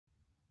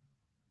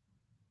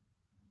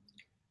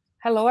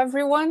Hello,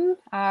 everyone.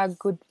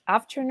 Good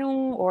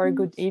afternoon or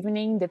good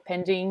evening,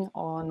 depending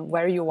on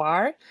where you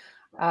are.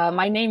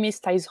 My name is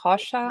Thais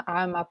Rocha.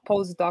 I'm a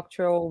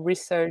postdoctoral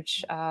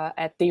research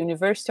at the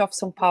University of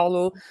São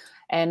Paulo,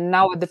 and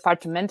now a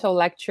departmental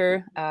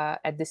lecturer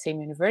at the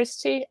same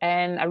university,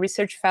 and a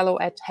research fellow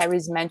at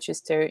Harris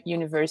Manchester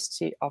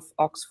University of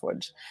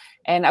Oxford.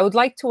 And I would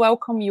like to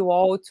welcome you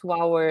all to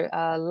our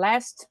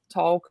last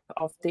talk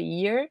of the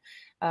year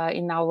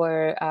in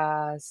our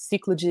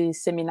Ciclo de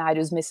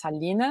Seminários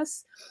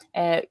Messalinas.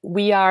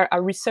 We are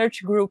a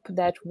research group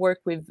that work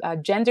with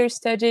gender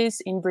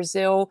studies in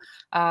Brazil.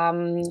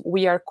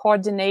 We are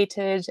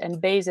coordinated and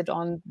based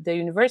on the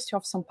University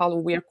of São Paulo.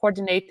 We are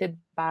coordinated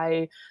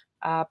by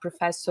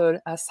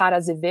Professor Sara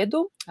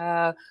Azevedo,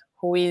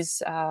 who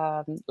is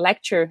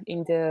lecturer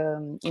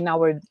in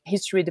our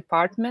history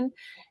department.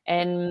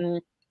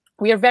 And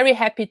we are very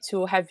happy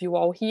to have you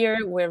all here.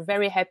 We're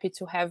very happy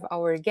to have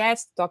our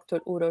guest, Dr.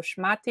 Uroš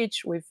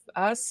Matić, with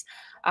us.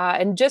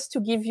 And just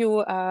to give you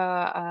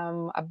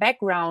a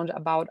background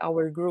about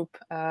our group,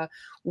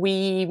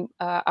 we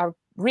are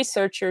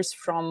researchers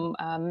from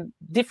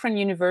different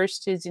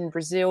universities in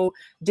Brazil,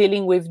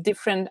 dealing with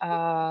different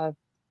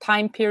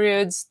time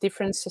periods,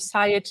 different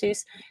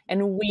societies,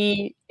 and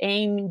we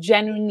aim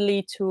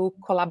genuinely to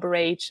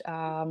collaborate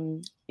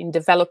in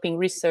developing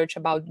research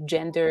about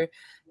gender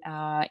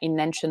in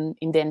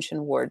the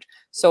ancient world.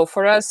 So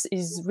for us,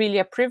 it's really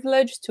a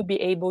privilege to be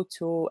able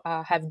to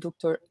have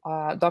Dr.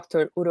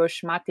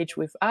 Uroš Matić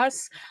with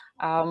us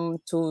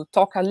to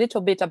talk a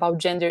little bit about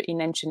gender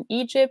in ancient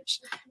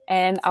Egypt.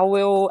 And I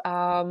will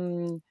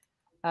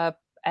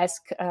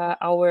ask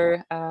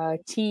our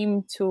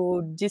team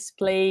to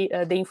display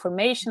the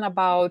information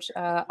about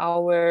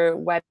our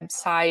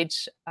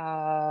website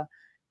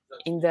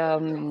in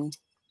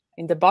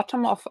the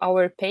bottom of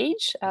our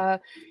page.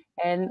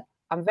 And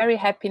I'm very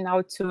happy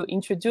now to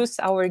introduce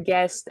our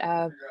guest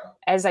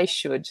as I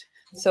should.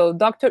 So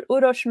Dr.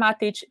 Uroš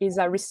Matić is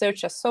a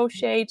research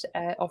associate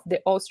of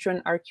the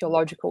Austrian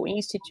Archaeological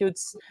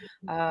Institutes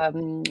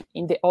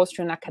in the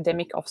Austrian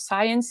Academy of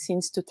Science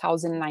since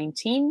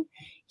 2019.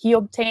 He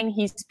obtained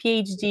his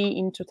PhD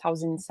in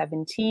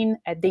 2017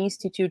 at the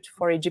Institute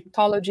for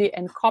Egyptology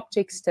and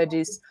Coptic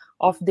Studies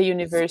of the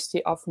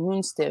University of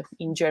Münster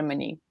in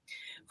Germany.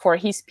 For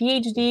his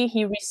PhD,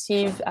 he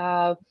received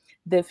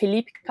the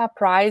Filipka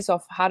Prize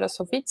of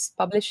Harrassowitz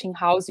Publishing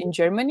House in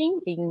Germany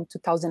in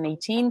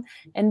 2018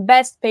 and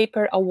Best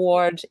Paper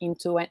Award in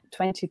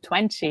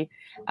 2020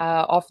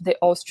 of the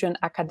Austrian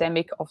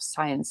Academy of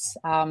Science.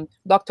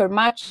 Dr.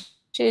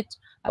 Matić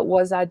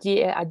was a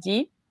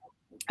DAAD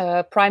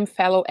Prime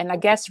Fellow and a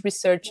guest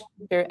researcher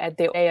at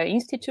the OEA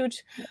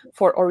Institute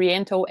for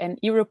Oriental and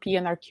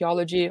European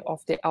Archaeology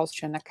of the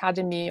Austrian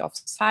Academy of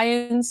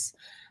Science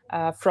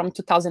from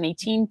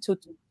 2018 to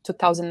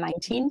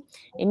 2019,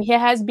 and he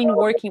has been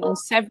working on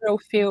several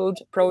field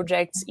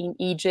projects in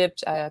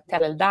Egypt, Tel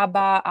El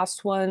Daba,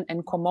 Aswan,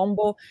 and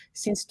Komombo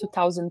since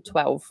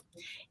 2012.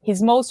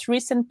 His most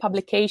recent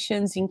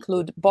publications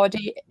include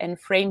Body and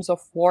Frames of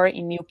War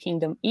in New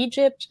Kingdom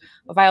Egypt,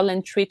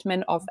 Violent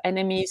Treatment of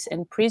Enemies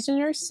and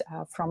Prisoners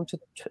from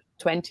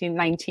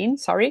 2019,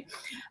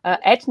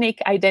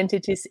 Ethnic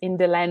Identities in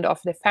the Land of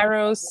the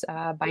Pharaohs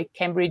by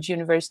Cambridge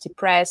University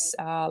Press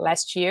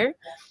last year,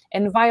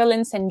 and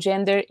Violence and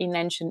Gender in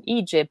Ancient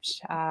Egypt,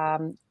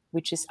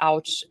 which is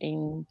out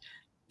in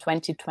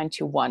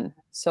 2021.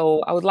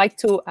 So I would like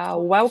to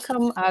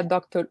welcome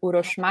Dr.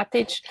 Uroš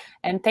Matić,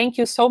 and thank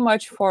you so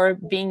much for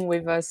being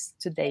with us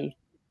today.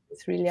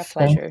 It's really a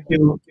pleasure.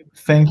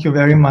 Thank you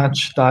very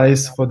much,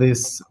 Thais, for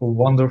this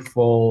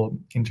wonderful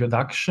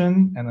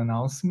introduction and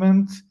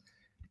announcement.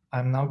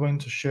 I'm now going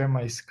to share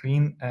my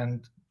screen,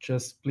 and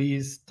just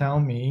please tell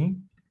me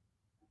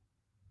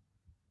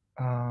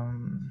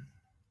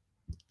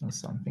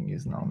something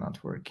is now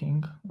not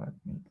working. Let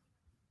me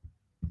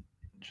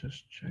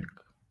just check.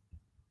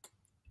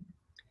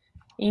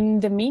 In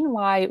the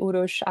meanwhile,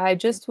 Uroš, I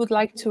just would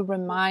like to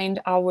remind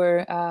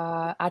our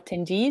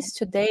attendees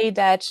today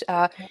that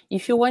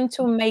if you want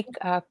to make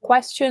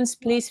questions,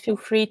 please feel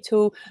free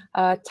to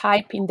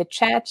type in the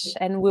chat,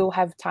 and we'll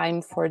have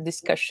time for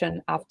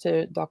discussion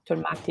after Dr.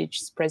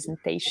 Matić's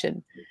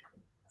presentation.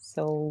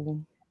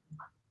 So,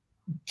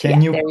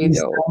 can you please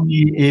tell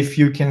me if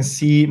you can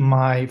see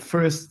my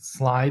first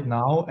slide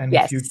now, and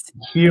if you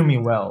hear me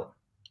well?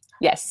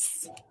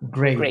 Yes.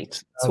 Great.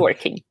 It's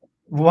working.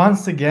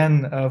 Once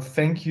again,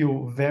 thank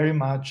you very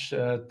much,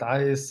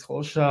 Thais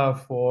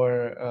Rocha,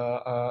 for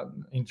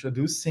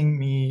introducing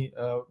me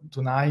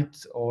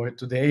tonight or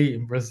today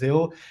in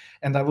Brazil.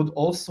 And I would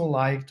also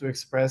like to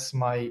express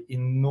my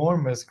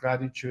enormous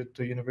gratitude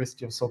to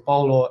University of São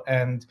Paulo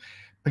and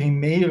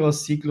primeiro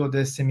ciclo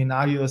de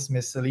Seminários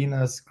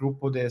Messalinas,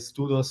 Grupo de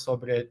Estudos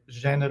sobre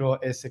Gênero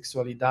e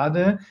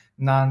Sexualidade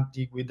na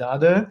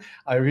Antiguidade.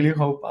 I really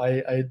hope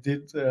I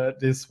did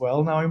this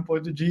well now in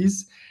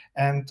Portuguese.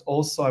 And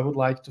also I would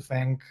like to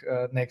thank,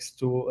 next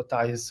to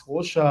Thais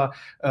Rocha,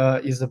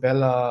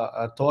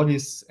 Isabella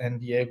Torres and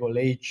Diego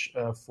Leite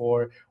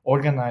for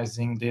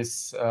organizing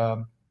this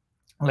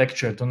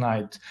lecture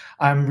tonight.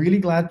 I'm really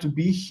glad to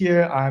be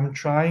here. I'm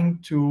trying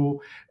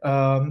to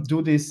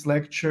do this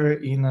lecture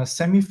in a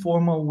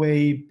semi-formal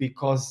way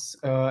because,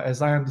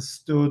 as I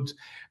understood,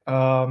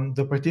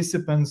 the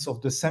participants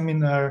of the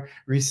seminar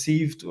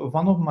received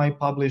one of my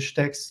published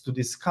texts to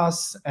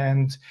discuss,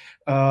 and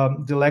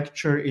the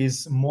lecture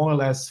is more or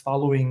less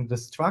following the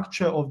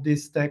structure of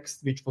this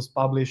text, which was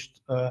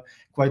published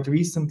quite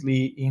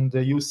recently in the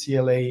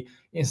UCLA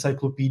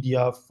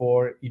Encyclopedia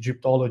for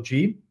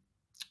Egyptology.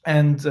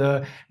 And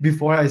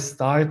before I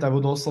start, I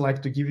would also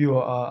like to give you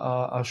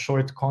a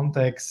short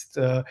context.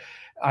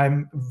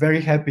 I'm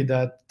very happy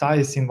that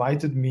Thais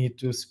invited me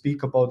to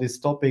speak about this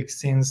topic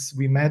since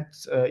we met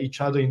each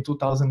other in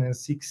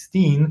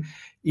 2016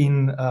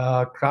 in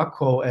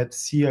Krakow at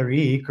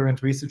CRE,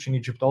 Current Research in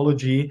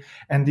Egyptology.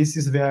 And this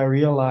is where I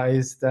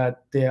realized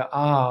that there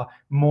are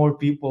more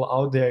people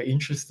out there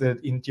interested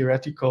in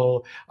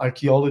theoretical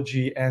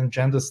archaeology and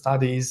gender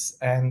studies.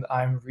 And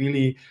I'm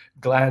really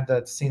glad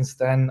that since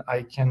then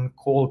I can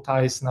call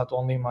Thais not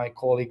only my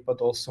colleague,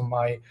 but also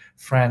my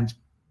friend.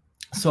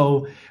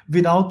 So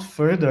without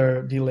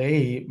further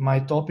delay, my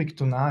topic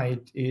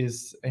tonight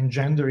is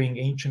Engendering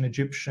Ancient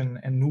Egyptian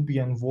and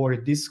Nubian War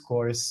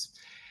Discourse.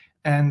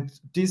 And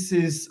this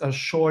is a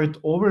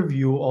short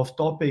overview of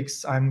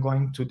topics I'm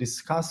going to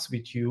discuss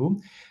with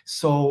you.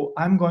 So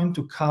I'm going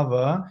to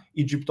cover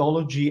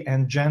Egyptology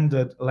and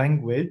gendered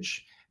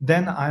language.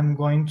 Then I'm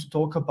going to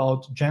talk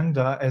about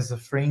gender as a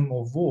frame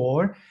of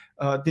war.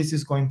 This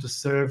is going to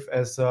serve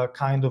as a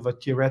kind of a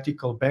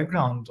theoretical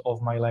background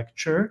of my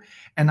lecture.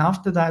 And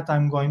after that,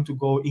 I'm going to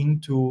go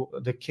into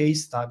the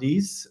case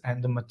studies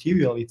and the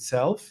material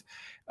itself,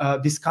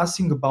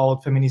 discussing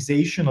about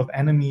feminization of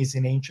enemies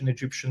in ancient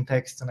Egyptian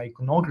texts and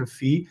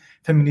iconography,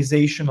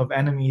 feminization of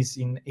enemies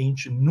in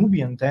ancient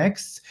Nubian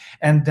texts,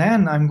 and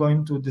then I'm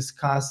going to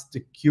discuss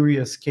the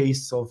curious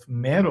case of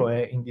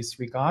Meroe in these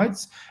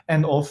regards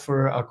and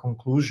offer a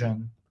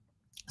conclusion.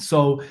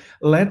 So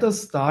let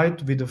us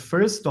start with the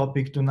first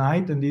topic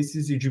tonight, and this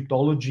is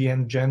Egyptology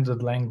and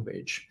gendered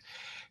language.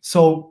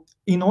 So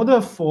in order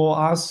for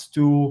us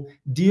to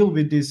deal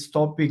with this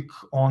topic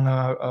on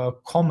a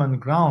common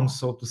ground,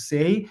 so to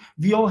say,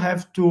 we all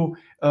have to,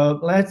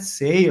 let's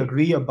say,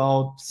 agree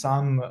about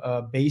some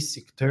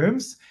basic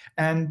terms.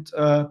 And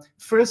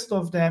first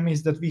of them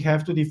is that we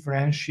have to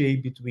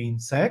differentiate between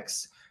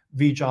sex,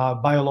 which are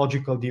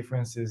biological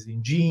differences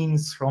in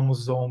genes,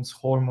 chromosomes,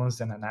 hormones,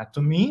 and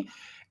anatomy,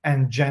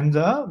 and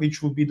gender,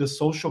 which would be the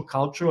social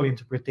cultural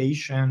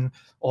interpretation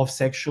of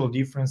sexual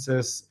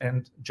differences,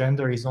 and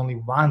gender is only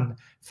one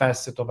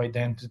facet of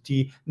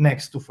identity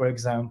next to, for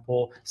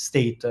example,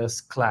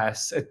 status,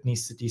 class,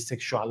 ethnicity,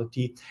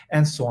 sexuality,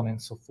 and so on and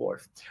so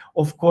forth.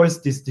 Of course,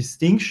 this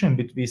distinction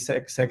between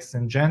sex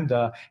and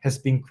gender has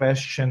been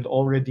questioned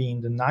already in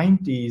the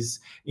 90s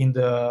in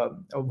the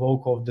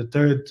wake of the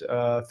third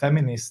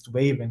feminist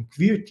wave and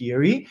queer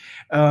theory.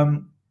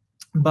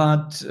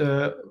 But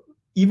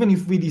even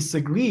if we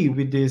disagree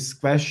with this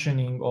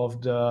questioning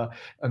of the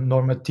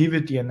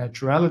normativity and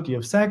naturality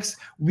of sex,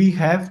 we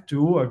have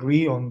to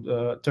agree on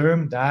the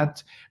term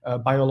that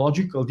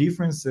biological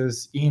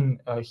differences in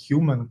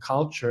human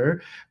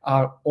culture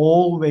are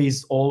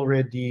always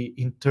already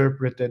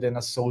interpreted and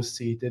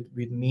associated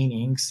with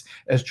meanings.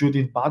 As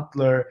Judith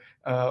Butler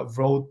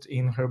wrote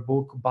in her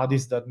book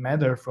Bodies That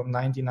Matter from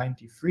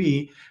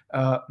 1993,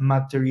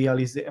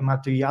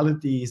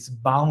 materiality is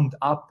bound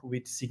up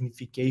with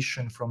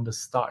signification from the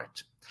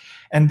start.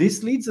 And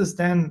this leads us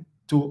then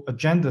to a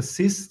gender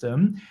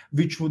system,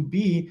 which would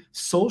be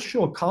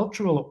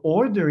socio-cultural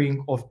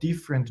ordering of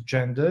different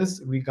genders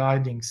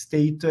regarding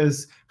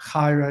status,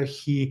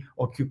 hierarchy,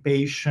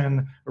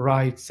 occupation,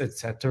 rights,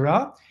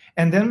 etc.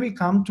 And then we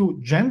come to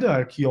gender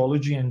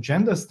archaeology and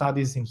gender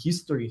studies in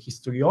history,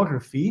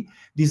 historiography.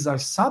 These are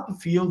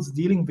subfields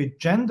dealing with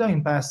gender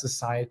in past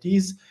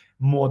societies,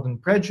 modern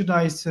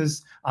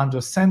prejudices,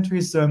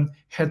 androcentrism,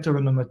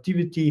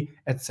 heteronormativity,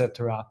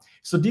 etc.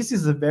 So this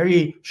is a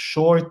very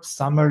short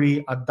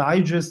summary, a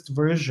digest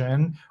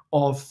version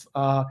of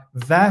a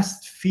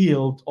vast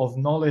field of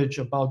knowledge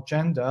about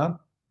gender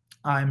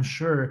I'm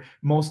sure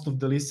most of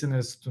the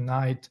listeners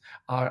tonight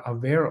are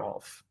aware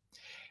of.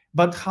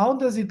 But how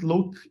does it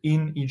look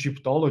in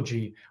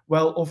Egyptology?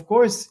 Well, of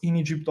course, in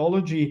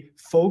Egyptology,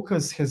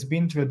 focus has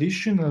been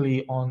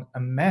traditionally on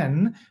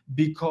men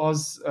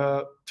because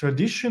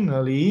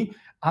traditionally,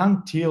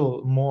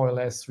 until more or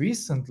less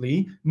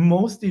recently,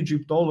 most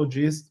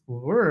Egyptologists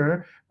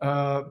were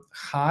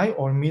high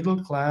or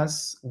middle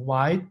class,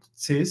 white,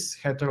 cis,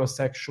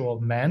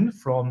 heterosexual men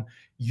from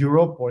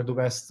Europe or the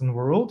Western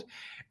world.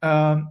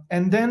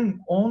 And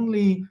then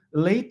only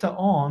later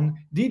on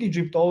did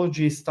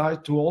Egyptology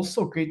start to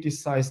also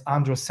criticize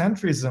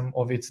androcentrism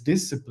of its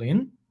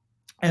discipline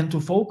and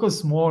to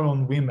focus more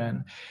on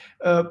women.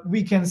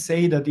 we can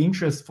say that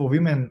interest for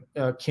women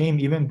came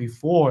even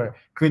before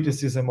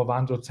criticism of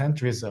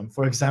androcentrism.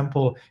 For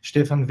example,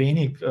 Stefan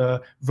Wenig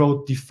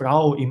wrote Die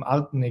Frau im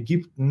alten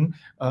Ägypten,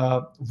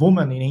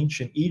 Woman in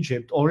Ancient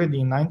Egypt, already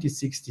in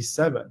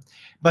 1967.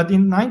 But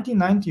in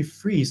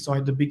 1993, so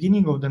at the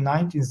beginning of the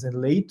 90s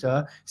and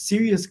later,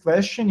 serious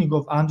questioning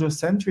of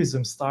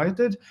androcentrism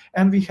started,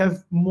 and we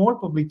have more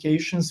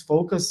publications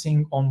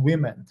focusing on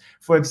women.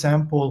 For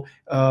example,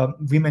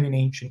 Women in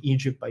Ancient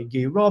Egypt by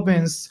Gay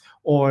Robbins,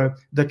 or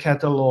the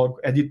catalog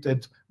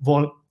edited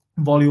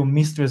volume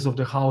Mistress of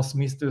the House,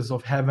 Mistress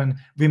of Heaven,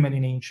 Women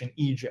in Ancient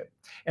Egypt.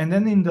 And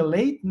then in the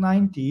late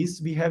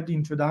 90s, we have the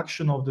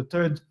introduction of the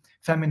third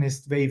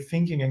feminist wave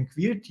thinking and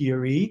queer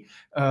theory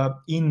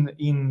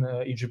in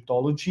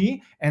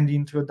Egyptology, and the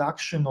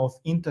introduction of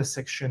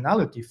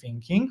intersectionality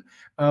thinking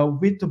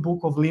with the book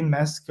of Lynn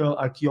Maskell,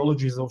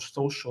 Archaeologies of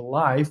Social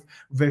Life,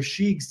 where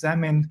she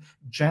examined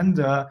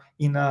gender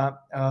in a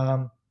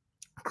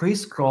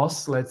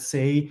crisscross, let's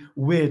say,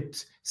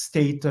 with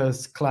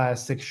status,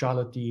 class,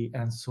 sexuality,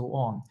 and so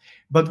on.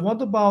 But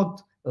what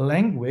about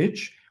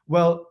language?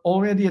 Well,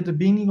 already at the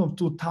beginning of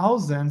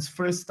 2000s,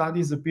 first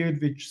studies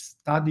appeared which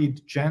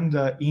studied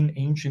gender in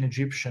ancient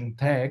Egyptian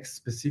texts.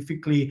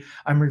 Specifically,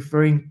 I'm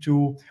referring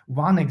to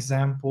one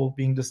example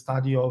being the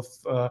study of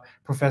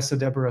Professor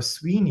Deborah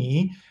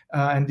Sweeney,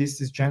 and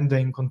this is Gender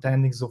in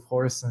Contendings of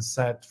Horus and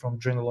Set from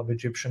Journal of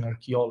Egyptian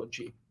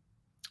Archaeology.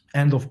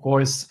 And of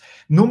course,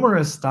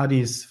 numerous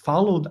studies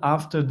followed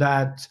after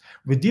that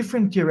with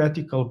different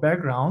theoretical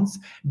backgrounds,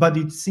 but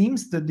it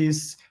seems that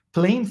this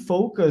plain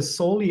focus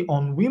solely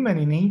on women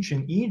in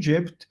ancient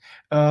Egypt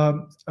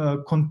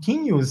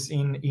continues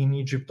in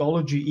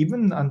Egyptology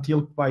even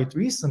until quite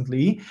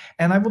recently.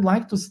 And I would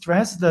like to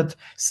stress that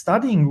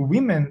studying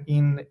women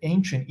in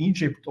ancient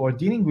Egypt or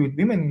dealing with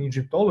women in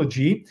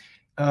Egyptology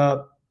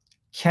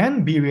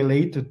can be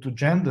related to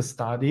gender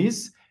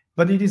studies,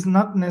 but it is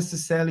not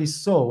necessarily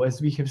so.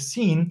 As we have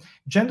seen,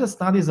 gender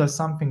studies are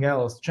something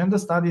else. Gender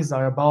studies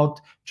are about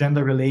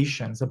gender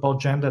relations,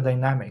 about gender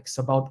dynamics,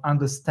 about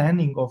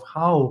understanding of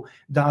how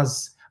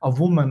does a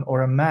woman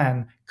or a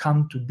man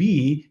come to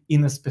be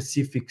in a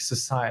specific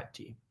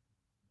society.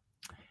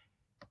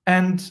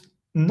 And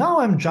now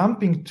I'm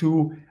jumping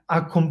to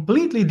a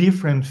completely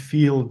different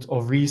field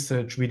of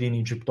research within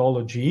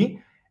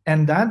Egyptology,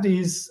 and that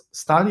is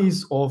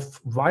studies of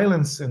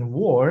violence and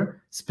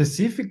war,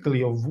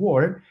 specifically of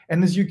war.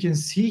 And as you can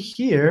see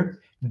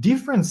here,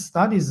 different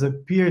studies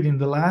appeared in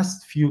the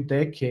last few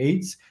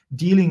decades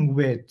dealing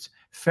with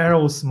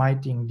pharaohs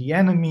smiting the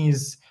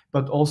enemies,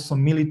 but also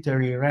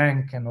military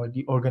rank and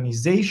the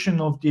organization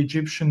of the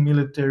Egyptian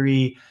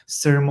military,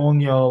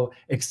 ceremonial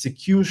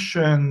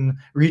execution,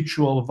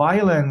 ritual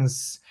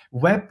violence,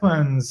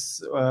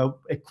 weapons,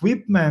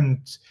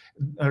 equipment,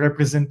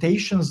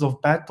 representations of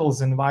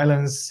battles and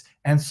violence,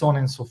 and so on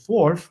and so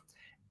forth.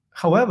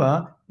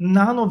 However,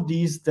 none of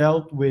these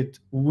dealt with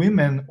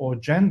women or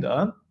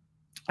gender,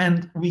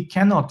 and we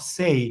cannot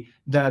say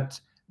that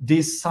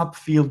this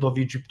subfield of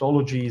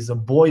Egyptology is a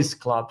boys'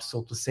 club,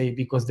 so to say,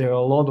 because there are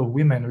a lot of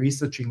women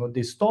researching on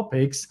these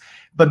topics,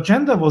 but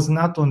gender was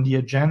not on the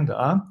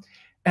agenda.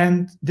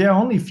 And there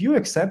are only few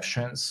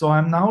exceptions. So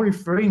I'm now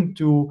referring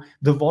to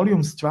the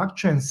volume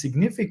Structure and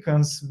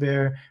Significance,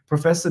 where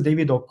Professor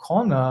David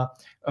O'Connor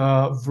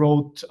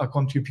wrote a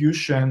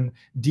contribution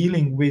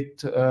dealing with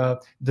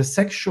the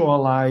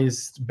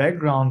sexualized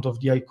background of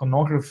the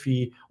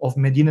iconography of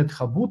Medinet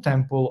Habu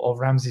Temple of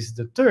Ramses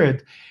III.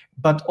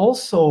 But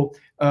also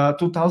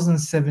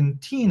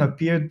 2017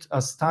 appeared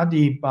a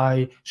study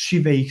by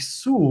Shivei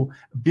Su,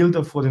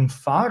 Bilder for den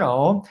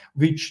Pharao,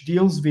 which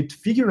deals with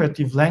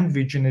figurative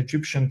language in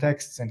Egyptian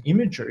texts and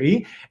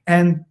imagery.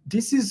 And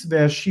this is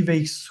where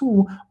Shivei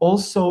Su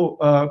also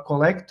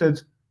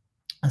collected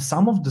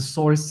some of the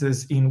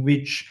sources in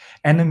which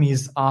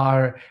enemies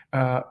are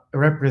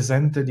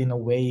represented in a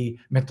way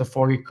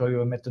metaphorically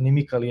or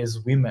metonymically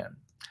as women.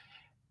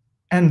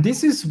 And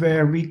this is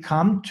where we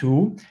come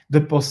to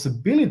the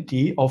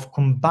possibility of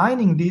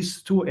combining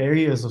these two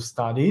areas of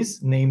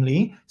studies,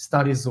 namely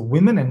studies of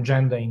women and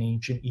gender in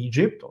ancient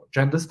Egypt, or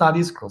gender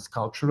studies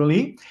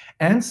cross-culturally,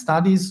 and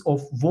studies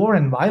of war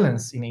and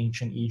violence in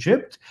ancient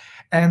Egypt.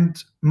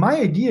 And my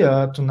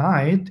idea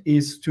tonight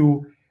is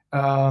to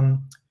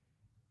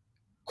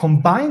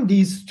combine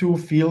these two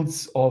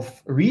fields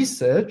of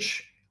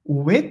research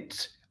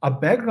with a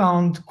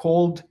background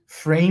called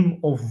frame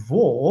of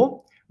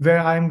war, where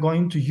I'm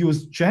going to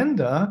use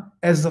gender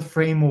as a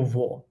frame of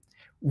war.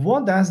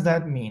 What does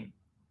that mean?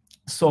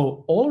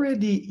 So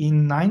already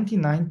in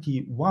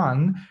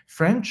 1991,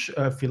 French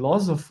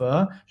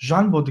philosopher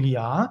Jean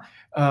Baudrillard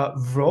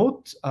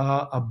wrote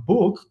a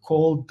book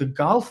called The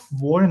Gulf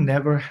War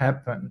Never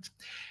Happened.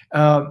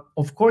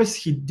 Of course,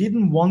 he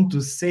didn't want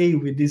to say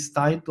with this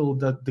title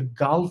that the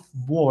Gulf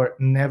War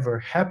never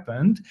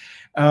happened.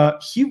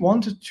 He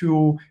wanted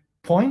to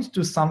point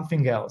to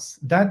something else.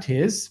 That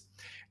is,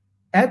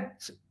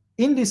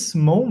 in this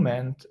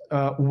moment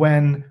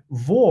when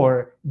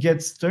war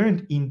gets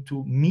turned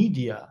into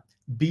media,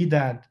 be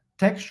that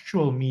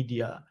textual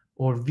media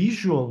or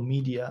visual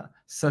media,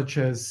 such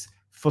as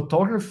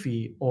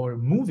photography or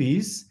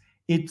movies,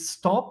 it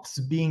stops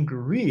being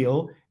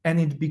real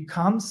and it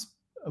becomes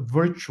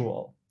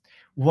virtual.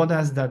 What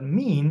does that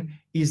mean?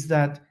 Is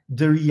that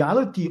the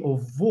reality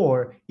of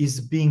war is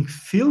being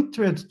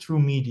filtered through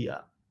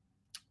media.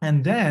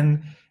 And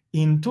then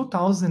in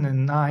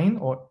 2009,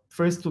 or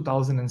first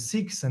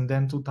 2006 and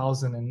then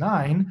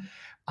 2009,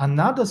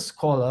 another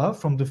scholar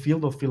from the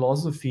field of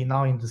philosophy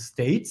now in the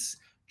States,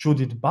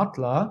 Judith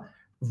Butler,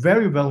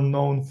 very well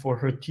known for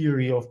her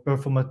theory of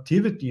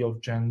performativity of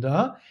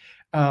gender,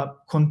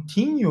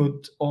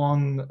 continued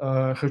on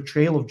her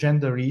trail of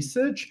gender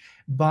research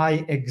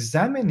by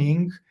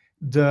examining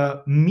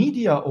the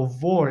media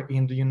of war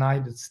in the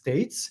United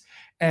States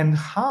and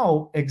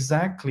how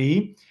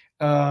exactly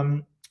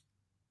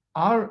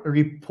are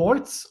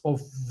reports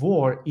of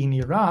war in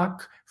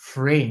Iraq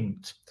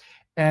framed,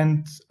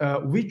 and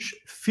which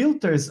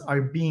filters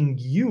are being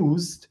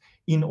used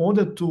in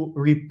order to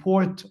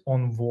report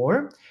on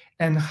war,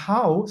 and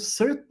how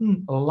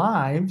certain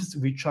lives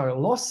which are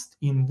lost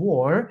in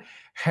war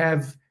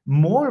have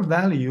more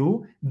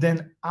value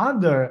than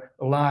other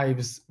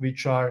lives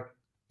which are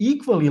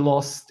equally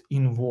lost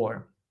in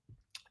war.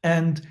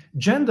 And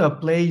gender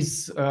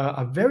plays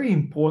a very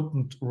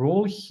important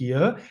role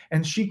here,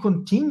 and she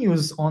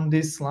continues on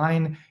this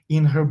line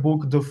in her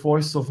book, The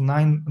Force of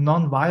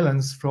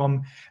Nonviolence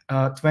from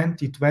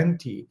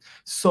 2020.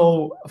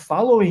 So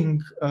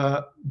following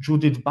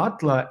Judith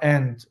Butler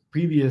and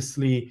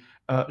previously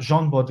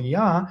Jean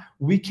Baudrillard,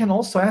 we can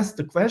also ask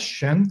the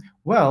question,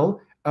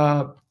 well,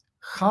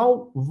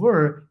 how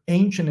were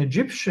ancient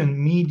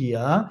Egyptian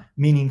media,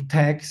 meaning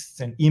texts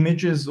and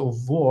images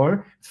of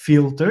war,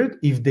 filtered,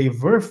 if they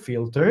were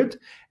filtered,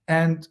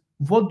 and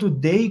what do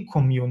they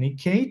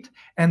communicate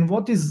and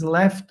what is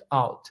left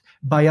out?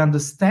 By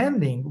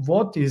understanding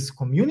what is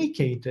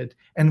communicated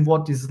and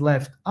what is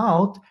left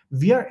out,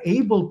 we are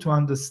able to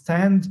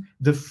understand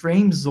the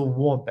frames of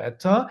war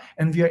better,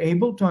 and we are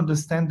able to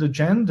understand the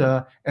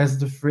gender as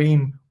the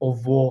frame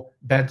of war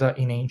better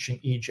in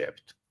ancient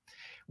Egypt.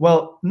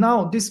 Well,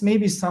 now this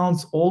maybe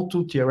sounds all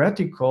too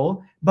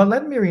theoretical, but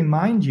let me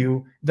remind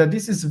you that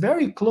this is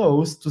very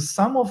close to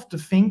some of the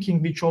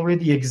thinking which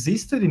already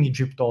existed in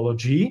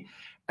Egyptology,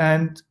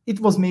 and it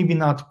was maybe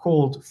not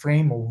called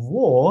frame of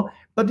war,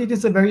 but it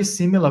is a very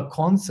similar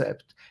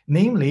concept.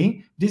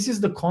 Namely, this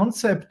is the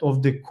concept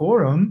of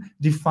decorum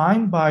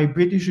defined by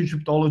British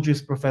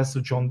Egyptologist Professor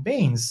John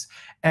Baines,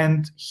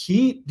 and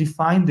he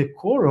defined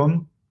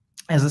decorum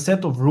as a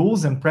set of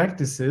rules and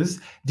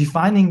practices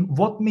defining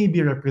what may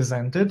be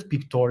represented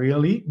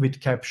pictorially with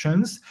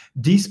captions,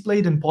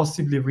 displayed and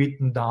possibly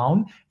written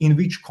down, in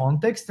which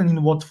context and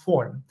in what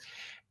form.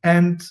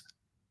 And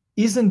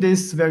isn't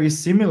this very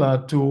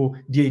similar to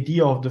the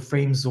idea of the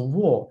frames of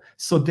war?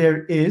 So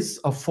there is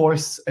a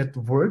force at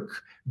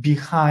work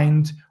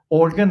behind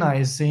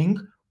organizing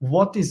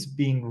what is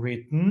being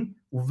written,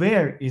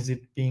 where is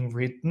it being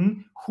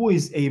written, who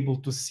is able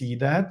to see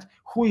that,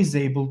 who is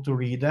able to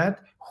read that,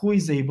 who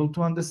is able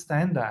to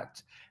understand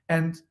that.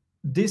 And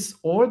this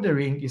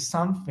ordering is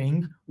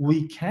something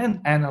we can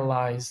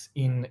analyze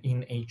in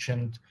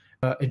ancient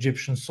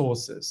Egyptian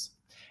sources.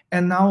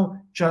 And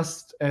now,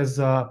 just as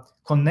a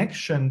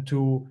connection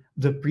to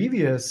the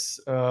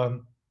previous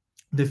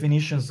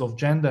definitions of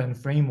gender and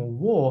frame of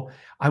war,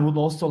 I would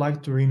also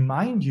like to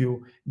remind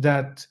you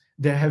that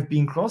there have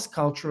been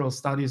cross-cultural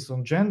studies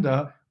on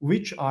gender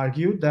which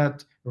argue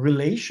that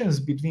relations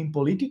between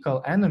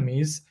political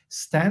enemies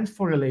stand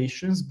for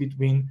relations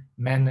between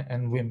men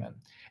and women.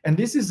 And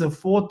this is a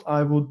thought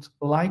I would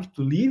like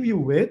to leave you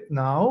with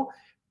now,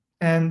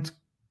 and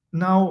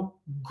now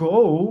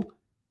go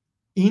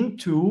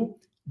into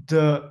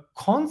the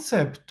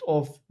concept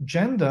of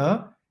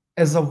gender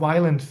as a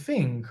violent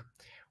thing.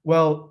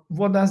 Well,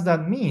 what does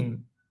that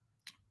mean?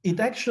 It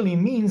actually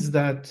means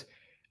that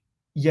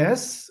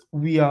yes,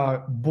 we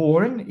are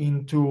born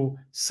into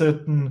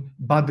certain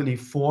bodily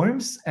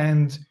forms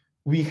and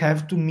we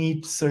have to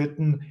meet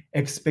certain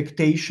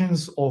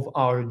expectations of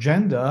our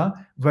gender,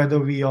 whether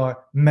we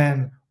are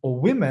men or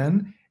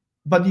women.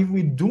 But if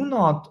we do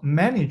not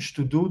manage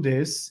to do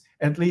this,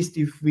 at least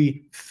if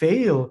we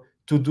fail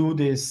to do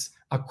this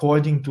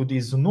according to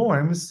these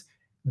norms,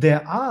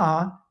 there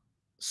are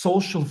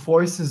social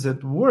forces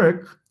at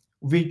work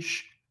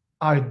which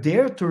are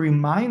there to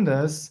remind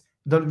us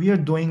that we are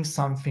doing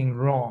something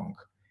wrong.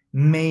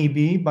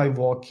 Maybe by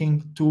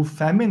walking too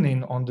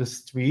feminine on the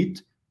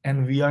street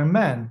and we are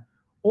men,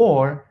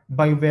 or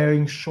by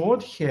wearing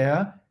short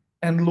hair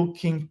and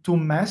looking too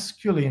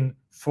masculine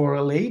for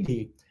a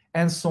lady,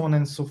 and so on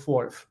and so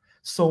forth.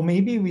 So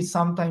maybe we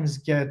sometimes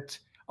get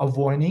a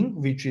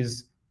warning which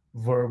is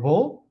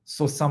verbal.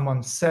 So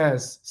someone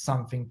says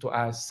something to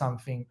us,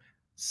 something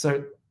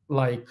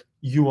like,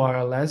 you are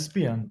a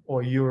lesbian,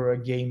 or you're a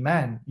gay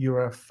man,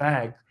 you're a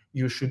fag,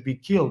 you should be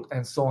killed,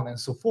 and so on and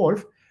so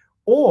forth.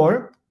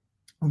 Or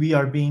we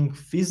are being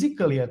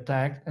physically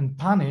attacked and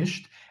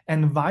punished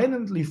and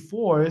violently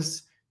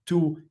forced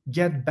to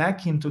get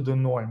back into the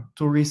norm,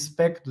 to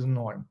respect the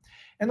norm.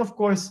 And of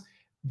course,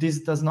 this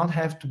does not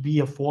have to be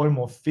a form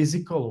of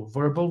physical or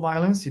verbal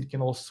violence. It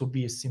can also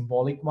be a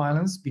symbolic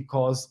violence,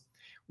 because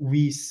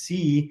we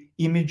see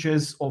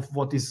images of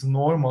what is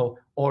normal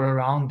all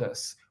around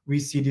us. We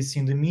see this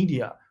in the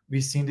media.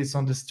 We see this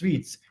on the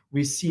streets.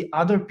 We see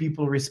other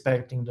people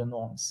respecting the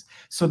norms.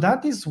 So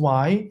that is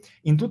why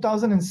in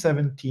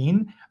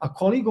 2017, a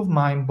colleague of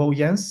mine, Bo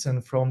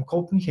Jensen from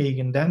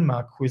Copenhagen,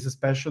 Denmark, who is a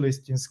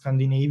specialist in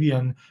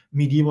Scandinavian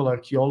medieval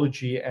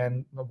archaeology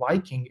and the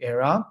Viking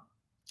era,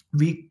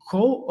 we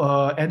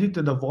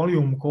co-edited a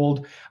volume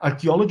called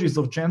Archaeologies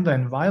of Gender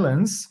and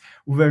Violence,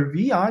 where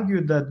we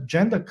argued that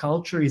gender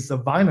culture is a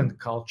violent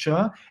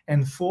culture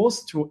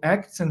enforced through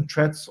acts and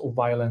threats of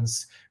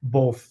violence,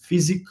 both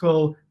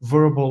physical,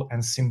 verbal,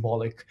 and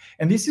symbolic.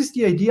 And this is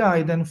the idea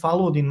I then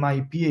followed in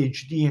my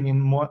PhD and in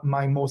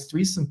my most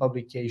recent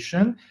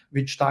publication,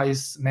 which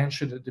Thais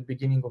mentioned at the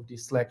beginning of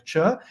this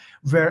lecture,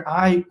 where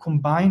I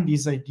combine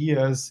these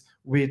ideas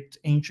with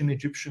ancient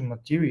Egyptian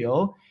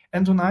material.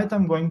 And tonight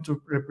I'm going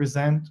to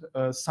represent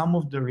some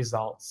of the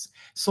results.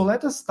 So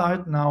let us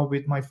start now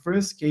with my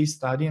first case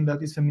study, and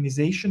that is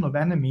feminization of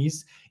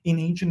enemies in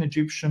ancient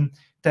Egyptian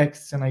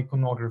texts and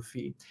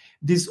iconography.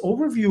 This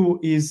overview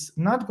is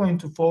not going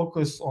to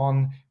focus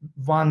on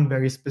one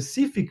very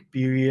specific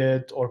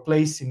period or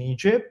place in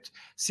Egypt.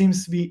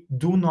 Since we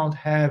do not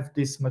have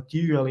this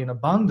material in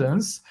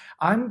abundance,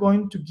 I'm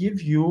going to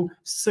give you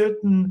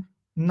certain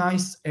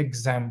nice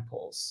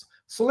examples.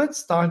 So let's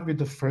start with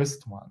the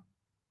first one.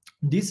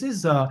 This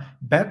is a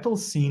battle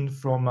scene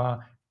from a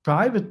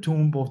private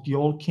tomb of the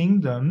Old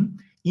Kingdom,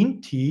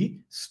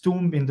 Inti's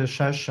tomb in the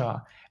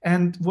Shesha.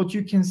 And what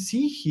you can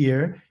see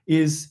here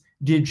is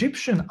the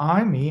Egyptian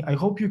army. I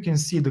hope you can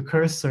see the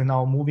cursor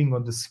now moving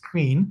on the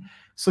screen.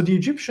 So the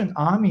Egyptian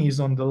army is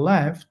on the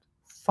left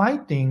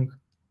fighting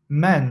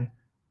men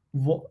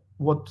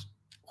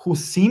who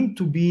seem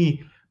to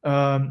be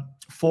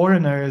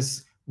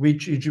foreigners,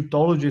 which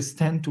Egyptologists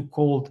tend to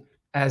call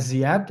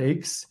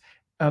Asiatics.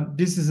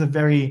 This is a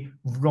very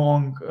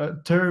wrong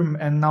term,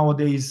 and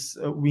nowadays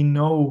we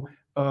know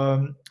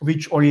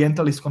which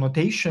Orientalist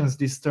connotations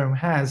this term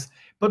has,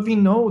 but we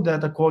know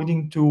that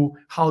according to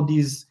how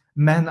these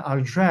men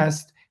are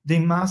dressed, they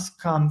must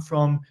come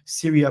from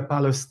Syria,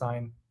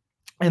 Palestine,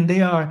 and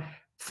they are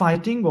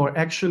fighting, or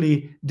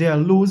actually they are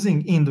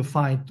losing in the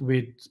fight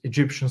with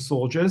Egyptian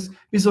soldiers.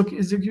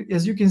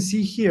 As you can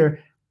see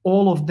here,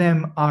 all of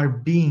them are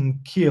being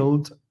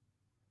killed,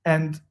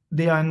 and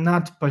they are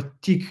not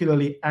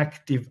particularly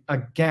active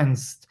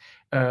against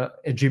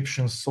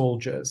Egyptian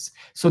soldiers.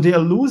 So they are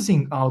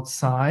losing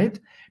outside.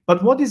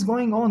 But what is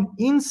going on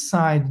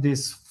inside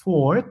this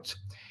fort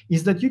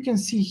is that you can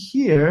see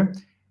here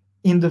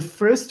in the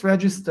first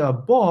register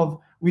above,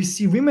 we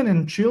see women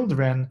and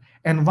children,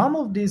 and one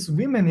of these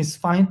women is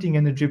fighting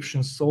an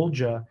Egyptian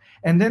soldier.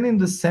 And then in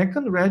the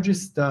second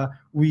register,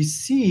 we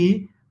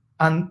see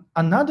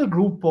another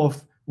group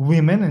of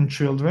women and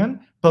children,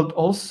 but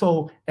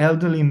also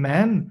elderly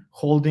men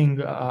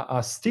holding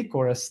a stick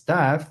or a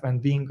staff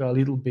and being a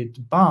little bit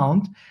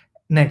bound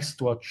next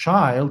to a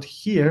child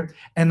here,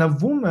 and a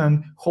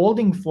woman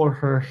holding for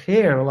her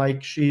hair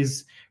like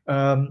she's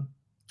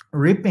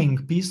ripping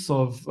a piece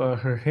of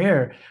her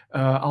hair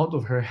out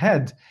of her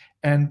head.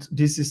 And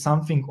this is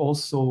something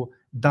also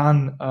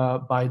done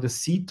by the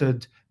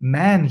seated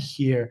man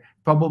here,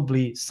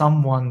 probably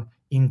someone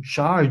in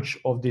charge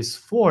of this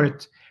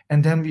fort.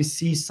 And then we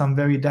see some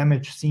very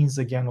damaged scenes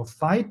again of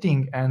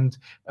fighting, and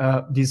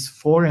these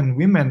foreign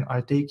women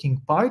are taking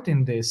part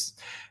in this.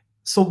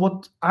 So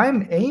what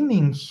I'm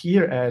aiming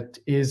here at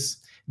is,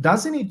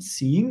 doesn't it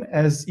seem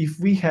as if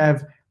we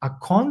have a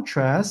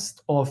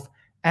contrast of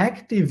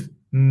active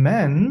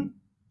men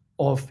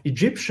of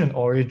Egyptian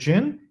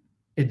origin,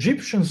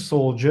 Egyptian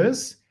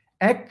soldiers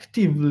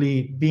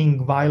actively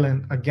being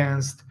violent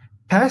against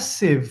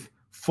passive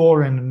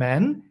foreign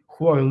men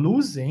who are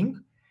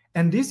losing?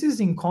 And this is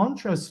in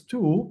contrast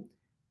to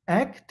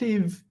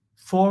active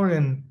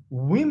foreign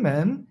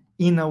women,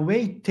 in a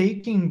way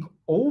taking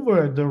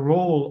over the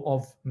role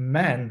of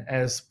men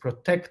as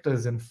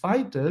protectors and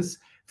fighters,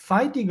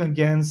 fighting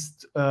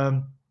against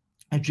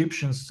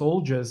Egyptian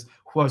soldiers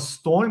who are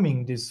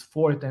storming this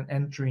fort and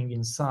entering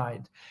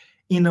inside.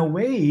 In a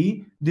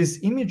way, this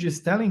image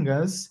is telling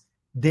us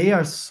they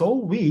are so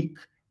weak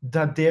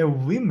that their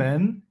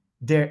women,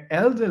 their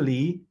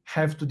elderly,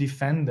 have to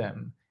defend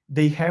them.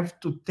 They have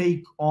to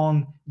take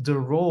on the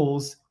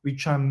roles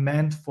which are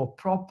meant for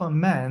proper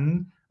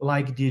men,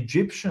 like the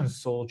Egyptian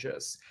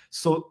soldiers.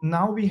 So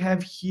now we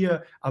have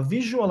here a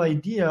visual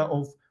idea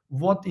of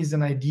what is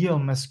an ideal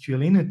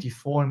masculinity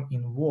form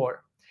in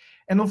war.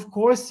 And of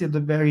course, at the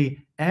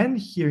very end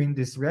here in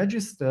this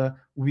register,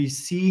 we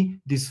see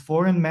these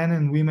foreign men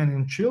and women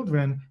and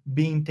children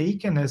being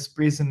taken as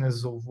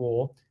prisoners of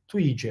war to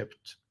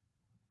Egypt.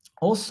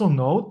 Also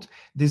note,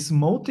 this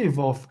motive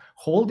of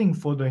holding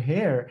for the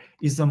hair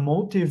is a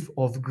motive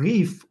of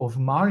grief, of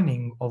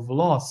mourning, of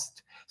loss.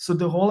 So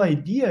the whole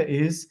idea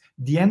is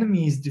the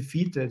enemy is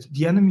defeated,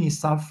 the enemy is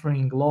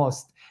suffering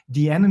loss,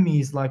 the enemy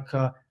is like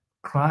a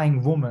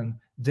crying woman,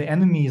 the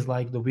enemy is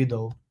like the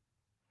widow.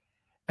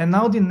 And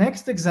now the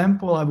next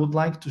example I would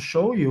like to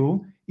show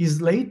you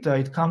is later.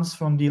 It comes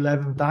from the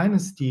 11th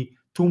dynasty,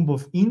 Tomb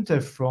of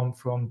Inter from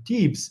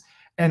Thebes.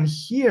 And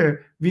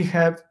here we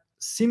have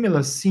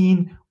similar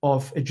scene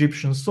of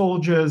Egyptian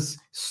soldiers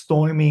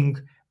storming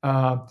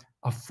a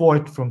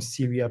fort from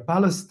Syria,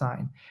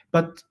 Palestine.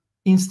 But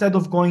instead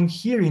of going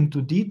here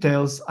into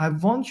details, I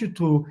want you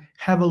to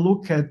have a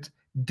look at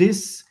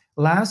this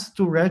last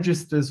two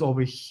registers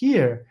over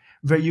here,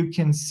 where you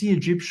can see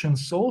Egyptian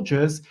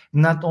soldiers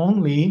not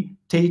only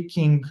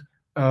taking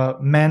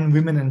men,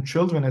 women, and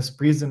children as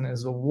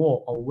prisoners of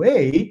war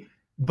away,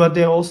 but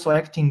they're also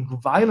acting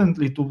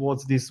violently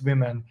towards these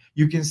women.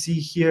 You can see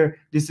here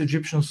this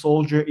Egyptian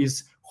soldier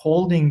is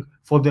holding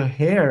for the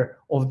hair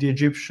of the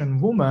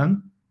Egyptian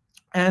woman,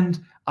 and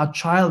a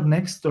child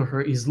next to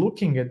her is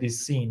looking at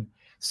this scene.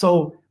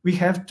 So we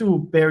have to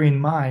bear in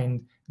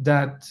mind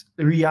that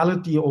the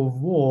reality of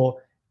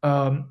war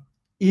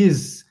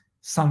is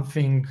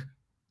something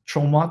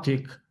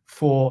traumatic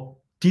for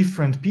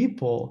different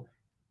people,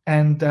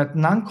 and that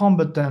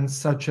non-combatants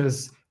such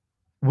as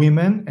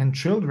women and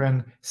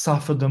children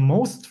suffer the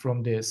most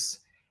from this.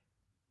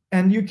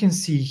 And you can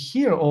see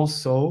here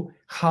also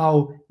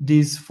how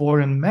these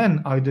foreign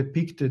men are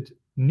depicted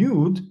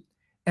nude.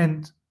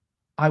 And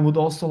I would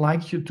also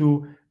like you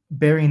to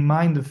bear in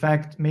mind the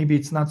fact, maybe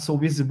it's not so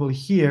visible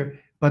here,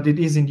 but it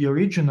is in the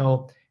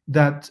original,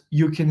 that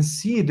you can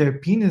see their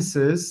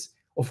penises,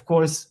 of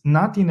course,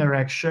 not in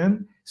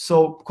erection,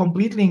 so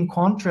completely in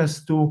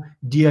contrast to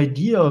the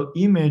ideal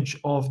image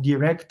of the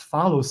erect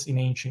phallus in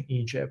ancient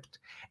Egypt.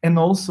 And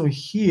also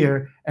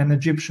here, an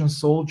Egyptian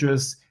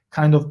soldier's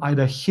kind of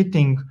either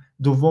hitting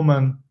the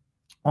woman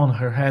on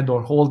her head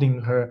or holding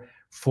her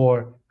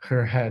for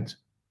her head.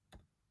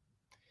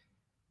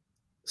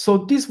 So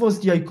this was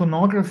the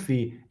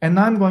iconography, and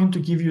I'm going to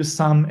give you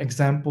some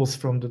examples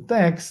from the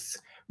texts,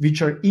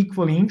 which are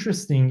equally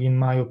interesting in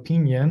my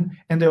opinion,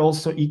 and they're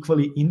also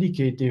equally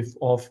indicative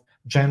of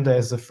gender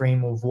as a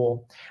frame of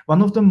war.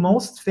 One of the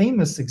most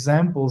famous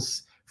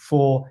examples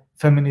for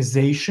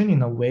feminization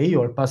in a way,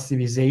 or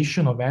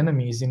passivization of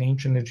enemies in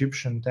ancient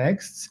Egyptian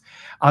texts,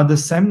 are the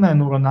Semna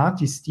and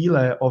Uronati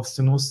stelae of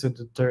Senussi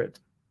III.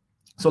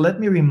 So let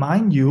me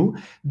remind you,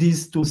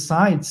 these two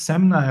sites,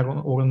 Semna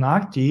and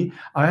Uronati,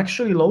 are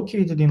actually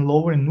located in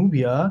Lower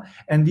Nubia,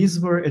 and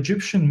these were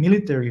Egyptian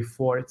military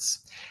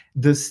forts.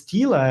 The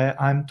stelae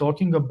I'm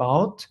talking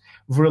about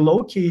were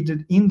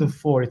located in the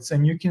forts,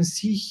 and you can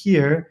see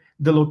here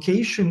the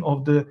location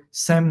of the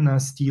Semna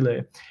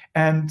stelae.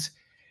 And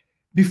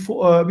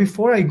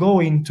before I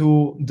go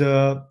into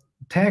the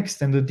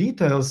text and the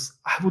details,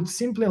 I would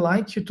simply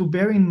like you to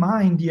bear in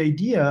mind the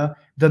idea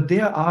that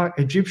there are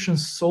Egyptian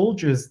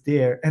soldiers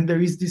there, and there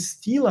is this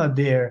stela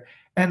there.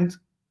 And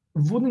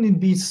wouldn't it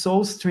be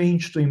so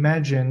strange to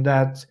imagine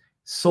that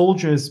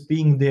soldiers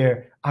being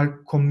there are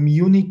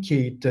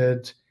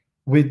communicated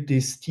with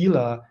this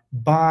stela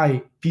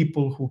by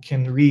people who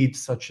can read,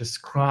 such as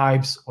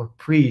scribes or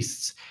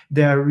priests?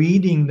 They are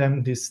reading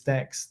them this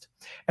text.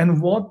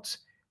 And what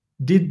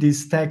did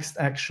this text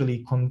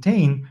actually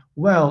contain?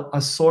 Well,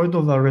 a sort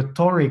of a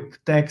rhetoric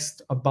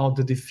text about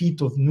the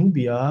defeat of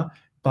Nubia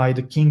by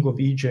the king of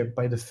Egypt,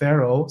 by the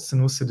pharaoh,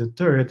 Senussi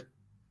III.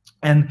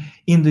 And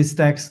in this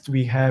text,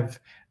 we have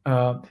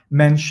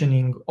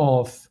mentioning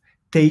of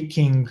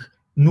taking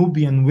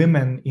Nubian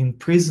women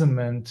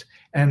imprisonment,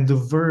 and the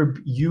verb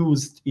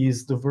used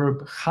is the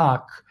verb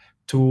hak,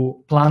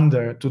 to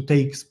plunder, to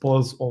take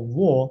spoils of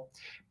war.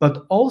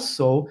 But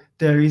also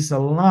there is a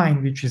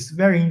line which is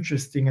very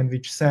interesting and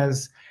which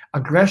says,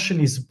 aggression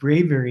is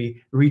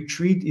bravery,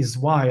 retreat is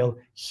vile.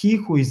 He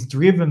who is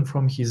driven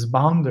from his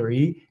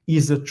boundary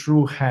is a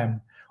true Hem.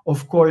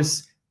 Of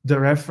course, the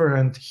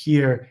referent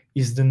here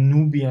is the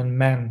Nubian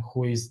man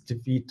who is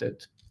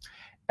defeated.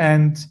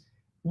 And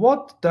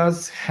what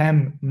does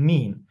Hem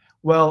mean?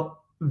 Well,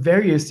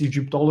 various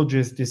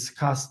Egyptologists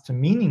discussed the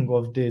meaning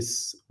of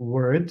this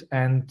word,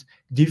 and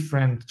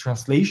different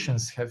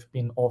translations have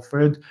been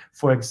offered.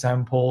 For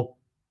example,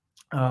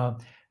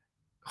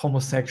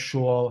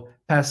 homosexual,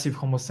 passive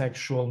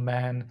homosexual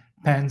man,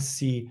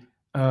 pansy,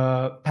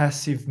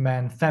 passive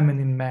man,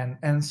 feminine man,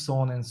 and so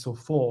on and so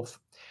forth.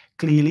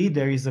 Clearly,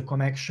 there is a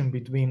connection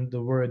between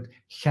the word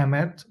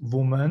hemet,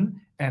 woman,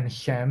 and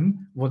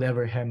hem,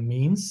 whatever hem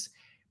means,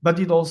 but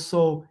it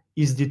also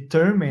is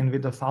determined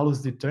with the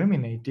phallus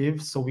determinative,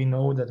 so we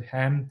know that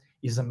hem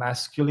is a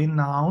masculine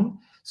noun,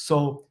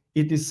 so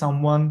it is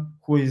someone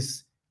who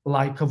is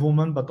like a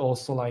woman but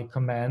also like a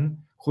man,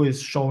 who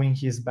is showing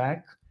his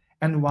back.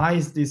 And why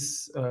is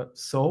this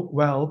so?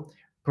 Well,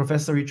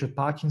 Professor Richard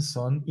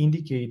Parkinson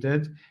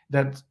indicated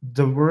that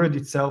the word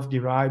itself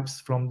derives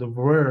from the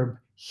verb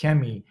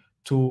hemi,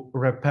 to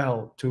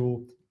repel,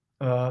 to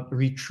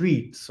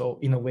retreat, so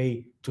in a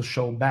way to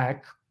show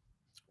back.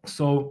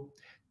 So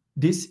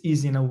this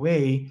is in a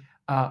way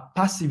a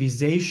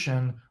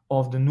passivization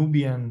of the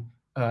Nubian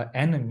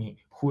enemy,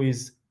 who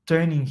is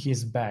turning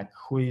his back,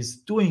 who is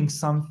doing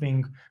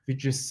something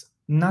which is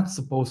not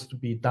supposed to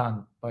be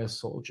done by a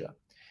soldier.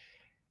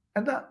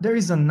 And there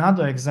is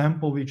another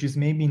example which is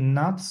maybe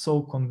not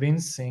so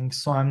convincing,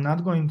 so I'm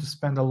not going to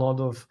spend a lot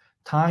of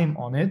time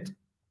on it.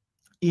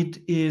 It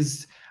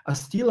is a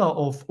stela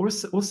of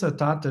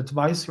Usertatet,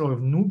 Viceroy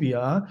of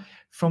Nubia,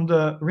 from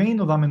the reign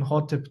of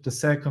Amenhotep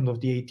II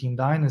of the 18th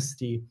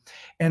dynasty.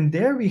 And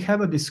there we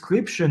have a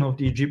description of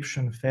the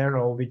Egyptian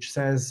pharaoh, which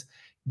says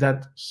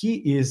that he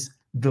is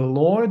the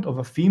lord of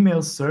a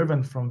female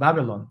servant from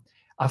Babylon,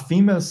 a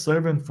female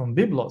servant from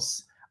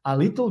Byblos, a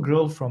little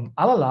girl from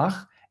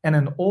Alalach, and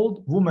an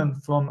old woman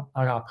from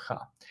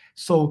Arabha.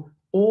 So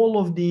all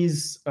of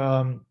these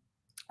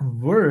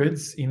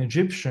words in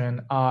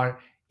Egyptian are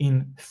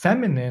in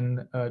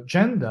feminine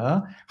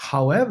gender.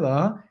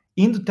 However,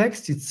 in the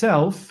text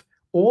itself,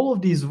 all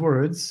of these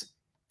words,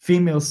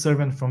 female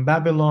servant from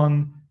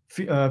Babylon,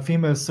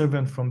 female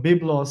servant from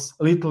Byblos,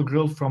 little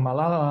girl from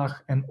Alalach,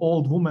 and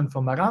old woman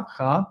from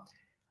Arabha,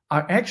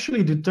 are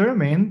actually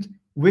determined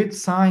with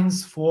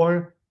signs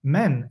for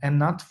men and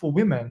not for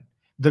women.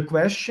 The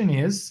question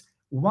is,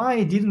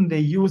 why didn't they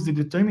use the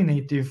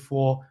determinative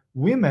for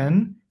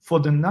women for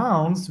the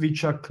nouns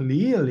which are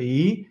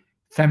clearly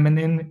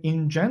feminine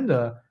in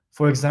gender?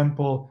 For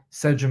example,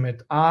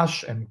 Sejemet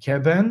Ash and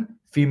Keben,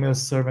 female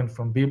servant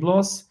from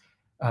Byblos,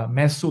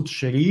 Mesut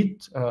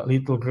Sherit,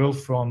 little girl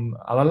from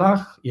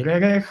Alalach,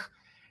 Irerech,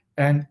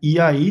 and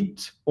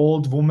Iait,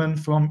 old woman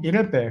from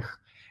Irepech.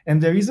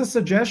 And there is a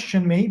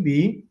suggestion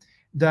maybe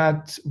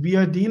that we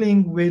are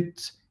dealing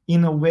with,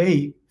 in a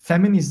way,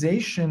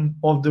 feminization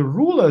of the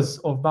rulers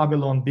of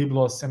Babylon,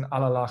 Byblos, and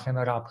Alalach and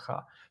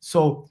Arabha.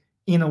 So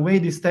in a way,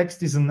 this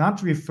text is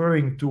not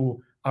referring to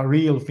a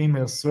real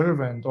female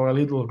servant or a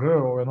little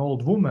girl or an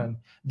old woman.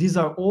 These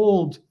are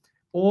all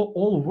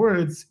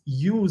words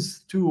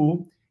used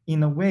to,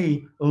 in a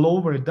way,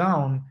 lower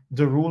down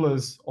the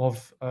rulers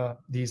of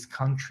these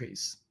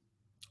countries.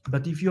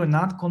 But if you're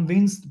not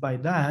convinced by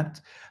that,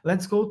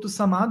 let's go to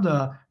some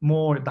other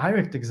more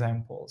direct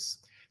examples.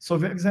 So,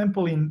 for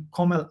example, in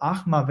Komel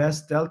Achma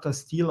West Delta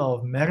Stela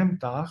of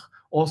Meremtach,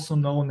 also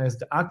known as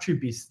the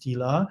Atribi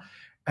Stela,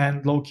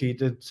 and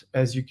located,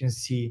 as you can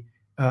see,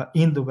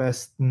 in the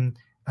Western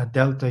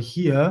Delta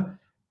here,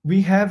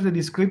 we have the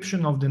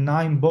description of the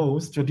 9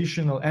 bows,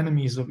 traditional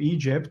enemies of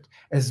Egypt,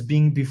 as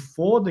being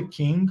before the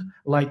king,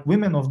 like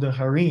women of the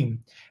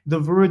harem.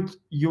 The word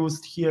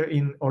used here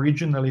in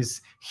original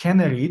is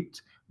Henerit,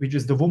 which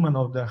is the woman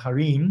of the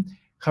harem.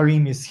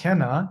 Harem is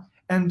henna.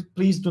 And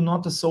please do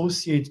not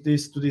associate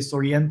this to this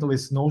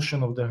Orientalist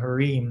notion of the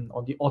harem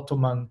or the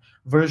Ottoman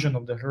version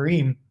of the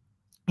harem.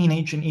 In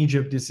ancient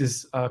Egypt, this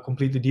is a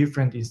completely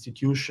different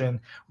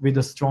institution with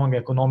a strong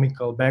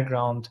economical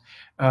background,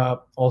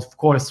 of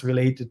course,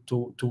 related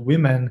to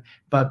women,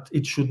 but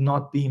it should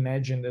not be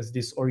imagined as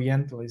this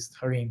Orientalist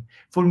harem.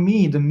 For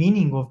me, the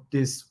meaning of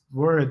this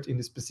word in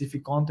the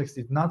specific context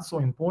is not so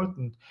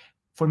important.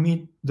 For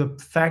me, the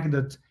fact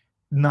that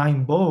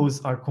 9 bows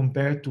are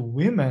compared to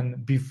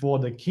women before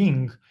the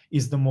king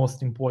is the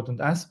most important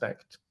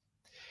aspect.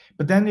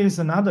 But then there is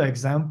another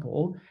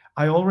example.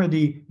 I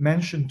already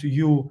mentioned to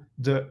you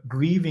the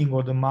grieving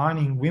or the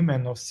mourning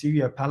women of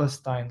Syria,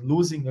 Palestine,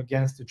 losing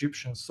against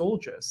Egyptian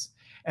soldiers.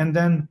 And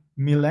then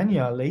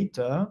millennia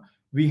later,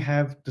 we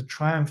have the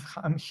triumph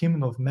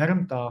hymn of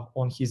Meremtah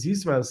on his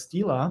Israel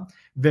Stela,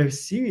 where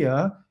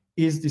Syria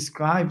is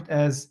described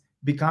as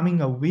becoming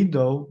a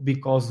widow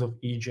because of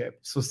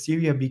Egypt. So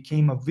Syria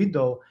became a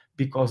widow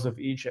because of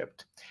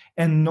Egypt.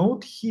 And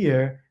note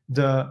here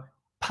the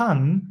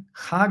Pan,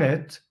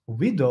 Haret,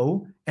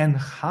 widow, and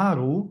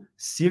Haru,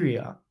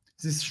 Syria.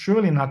 This is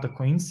surely not a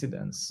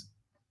coincidence.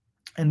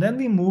 And then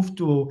we move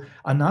to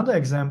another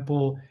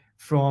example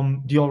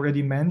from the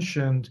already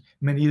mentioned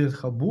Menidhet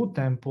Habu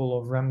temple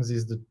of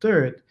Ramses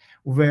III,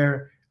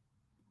 where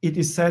it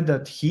is said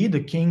that he, the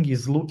king,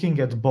 is looking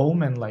at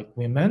bowmen like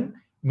women,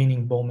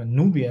 meaning bowmen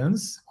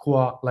Nubians, who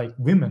are like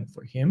women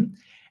for him.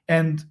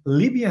 And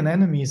Libyan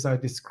enemies are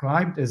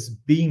described as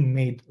being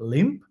made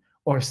limp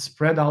or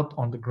spread out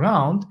on the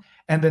ground.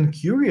 And then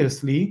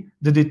curiously,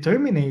 the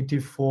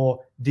determinative for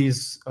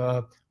these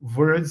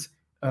words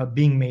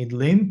being made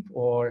limp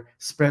or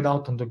spread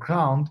out on the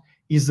ground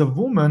is a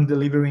woman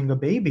delivering a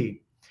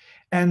baby.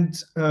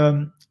 And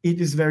it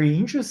is very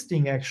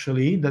interesting,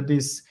 actually, that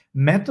this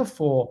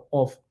metaphor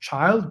of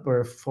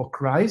childbirth for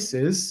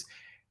crisis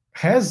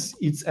has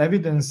its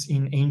evidence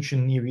in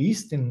ancient Near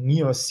East and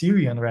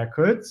Neo-Assyrian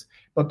records,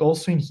 but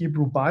also in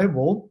Hebrew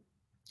Bible,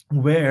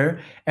 where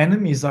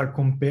enemies are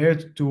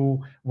compared to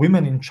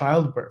women in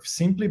childbirth,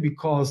 simply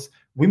because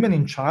women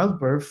in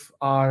childbirth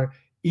are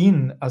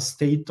in a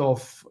state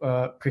of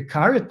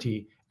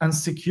precarity,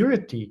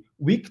 insecurity,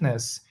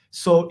 weakness.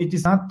 So it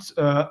is not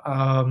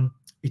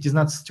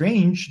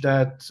strange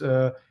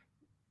that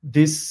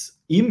this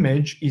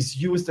image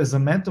is used as a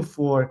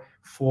metaphor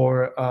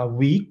for a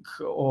weak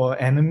or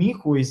enemy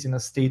who is in a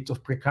state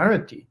of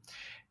precarity.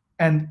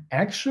 And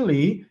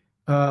actually,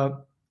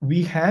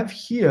 we have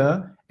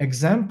here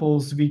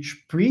examples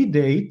which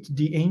predate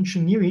the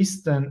ancient Near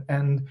Eastern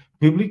and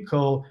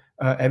biblical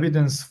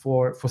evidence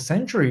for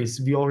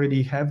centuries. We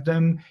already have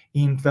them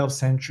in 12th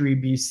century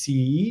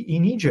BCE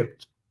in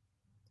Egypt.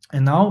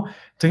 And now,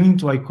 turning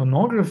to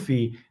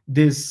iconography,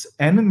 these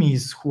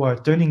enemies who are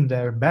turning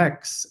their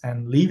backs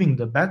and leaving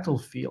the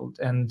battlefield,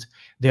 and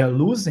they are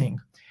losing,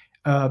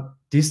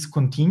 this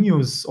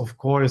continues, of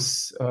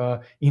course,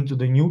 into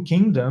the New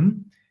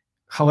Kingdom.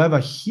 However,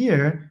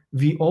 here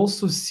we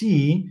also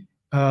see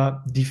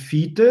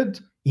defeated,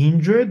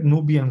 injured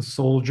Nubian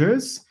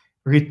soldiers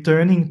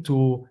returning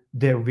to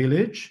their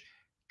village,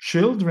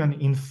 children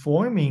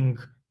informing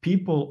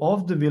people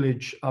of the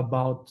village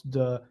about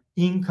the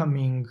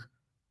incoming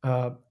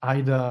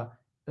either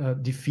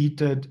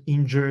defeated,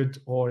 injured,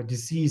 or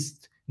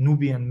deceased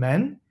Nubian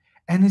men.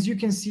 And as you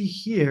can see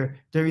here,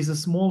 there is a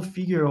small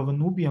figure of a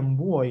Nubian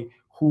boy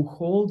who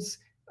holds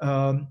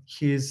palm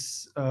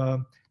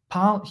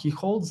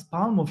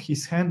of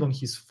his hand on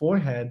his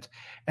forehead.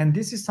 And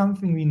this is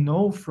something we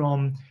know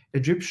from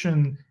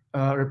Egyptian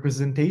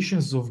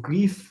representations of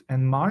grief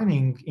and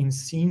mourning in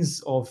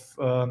scenes of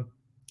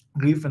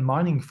grief and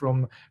mourning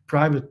from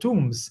private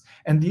tombs.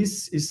 And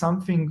this is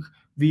something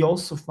we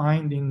also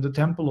find in the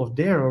Temple of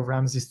Dare of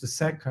Ramses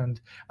II.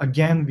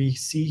 Again, we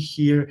see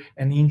here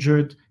an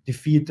injured,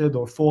 defeated,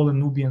 or fallen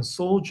Nubian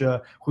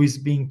soldier who is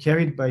being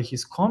carried by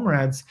his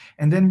comrades.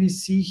 And then we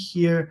see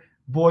here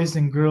boys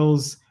and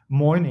girls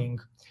mourning.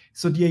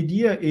 So the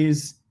idea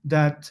is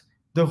that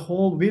the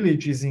whole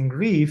village is in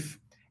grief,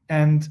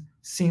 and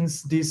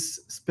since this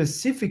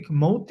specific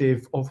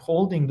motive of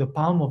holding the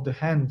palm of the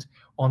hand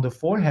on the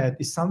forehead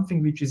is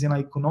something which is in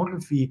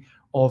iconography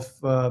of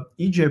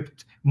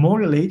Egypt more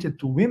related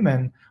to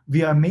women,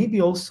 we are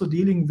maybe also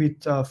dealing with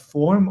a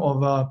form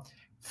of a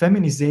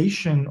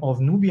feminization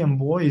of Nubian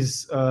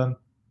boys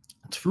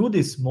through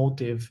this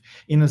motive.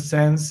 In a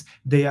sense,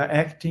 they are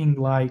acting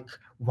like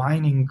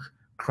whining,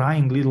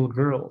 crying little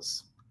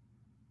girls.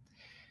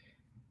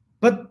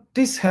 But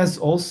this has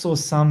also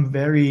some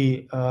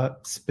very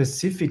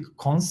specific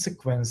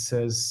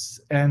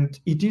consequences, and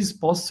it is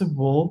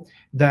possible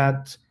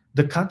that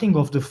the cutting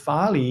of the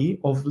phalli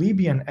of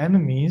Libyan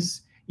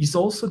enemies is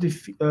also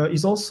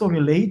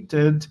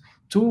related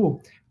to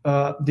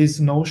this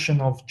notion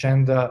of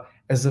gender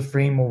as a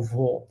frame of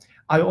war.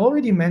 I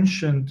already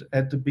mentioned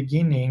at the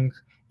beginning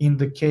in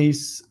the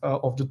case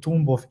of the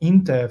tomb of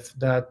Intef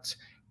that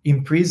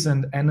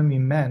imprisoned enemy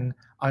men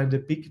are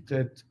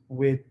depicted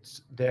with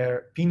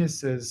their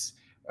penises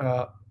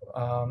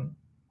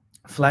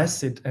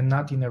flaccid and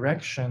not in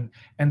erection,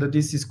 and that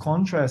this is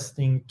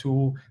contrasting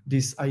to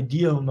this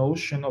ideal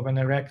notion of an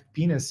erect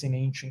penis in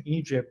ancient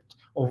Egypt,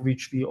 of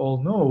which we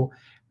all know.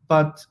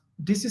 But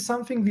this is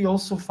something we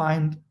also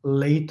find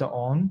later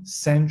on,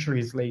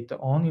 centuries later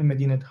on, in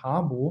Medinet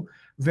Habu,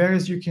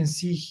 whereas you can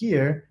see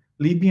here,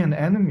 Libyan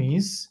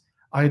enemies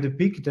are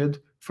depicted,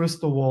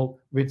 first of all,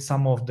 with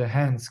some of the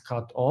hands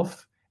cut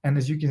off, and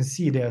as you can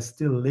see, they are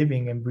still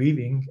living and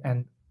breathing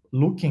and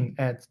looking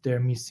at their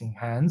missing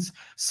hands.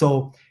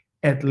 So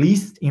at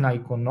least in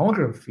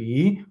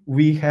iconography,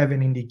 we have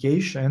an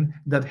indication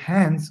that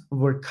hands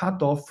were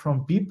cut off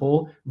from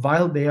people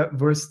while they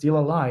were still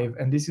alive.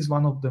 And this is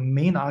one of the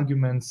main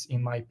arguments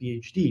in my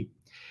PhD.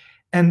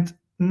 And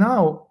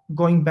now,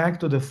 going back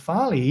to the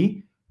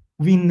phalli,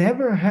 we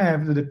never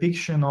have the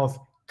depiction of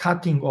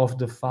cutting off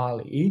the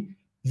phalli.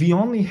 We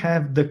only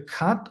have the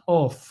cut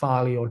off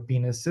phalli or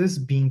penises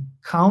being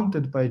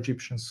counted by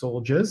Egyptian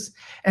soldiers,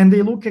 and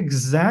they look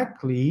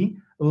exactly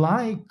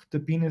like the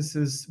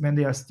penises when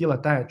they are still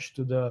attached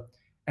to the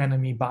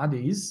enemy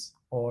bodies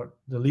or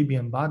the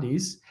Libyan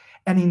bodies.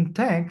 And in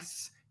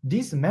texts,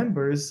 these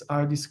members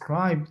are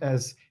described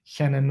as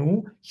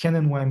henenu,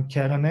 henenuem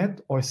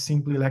keranet, or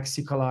simply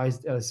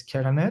lexicalized as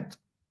keranet.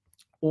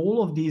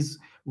 All of these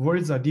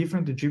words are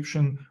different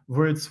Egyptian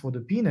words for the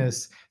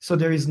penis. So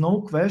there is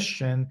no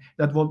question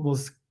that what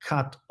was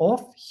cut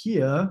off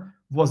here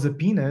was a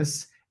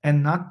penis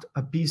and not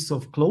a piece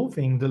of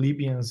clothing the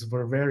Libyans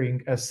were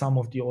wearing, as some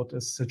of the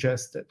authors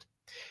suggested.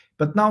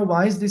 But now,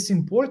 why is this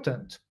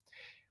important?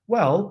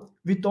 Well,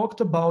 we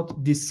talked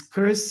about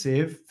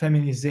discursive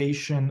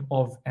feminization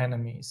of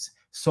enemies.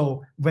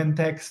 So when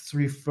texts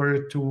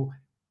refer to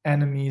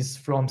enemies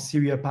from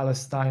Syria,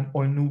 Palestine,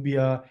 or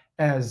Nubia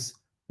as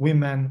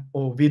women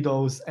or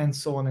widows, and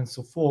so on and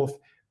so forth,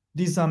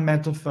 these are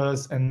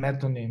metaphors and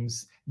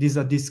metonyms. These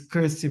are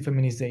discursive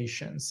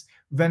feminizations.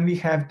 When we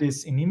have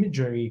this in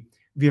imagery,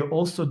 we are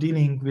also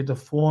dealing with a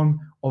form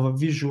of a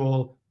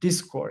visual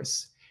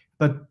discourse.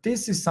 But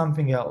this is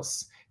something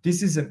else.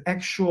 This is an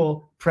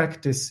actual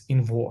practice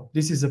in war.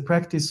 This is a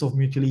practice of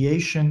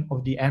mutilation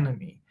of the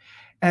enemy.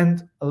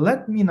 And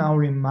let me now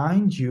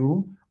remind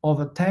you of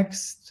a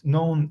text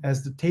known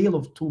as the Tale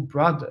of Two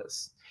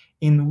Brothers,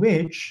 in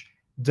which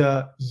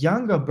the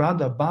younger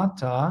brother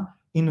Bata,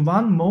 in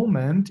one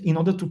moment, in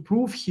order to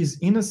prove his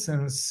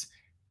innocence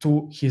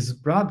to his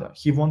brother,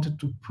 he wanted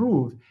to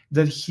prove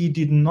that he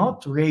did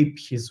not rape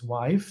his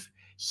wife,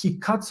 he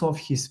cuts off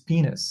his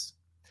penis.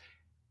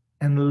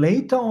 And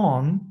later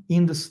on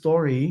in the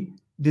story,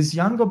 this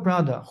younger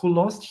brother who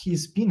lost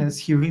his penis,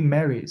 he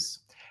remarries.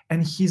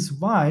 And his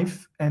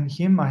wife and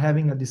him are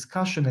having a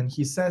discussion, and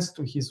he says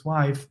to his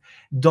wife,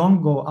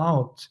 don't go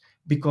out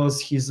because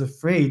he's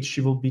afraid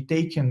she will be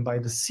taken by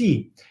the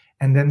sea.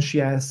 And then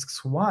she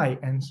asks why,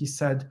 and he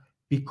said,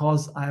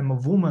 because I'm a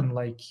woman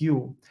like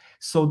you.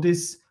 So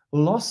this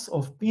loss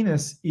of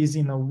penis is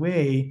in a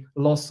way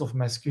loss of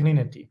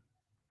masculinity.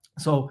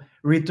 So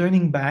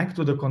returning back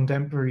to the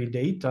contemporary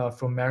data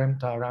from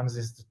Meremta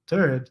Ramses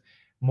III,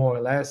 more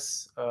or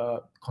less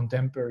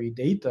contemporary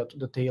data to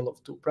the Tale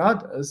of Two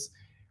Brothers,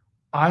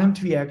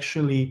 aren't we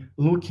actually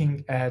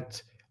looking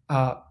at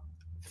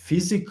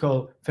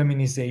physical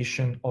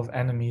feminization of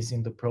enemies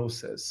in the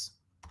process?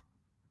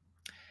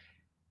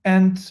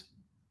 And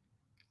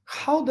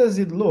how does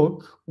it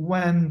look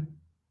when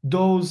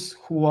those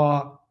who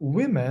are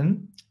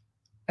women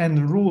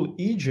and rule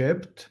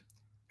Egypt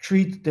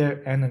treat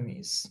their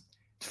enemies?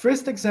 The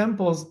first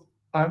example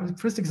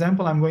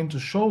I'm going to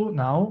show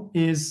now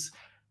is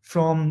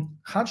from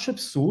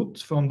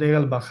Hatshepsut, from Deir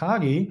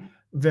el-Bahari,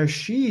 where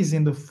she is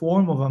in the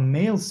form of a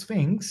male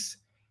sphinx,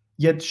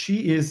 yet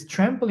she is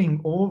trampling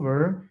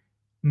over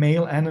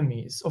male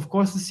enemies. Of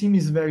course, the scene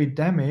is very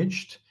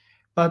damaged,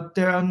 but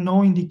there are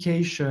no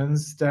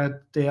indications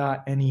that there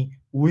are any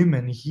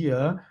women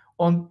here.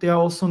 There are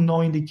also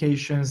no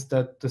indications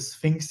that the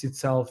Sphinx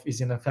itself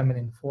is in a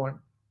feminine form.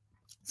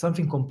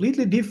 Something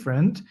completely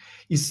different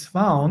is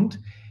found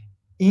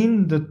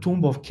in the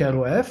tomb of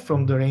Keroef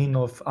from the reign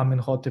of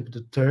Amenhotep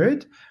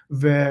III,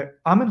 where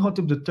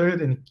Amenhotep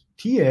III and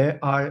Tie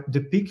are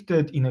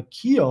depicted in a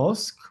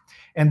kiosk,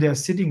 and they are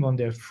sitting on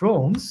their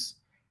thrones.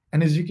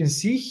 And as you can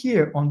see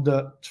here on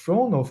the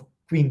throne of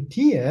Queen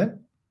Tie,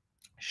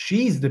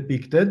 she is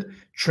depicted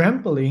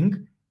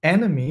trampling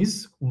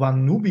enemies,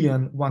 one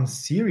Nubian, one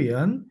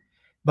Syrian,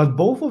 but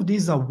both of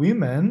these are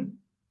women,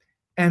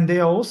 and they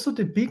are also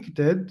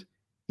depicted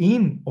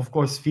in, of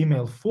course,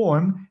 female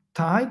form,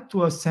 tied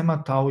to a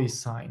Semataui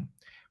sign.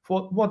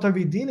 What are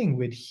we dealing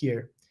with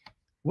here?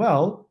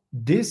 Well,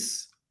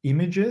 these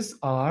images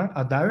are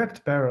a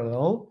direct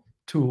parallel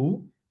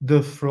to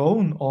the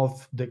throne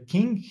of the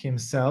king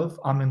himself,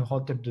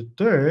 Amenhotep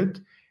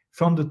III,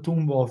 from the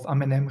tomb of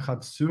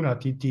Amenemhat Sura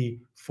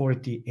Titi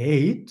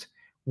 48,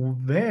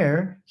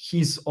 where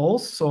he's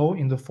also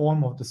in the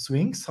form of the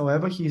Sphinx.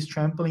 However, he is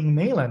trampling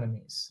male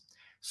enemies.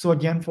 So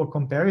again, for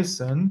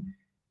comparison,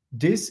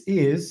 this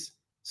is,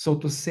 so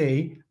to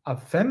say, a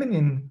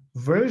feminine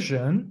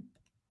version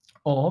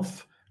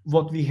of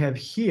what we have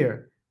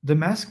here, the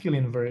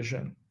masculine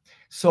version.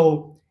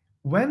 So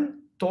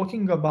when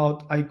talking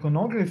about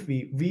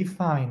iconography, we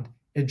find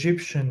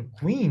Egyptian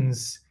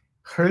queens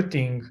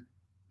hurting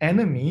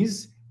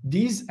enemies.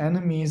 These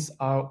enemies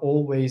are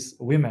always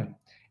women.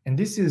 And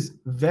this is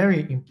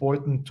very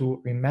important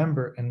to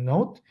remember and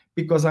note,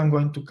 because I'm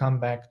going to come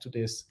back to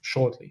this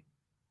shortly.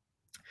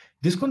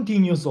 This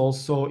continues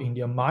also in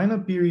the Minor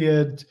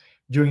period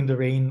during the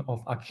reign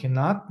of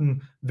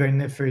Akhenaten, where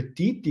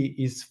Nefertiti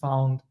is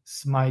found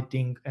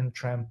smiting and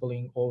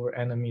trampling over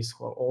enemies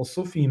who are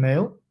also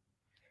female.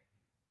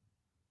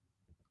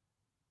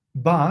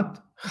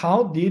 But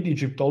how did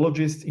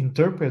Egyptologists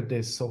interpret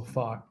this so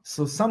far?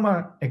 So some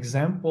of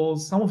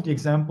the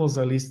examples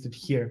are listed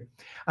here.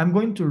 I'm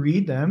going to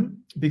read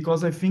them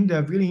because I think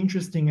they're really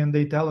interesting and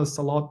they tell us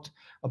a lot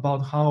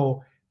about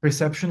how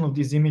perception of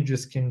these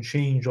images can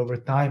change over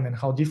time and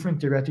how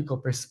different theoretical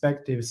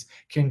perspectives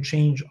can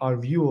change our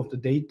view of the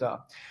data.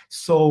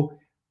 So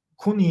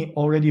Kuni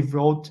already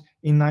wrote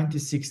in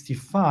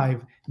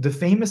 1965, the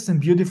famous and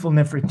beautiful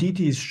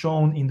Nefertiti is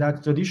shown in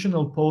that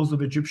traditional pose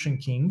of Egyptian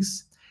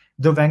kings,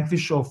 the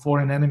vanquisher of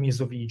foreign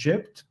enemies of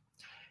Egypt.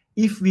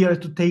 If we are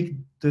to take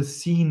the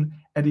scene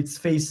at its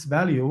face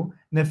value,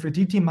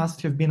 Nefertiti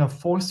must have been a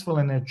forceful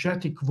and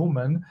energetic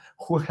woman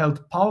who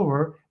held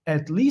power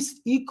at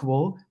least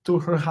equal to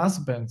her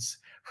husband's.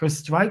 Her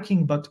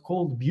striking but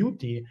cold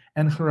beauty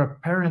and her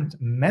apparent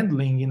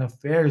meddling in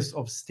affairs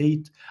of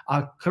state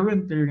are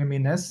currently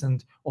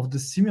reminiscent of the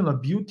similar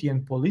beauty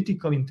and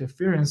political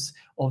interference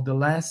of the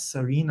last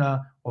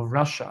Tsarina of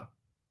Russia.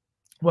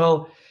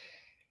 Well,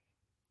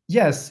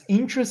 yes,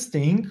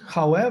 interesting.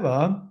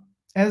 However,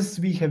 as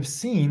we have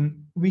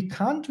seen, we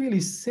can't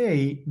really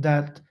say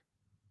that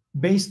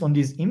based on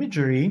this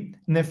imagery,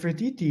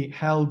 Nefertiti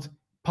held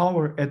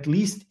power at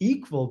least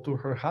equal to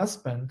her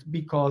husband,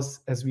 because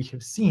as we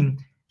have seen,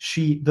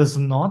 she does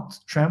not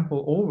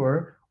trample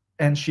over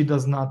and she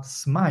does not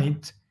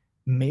smite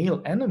male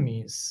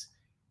enemies,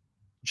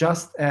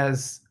 just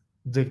as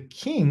the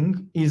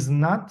king is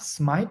not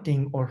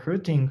smiting or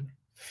hurting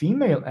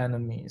female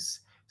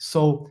enemies.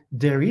 So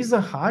there is a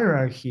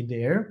hierarchy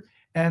there,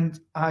 and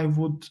I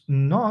would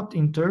not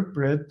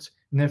interpret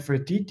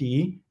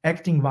Nefertiti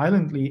acting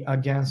violently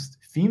against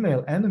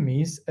female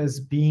enemies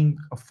as being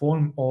a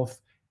form of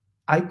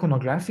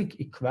iconographic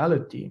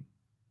equality.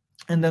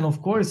 And then,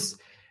 of course,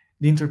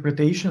 the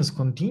interpretations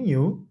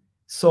continue.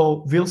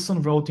 So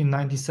Wilson wrote in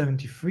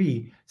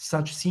 1973,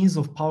 such scenes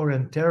of power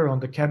and terror on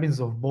the cabins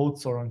of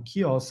boats or on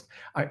kiosks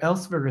are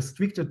elsewhere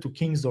restricted to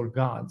kings or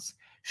gods.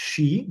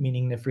 She,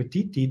 meaning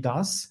Nefertiti,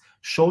 thus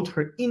showed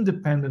her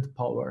independent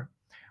power.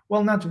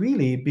 Well, not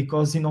really,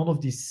 because in all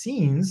of these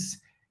scenes,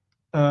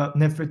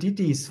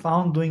 Nefertiti is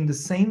found doing the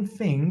same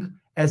thing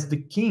as the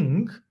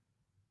king.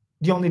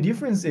 The only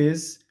difference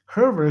is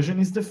her version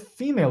is the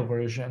female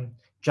version,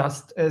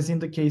 just as in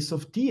the case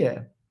of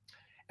Tie.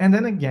 And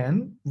then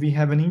again, we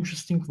have an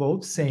interesting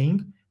quote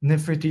saying,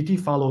 Nefertiti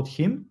followed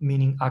him,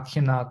 meaning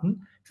Akhenaten,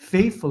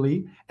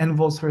 faithfully and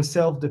was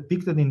herself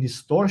depicted in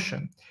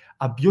distortion.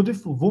 A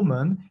beautiful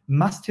woman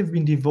must have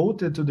been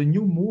devoted to the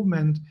new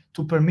movement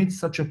to permit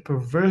such a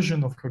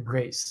perversion of her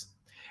grace.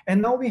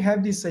 And now we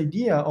have this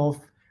idea of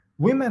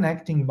women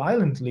acting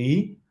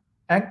violently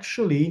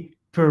actually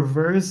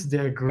perverse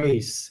their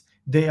grace.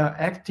 They are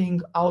acting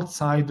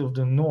outside of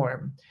the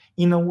norm.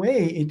 In a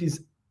way, it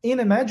is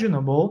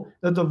unimaginable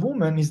that a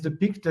woman is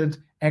depicted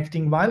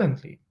acting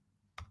violently.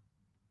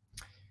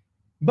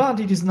 But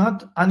it is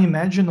not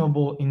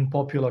unimaginable in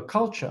popular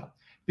culture,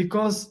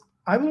 because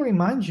I will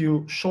remind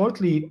you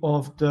shortly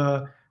of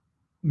the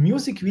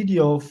music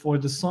video for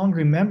the song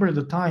Remember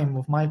the Time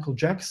of Michael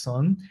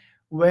Jackson,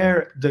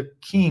 where the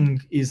king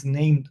is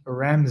named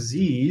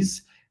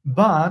Ramses,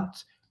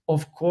 but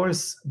of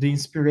course the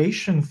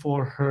inspiration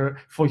for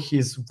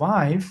his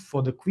wife,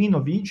 for the Queen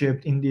of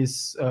Egypt in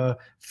this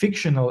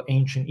fictional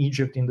ancient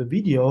Egypt in the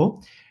video,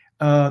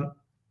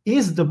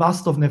 is the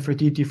bust of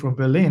Nefertiti from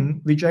Berlin,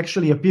 which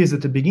actually appears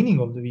at the beginning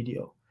of the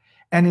video.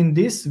 And in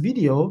this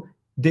video,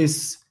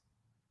 this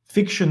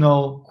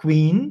fictional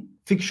queen,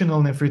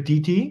 fictional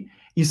Nefertiti,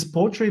 is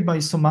portrayed by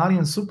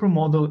Somalian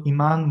supermodel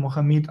Iman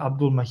Mohammed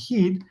Abdul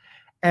Mahid.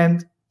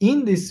 And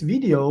in this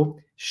video,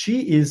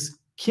 she is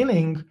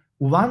killing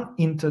one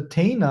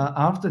entertainer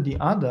after the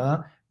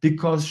other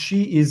because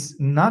she is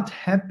not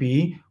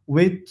happy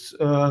with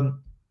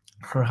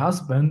her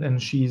husband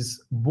and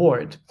she's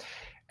bored.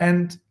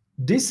 And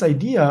this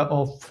idea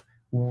of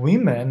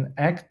women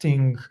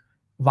acting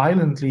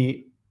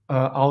violently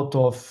out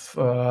of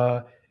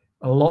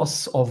a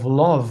loss of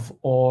love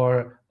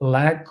or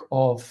lack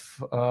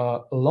of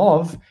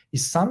love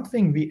is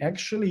something we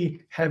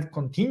actually have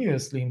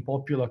continuously in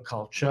popular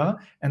culture.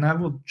 And I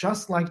would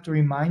just like to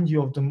remind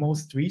you of the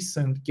most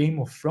recent Game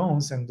of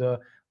Thrones and the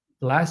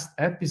last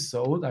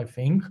episode, I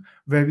think,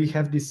 where we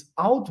have these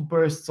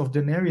outbursts of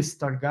Daenerys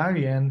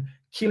Targaryen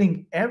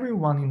killing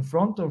everyone in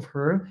front of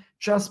her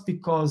just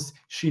because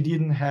she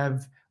didn't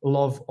have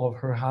love of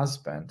her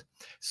husband.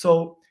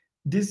 So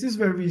this is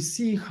where we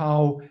see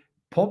how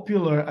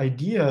popular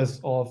ideas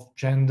of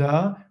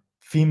gender,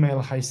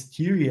 female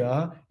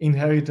hysteria,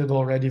 inherited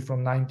already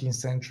from 19th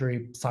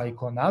century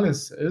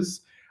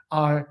psychoanalysis,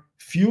 are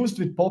fused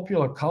with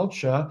popular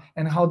culture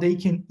and how they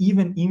can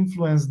even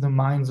influence the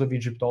minds of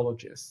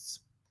Egyptologists.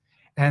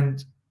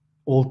 And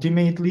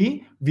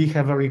ultimately, we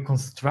have a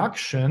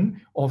reconstruction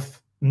of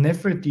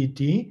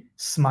Nefertiti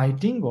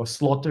smiting or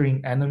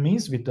slaughtering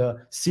enemies with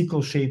a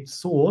sickle-shaped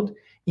sword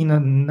in a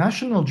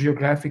National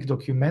Geographic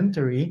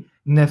documentary,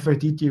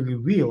 Nefertiti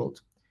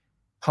Revealed.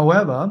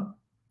 However,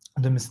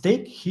 the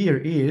mistake here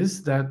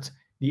is that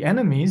the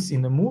enemies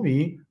in the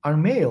movie are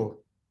male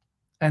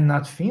and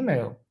not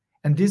female.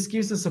 And this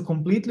gives us a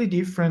completely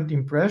different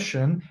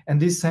impression, and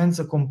this sends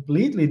a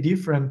completely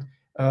different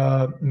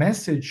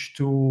message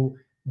to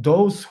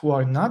those who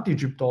are not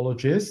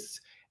Egyptologists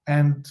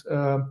and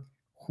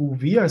who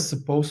we are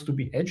supposed to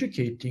be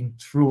educating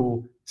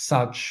through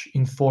such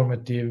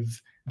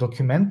informative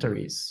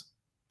documentaries.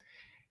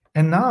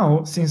 And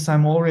now, since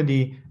I'm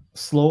already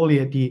slowly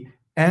at the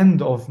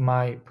end of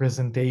my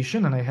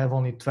presentation and I have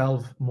only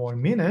 12 more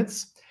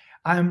minutes,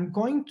 I'm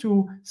going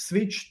to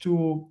switch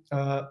to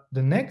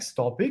the next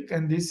topic,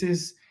 and this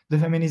is the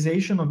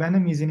feminization of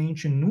enemies in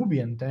ancient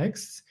Nubian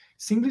texts,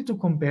 simply to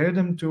compare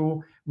them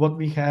to what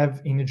we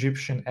have in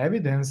Egyptian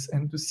evidence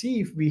and to see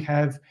if we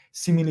have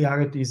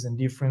similarities and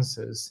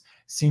differences,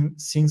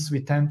 since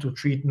we tend to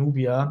treat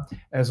Nubia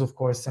as, of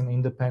course, an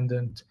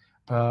independent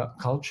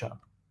culture.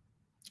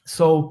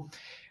 So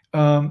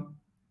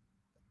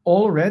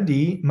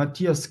already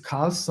Matthias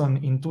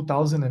Carlson in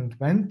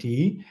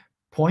 2020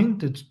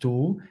 pointed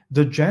to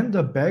the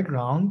gender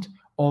background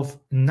of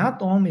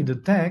not only the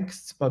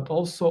texts, but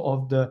also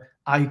of the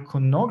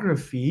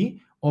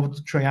iconography of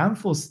the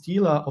triumphal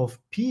stela of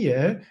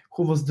Pie,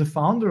 who was the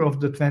founder of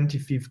the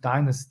 25th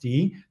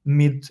dynasty,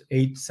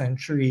 mid-8th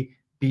century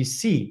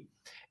BC.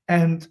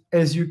 And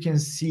as you can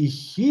see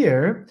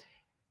here,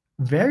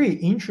 very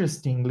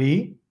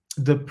interestingly,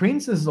 the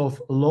princes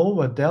of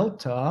Lower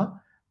Delta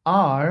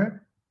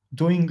are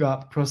doing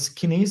a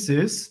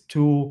proskinesis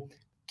to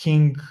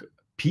King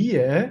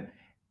Pie,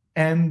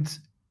 and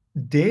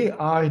they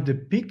are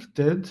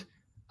depicted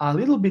a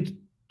little bit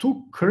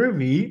too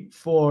curvy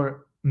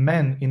for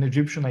men in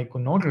Egyptian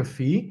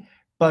iconography,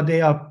 but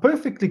they are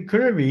perfectly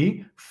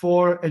curvy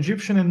for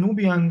Egyptian and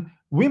Nubian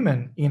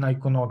women in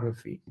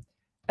iconography.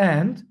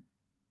 And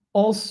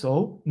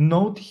also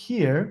note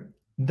here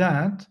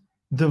that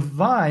the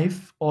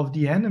wife of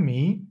the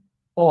enemy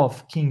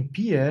of King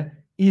Pie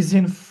is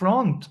in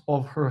front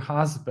of her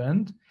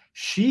husband.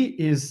 She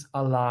is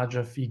a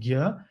larger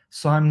figure.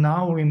 So I'm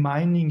now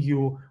reminding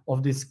you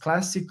of this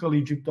classical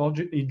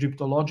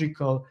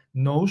Egyptological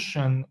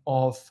notion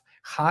of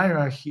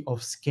hierarchy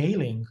of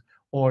scaling,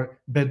 or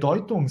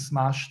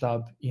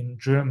Bedeutungsmaßstab in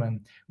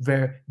German,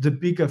 where the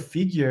bigger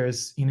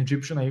figures in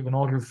Egyptian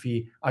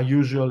iconography are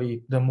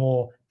usually the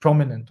more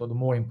prominent or the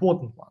more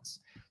important ones.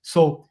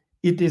 So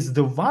it is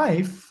the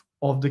wife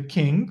of the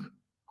king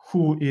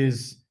who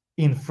is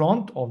in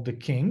front of the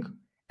king,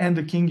 and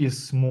the king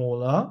is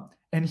smaller,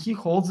 and he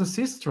holds a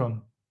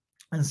sistrum.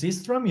 And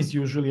sistrum is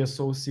usually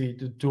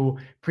associated to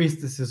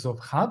priestesses of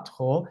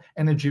Hathor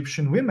and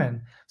Egyptian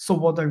women. So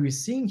what are we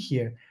seeing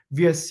here?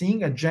 We are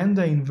seeing a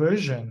gender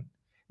inversion.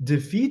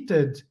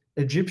 Defeated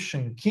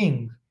Egyptian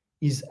king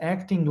is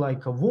acting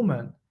like a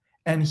woman,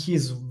 and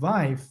his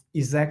wife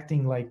is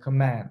acting like a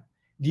man.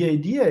 The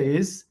idea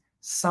is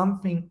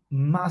something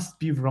must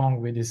be wrong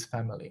with this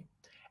family.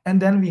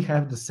 And then we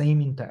have the same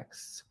in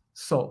texts.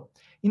 So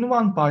in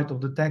one part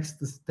of the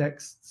text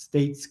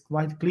states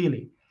quite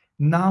clearly,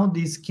 now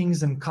these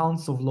kings and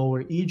counts of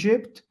Lower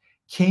Egypt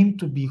came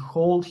to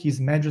behold his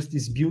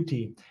majesty's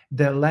beauty,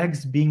 their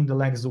legs being the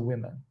legs of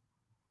women.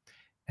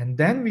 And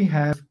then we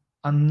have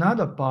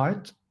another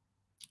part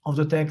of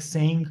the text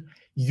saying,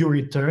 you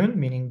return,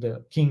 meaning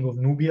the king of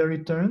Nubia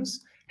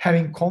returns,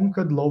 having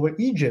conquered Lower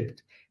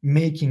Egypt,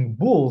 making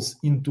bulls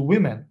into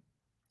women.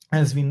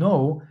 As we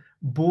know,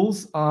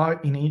 bulls are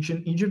in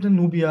ancient Egypt and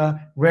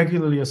Nubia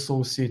regularly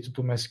associated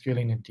to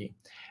masculinity.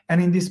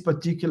 And in this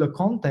particular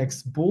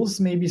context, bulls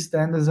maybe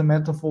stand as a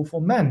metaphor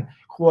for men,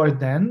 who are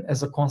then,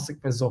 as a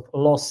consequence of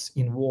loss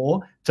in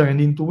war,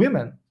 turned into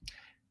women.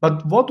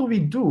 But what do we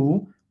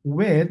do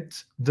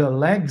with the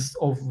legs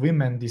of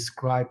women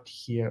described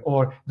here,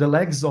 or the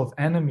legs of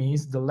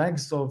enemies, the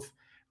legs of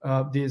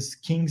these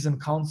kings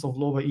and counts of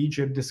Lower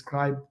Egypt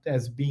described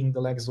as being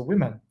the legs of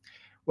women?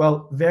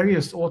 Well,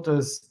 various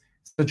authors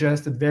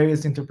suggested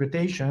various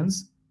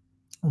interpretations.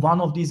 One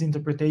of these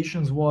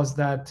interpretations was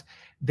that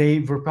they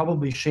were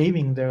probably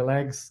shaving their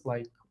legs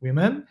like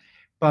women,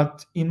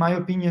 but in my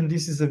opinion,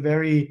 this is a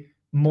very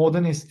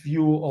modernist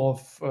view of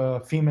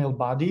female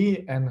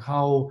body and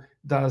how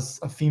does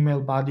a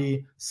female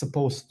body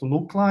supposed to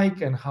look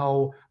like, and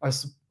how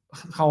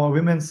are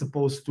women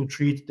supposed to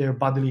treat their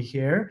bodily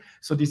hair.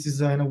 So this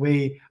is in a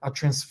way a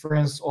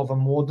transference of a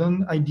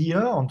modern idea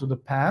onto the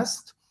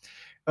past.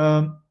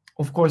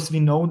 Of course, we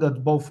know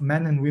that both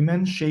men and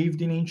women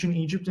shaved in ancient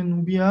Egypt and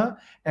Nubia,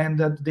 and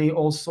that they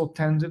also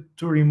tended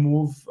to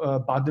remove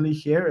bodily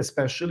hair,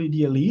 especially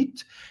the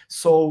elite.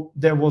 So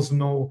there was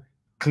no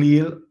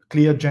clear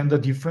gender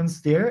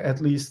difference there,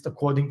 at least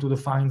according to the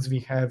finds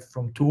we have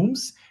from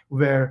tombs,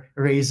 where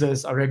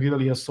razors are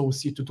regularly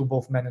associated to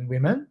both men and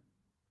women.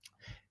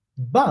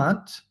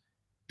 But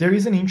there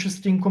is an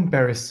interesting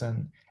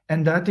comparison,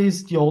 and that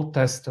is the Old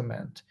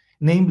Testament.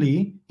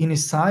 Namely, in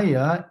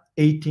Isaiah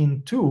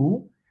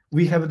 18:2,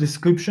 we have a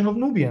description of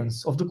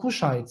Nubians, of the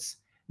Cushites.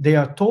 They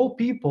are tall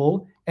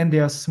people and they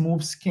are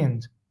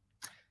smooth-skinned.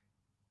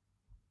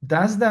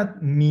 Does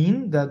that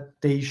mean that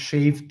they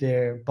shave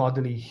their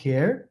bodily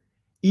hair?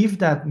 If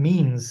that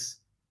means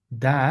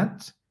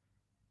that,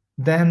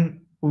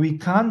 then we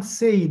can't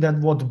say that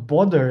what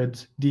bothered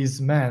these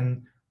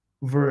men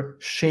were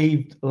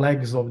shaved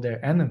legs of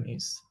their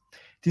enemies.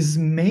 It is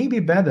maybe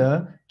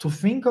better to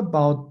think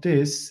about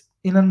this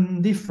in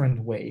a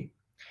different way.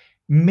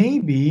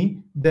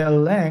 Maybe their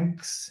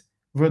legs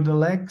were the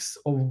legs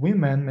of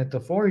women,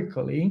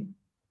 metaphorically,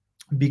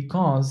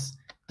 because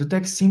the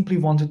text simply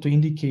wanted to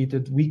indicate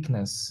the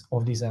weakness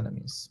of these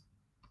enemies.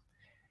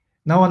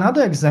 Now,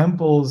 another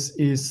example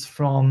is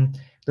from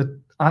the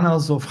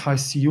Annals of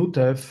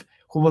Harsiutef,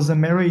 who was a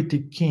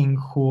Meroitic king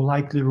who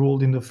likely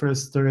ruled in the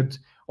first third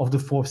of the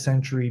 4th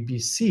century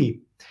BC.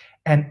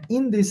 And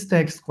in this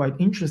text, quite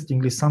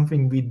interestingly,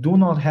 something we do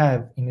not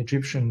have in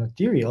Egyptian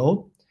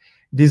material,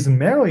 this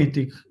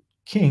Meroitic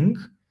king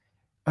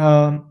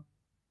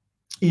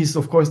is,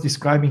 of course,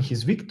 describing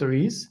his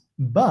victories,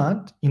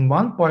 but in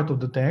one part of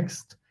the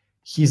text,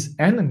 his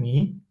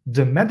enemy,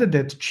 the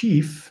Mededet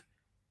chief,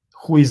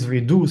 who is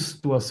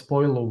reduced to a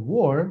spoil of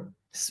war,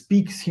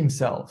 speaks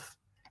himself.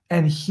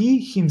 And he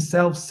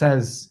himself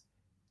says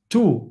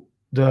to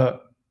the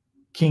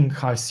king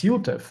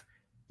Harsiutef,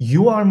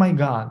 "You are my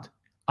God,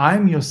 I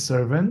am your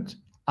servant,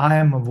 I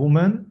am a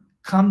woman,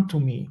 come to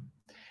me."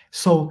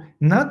 So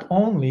not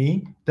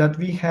only that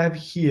we have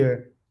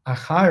here a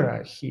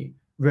hierarchy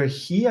where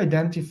he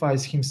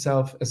identifies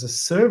himself as a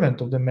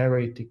servant of the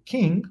Meroitic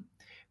king,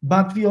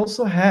 but we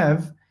also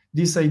have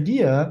this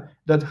idea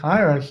that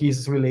hierarchy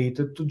is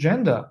related to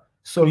gender.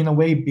 So in a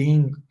way,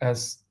 being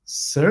as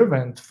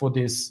servant for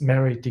this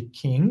Meroitic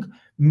king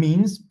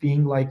means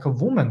being like a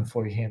woman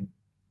for him.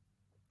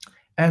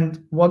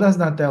 And what does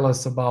that tell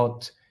us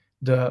about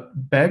the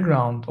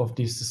background of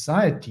this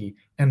society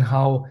and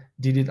how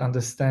did it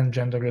understand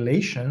gender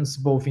relations,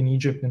 both in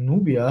Egypt and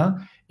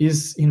Nubia,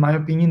 is, in my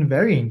opinion,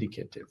 very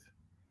indicative.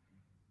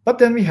 But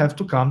then we have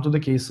to come to the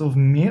case of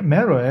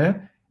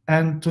Meroe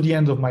and to the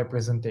end of my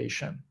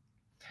presentation.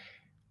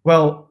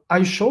 Well,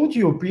 I showed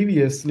you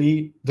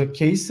previously the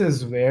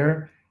cases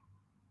where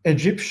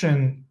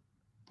Egyptian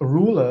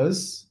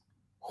rulers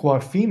who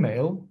are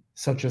female,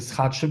 such as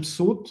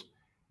Hatshepsut,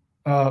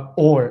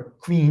 or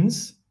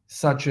queens,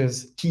 such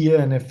as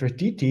Tia and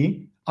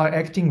Nefertiti, are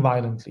acting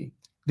violently.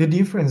 The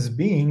difference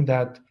being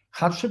that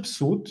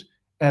Hatshepsut,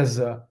 as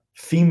a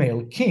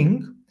female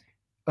king,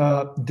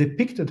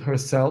 depicted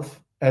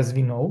herself, as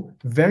we know,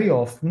 very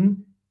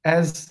often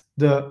as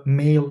the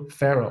male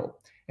pharaoh.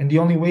 And the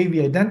only way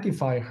we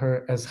identify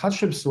her as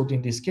Hatshepsut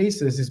in these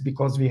cases is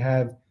because we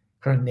have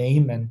her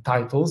name and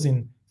titles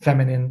in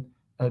feminine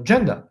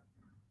gender.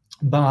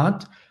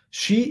 But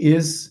she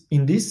is,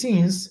 in these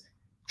scenes,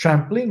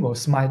 trampling or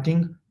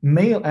smiting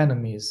male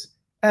enemies,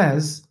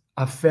 as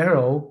a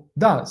pharaoh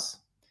does.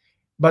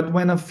 But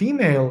when a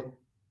female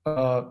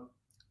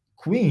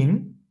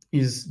queen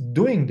is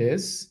doing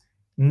this,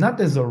 not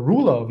as a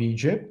ruler of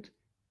Egypt,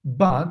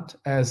 but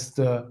as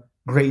the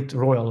great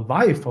royal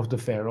wife of the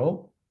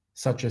pharaoh,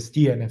 such as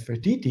Tia and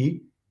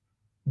Nefertiti,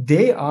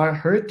 they are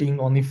hurting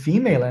only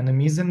female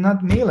enemies and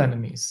not male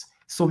enemies.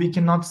 So we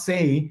cannot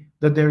say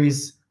that there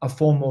is a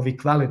form of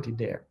equality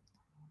there.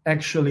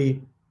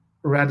 Actually,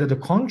 rather the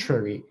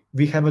contrary,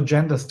 we have a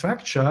gender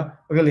structure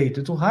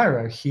related to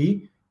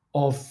hierarchy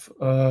of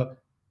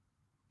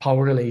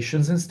power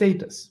relations and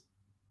status.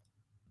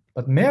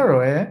 But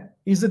Meroe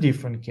is a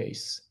different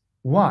case.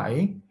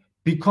 Why?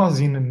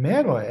 Because in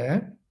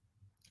Meroe,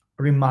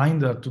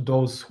 reminder to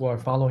those who are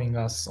following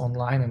us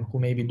online and who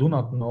maybe do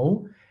not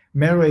know,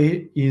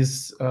 Meroe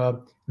is a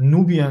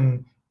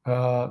Nubian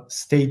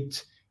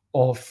state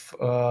of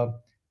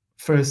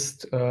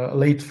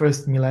late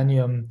first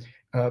millennium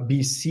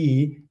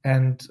BC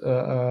and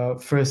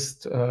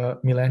first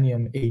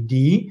millennium AD,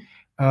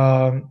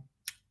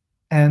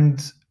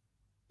 and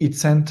its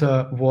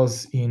center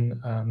was in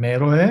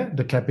Meroe,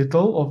 the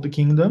capital of the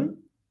kingdom.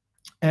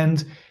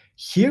 And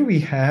here we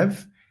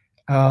have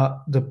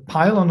the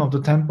pylon of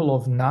the temple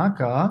of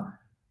Naga.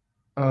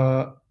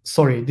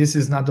 Sorry, this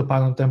is not the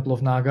pylon temple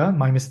of Naga,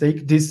 my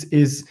mistake. This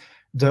is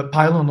the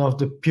pylon of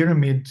the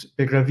pyramid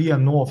Begravia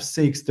No of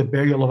 6, the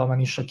burial of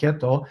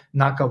Amani-Shaketo.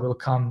 Naga will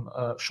come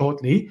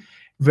shortly,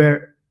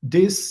 where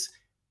this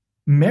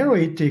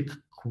Meroitic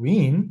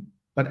queen,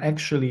 but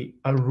actually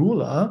a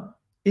ruler,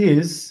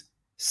 is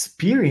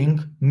spearing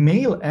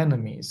male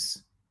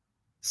enemies,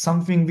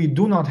 something we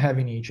do not have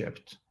in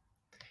Egypt.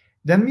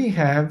 Then we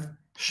have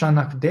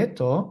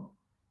Shanakdeto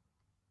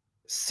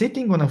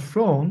sitting on a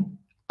throne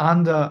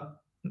under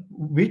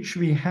which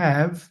we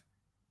have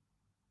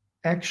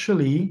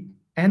actually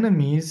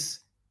enemies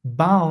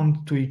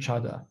bound to each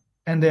other,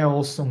 and they are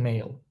also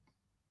male.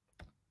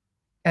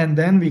 And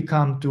then we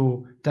come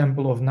to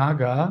Temple of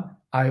Naga,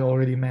 I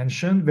already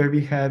mentioned, where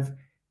we have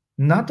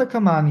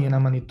Natakamani and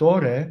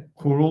Amanitore,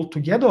 who rule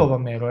together over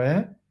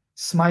Meroe,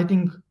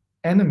 smiting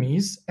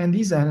enemies, and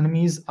these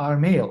enemies are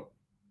male.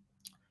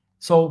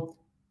 So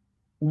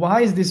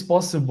why is this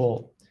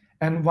possible?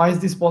 And why is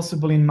this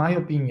possible in my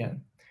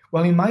opinion?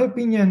 Well, in my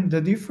opinion,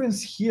 the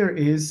difference here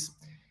is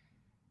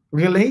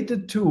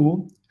related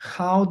to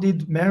how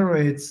did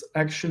Meroites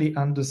actually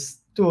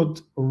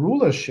understood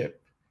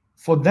rulership.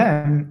 For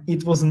them,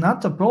 it was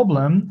not a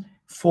problem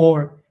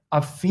for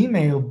a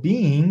female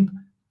being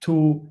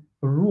to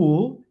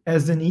rule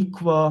as an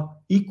equal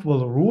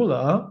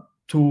ruler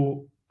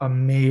to a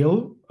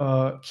male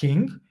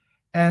king,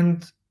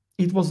 and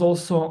it was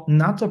also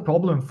not a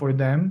problem for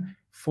them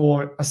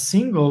for a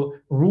single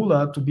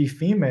ruler to be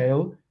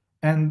female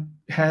and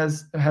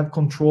have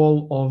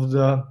control of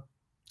the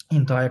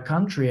entire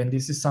country. And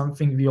this is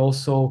something we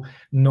also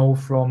know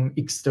from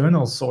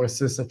external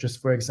sources, such as,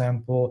 for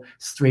example,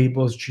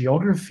 Strabo's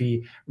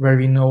geography, where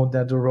we know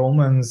that the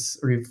Romans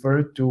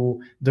referred to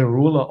the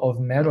ruler of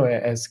Meroe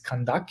as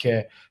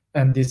Kandake,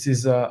 and this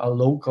is a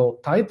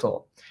local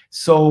title.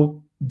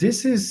 So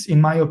this is,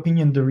 in my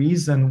opinion, the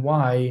reason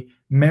why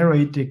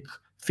Meroitic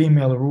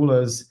female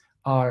rulers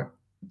are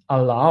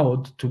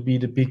allowed to be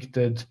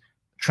depicted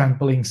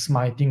trampling,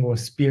 smiting, or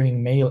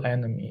spearing male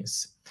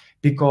enemies,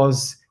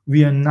 because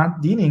we are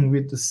not dealing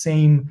with the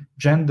same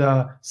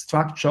gender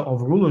structure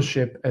of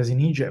rulership as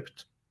in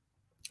Egypt.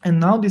 And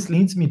now this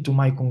leads me to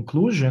my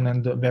conclusion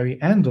and the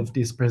very end of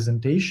this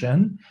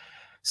presentation.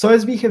 So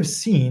as we have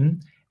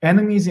seen,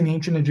 enemies in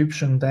ancient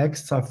Egyptian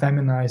texts are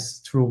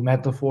feminized through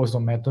metaphors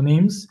or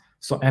metonyms.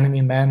 So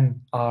enemy men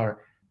are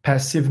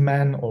passive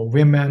men or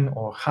women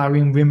or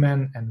harem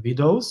women and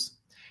widows.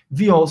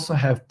 We also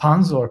have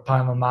pans or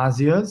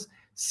panomasias.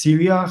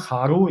 Syria,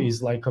 Haru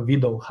is like a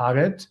widow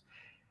Haret.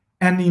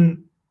 And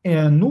in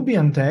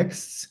Nubian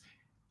texts,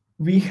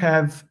 we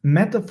have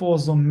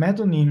metaphors or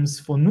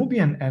metonyms for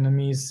Nubian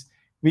enemies,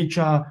 which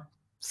are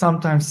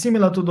sometimes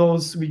similar to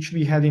those which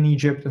we had in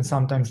Egypt and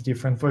sometimes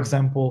different. For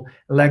example,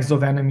 legs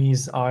of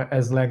enemies are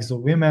as legs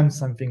of women,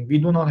 something we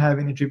do not have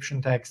in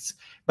Egyptian texts,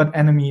 but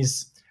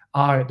enemies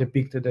are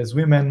depicted as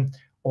women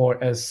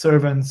or as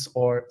servants,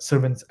 or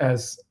servants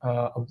as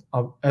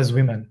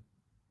women.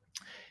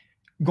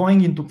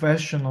 Going into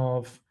question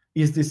of,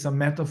 is this a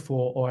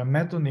metaphor or a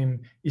metonym,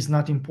 is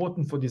not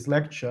important for this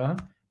lecture,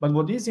 but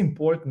what is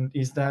important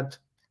is that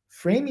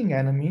framing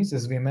enemies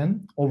as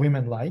women or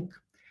women-like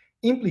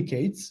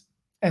implicates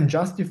and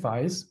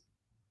justifies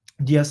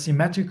the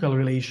asymmetrical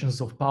relations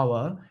of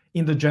power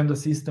in the gender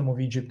system of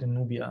Egypt and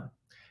Nubia.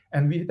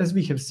 And as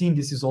we have seen,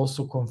 this is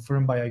also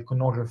confirmed by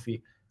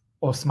iconography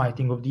or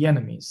smiting of the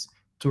enemies.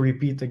 To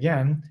repeat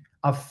again,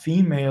 a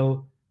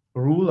female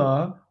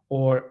ruler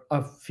or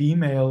a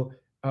female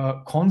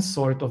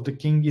consort of the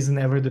king is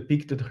never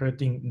depicted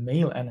hurting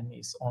male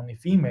enemies, only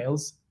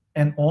females,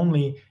 and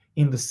only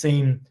in the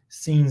same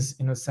scenes,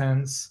 in a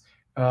sense,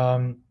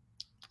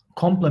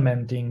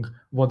 complementing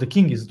what the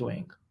king is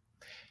doing.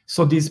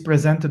 So these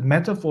presented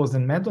metaphors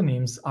and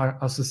metonyms are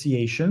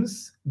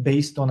associations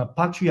based on a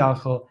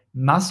patriarchal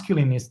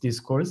masculinist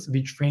discourse,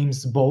 which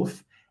frames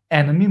both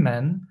enemy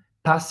men,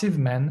 passive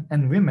men,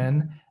 and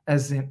women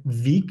as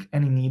weak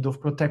and in need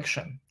of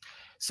protection.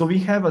 So we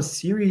have a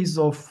series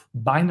of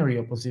binary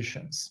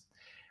oppositions.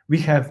 We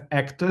have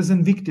actors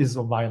and victims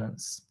of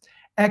violence.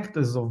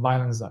 Actors of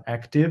violence are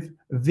active,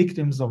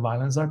 victims of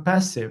violence are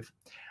passive.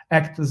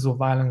 Actors of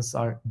violence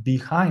are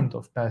behind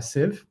of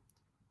passive,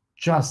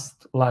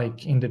 just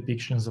like in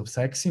depictions of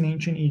sex in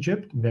ancient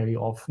Egypt, very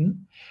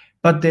often,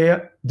 but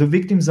the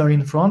victims are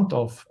in front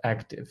of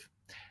active.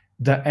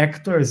 The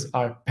actors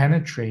are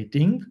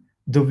penetrating,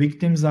 the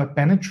victims are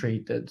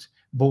penetrated,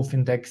 both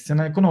in text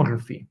and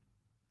iconography.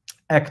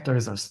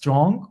 Actors are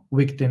strong,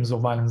 victims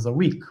of violence are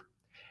weak.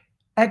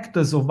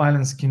 Actors of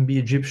violence can be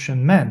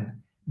Egyptian men,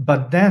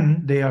 but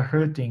then they are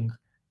hurting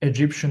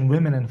Egyptian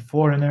women and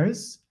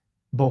foreigners,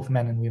 both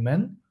men and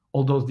women,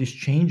 although this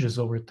changes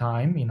over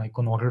time, in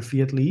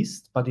iconography at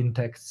least, but in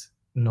text,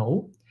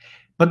 no.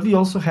 But we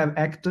also have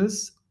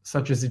actors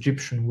such as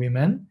Egyptian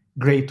women,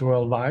 great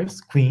royal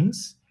wives,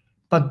 queens,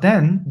 but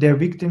then their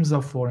victims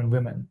are foreign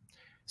women.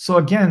 So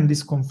again,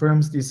 this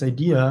confirms this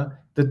idea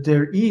that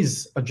there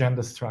is a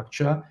gender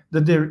structure,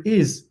 that there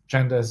is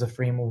gender as a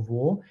frame of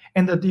war,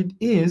 and that it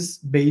is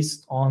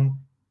based on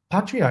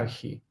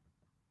patriarchy.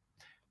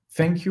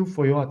 Thank you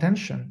for your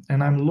attention,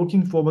 and I'm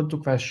looking forward to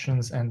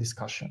questions and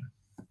discussion.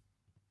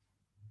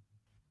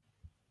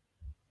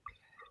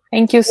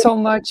 Thank you so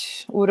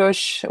much,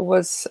 Uroš. It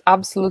was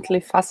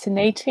absolutely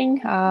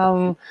fascinating.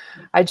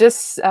 I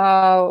just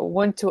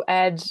want to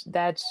add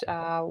that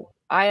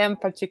I am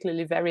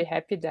particularly very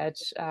happy that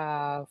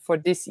for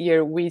this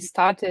year we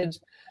started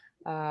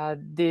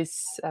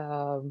this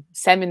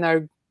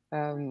seminar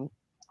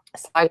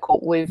cycle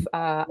with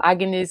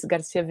Agnes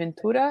Garcia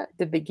Ventura at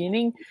the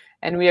beginning,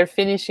 and we are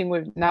finishing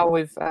now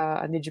with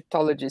an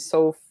Egyptologist.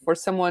 So for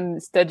someone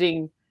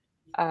studying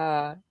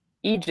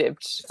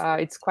Egypt,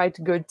 it's quite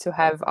good to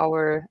have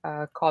our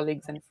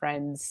colleagues and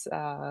friends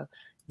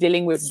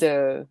dealing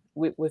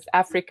with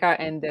Africa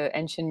and the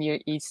ancient Near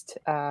East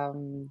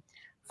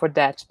for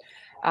that.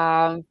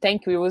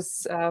 Thank you. It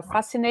was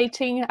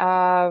fascinating.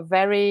 A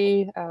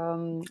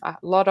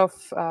lot of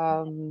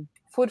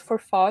food for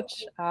thought.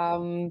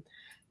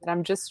 And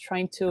I'm just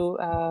trying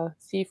to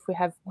see if we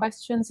have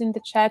questions in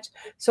the chat.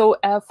 So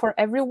for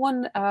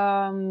everyone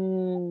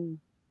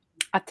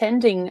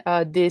attending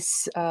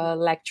this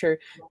lecture,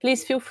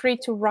 please feel free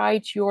to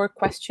write your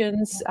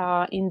questions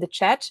in the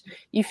chat.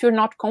 If you're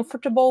not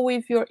comfortable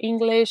with your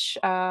English,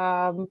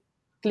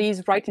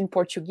 please write in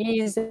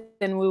Portuguese,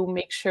 and we'll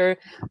make sure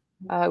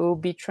it will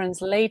be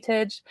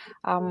translated.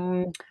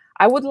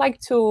 I would like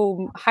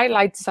to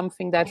highlight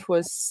something that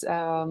was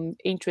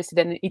interesting,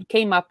 and it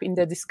came up in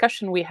the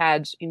discussion we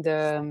had in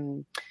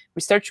the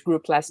research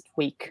group last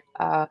week,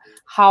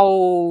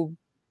 how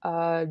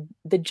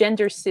the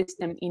gender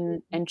system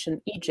in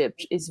ancient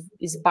Egypt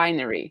is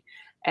binary,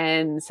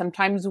 and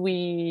sometimes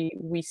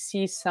we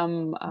see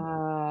some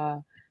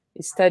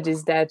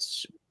studies that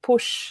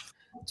push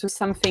to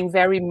something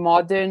very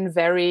modern,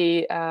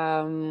 very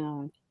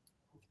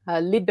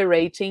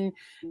liberating,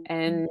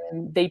 and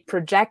they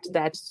project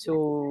that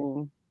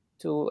to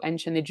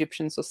ancient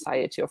Egyptian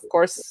society. Of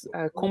course,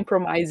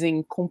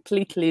 compromising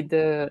completely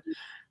the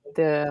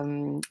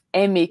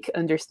emic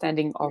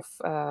understanding of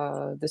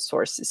the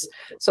sources.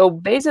 So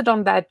based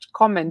on that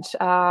comment,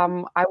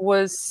 I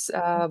was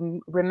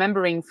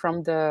remembering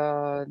from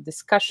the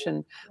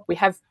discussion, we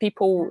have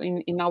people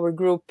in our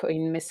group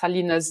in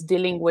Messalinas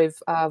dealing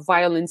with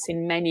violence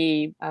in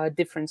many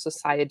different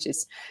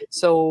societies.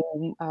 So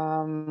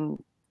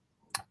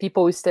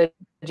people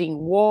studying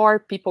war,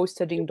 people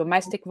studying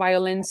domestic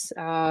violence.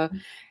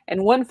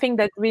 And one thing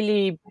that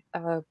really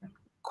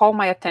caught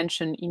my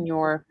attention in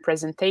your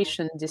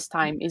presentation this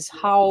time is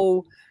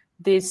how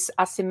this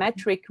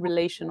asymmetric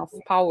relation of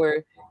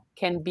power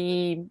can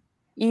be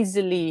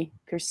easily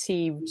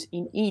perceived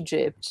in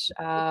Egypt.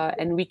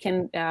 And we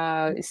can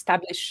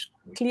establish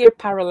clear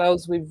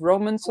parallels with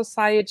Roman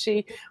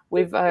society,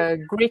 with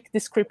Greek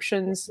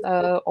descriptions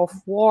of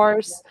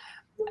wars.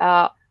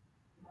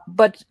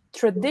 But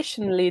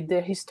traditionally,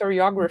 the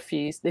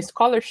historiographies, the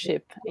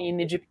scholarship in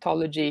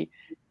Egyptology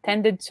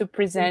tended to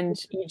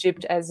present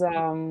Egypt as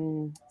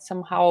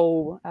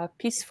somehow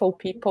peaceful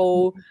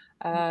people,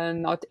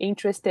 not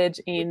interested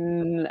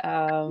in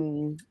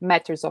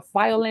matters of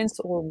violence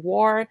or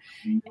war.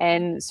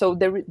 And so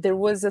there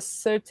was a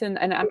certain,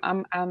 and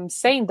I'm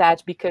saying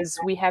that because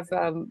we have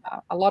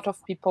a lot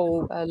of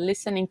people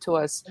listening to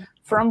us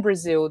from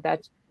Brazil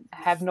that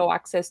have no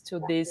access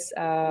to this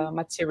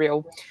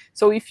material.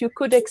 So if you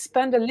could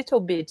expand a little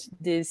bit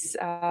this,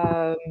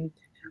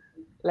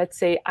 let's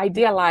say,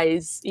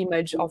 idealized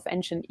image of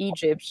ancient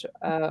Egypt,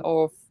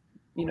 of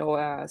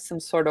some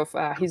sort of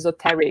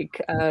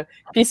esoteric,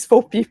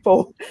 peaceful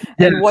people,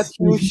 and what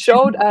you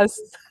showed us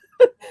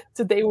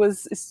today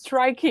was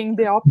striking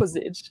the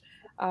opposite.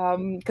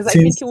 Because I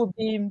think it would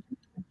be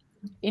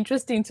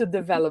interesting to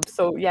develop.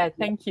 So yeah,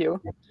 thank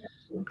you.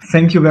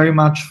 Thank you very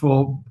much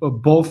for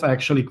both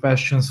actually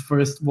questions.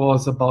 First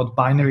was about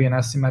binary and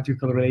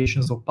asymmetrical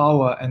relations of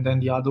power, and then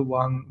the other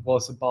one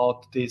was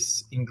about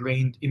this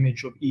ingrained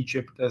image of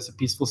Egypt as a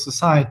peaceful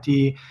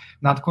society,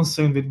 not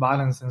concerned with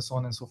violence and so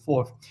on and so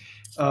forth.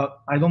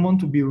 I don't want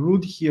to be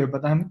rude here,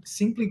 but I'm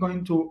simply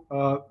going to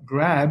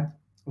grab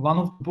one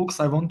of the books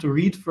I want to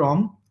read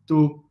from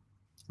to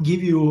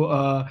give you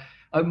a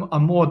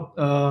more,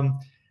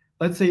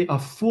 let's say, a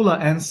fuller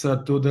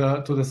answer to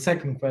the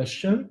second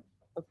question.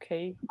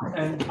 Okay.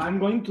 And I'm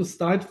going to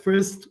start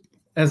first,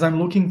 as I'm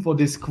looking for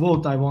this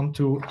quote I want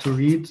to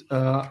read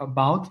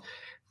about.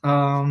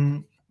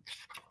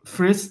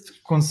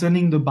 First,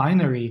 concerning the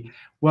binary.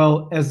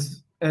 Well,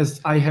 as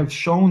I have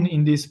shown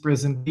in this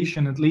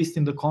presentation, at least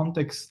in the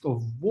context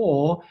of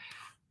war,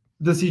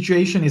 the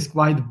situation is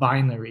quite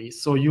binary.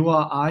 So you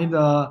are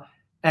either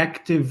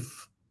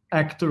active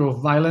actor of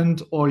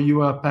violence or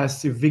you are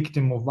passive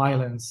victim of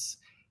violence.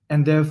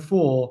 And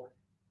therefore,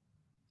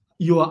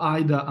 you are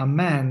either a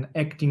man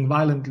acting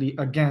violently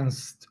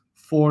against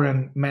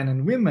foreign men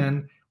and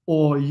women,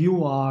 or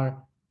you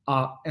are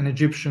an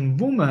Egyptian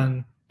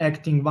woman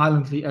acting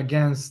violently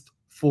against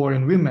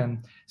foreign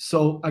women.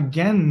 So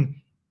again,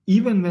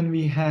 even when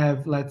we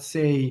have, let's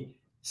say,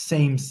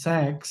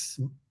 same-sex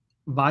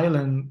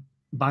violent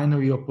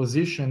binary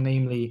opposition,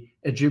 namely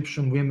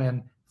Egyptian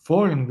women,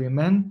 foreign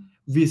women,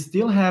 we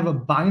still have a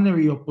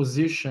binary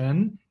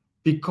opposition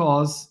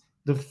because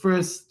the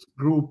first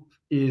group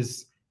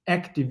is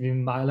active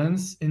in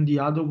violence and the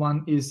other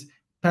one is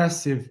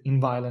passive in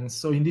violence.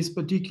 So in this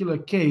particular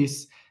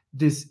case,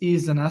 this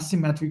is an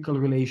asymmetrical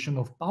relation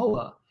of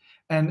power.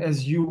 And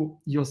as you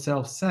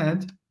yourself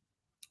said,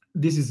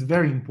 this is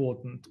very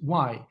important.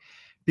 Why?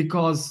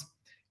 Because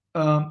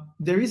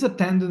there is a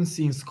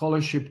tendency in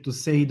scholarship to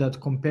say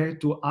that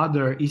compared to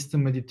other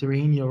Eastern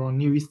Mediterranean or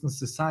Near Eastern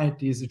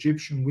societies,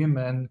 Egyptian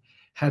women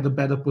had a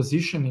better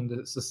position in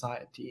the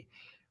society,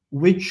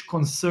 which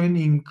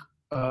concerning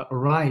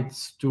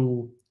rights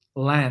to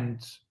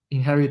land,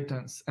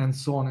 inheritance, and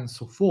so on and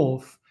so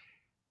forth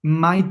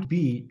might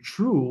be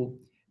true,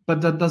 but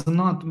that does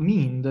not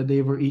mean that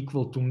they were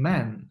equal to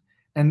men.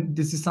 And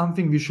this is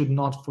something we should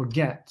not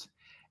forget.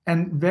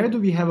 And where do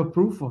we have a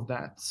proof of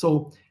that?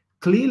 So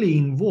clearly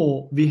in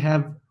war, we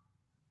have,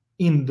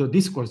 in the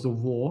discourse of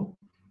war,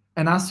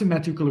 an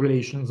asymmetrical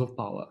relations of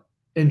power.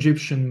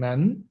 Egyptian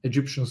men,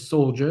 Egyptian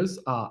soldiers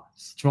are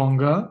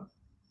stronger,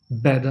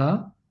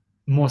 better,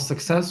 more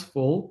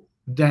successful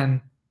than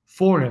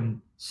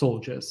foreign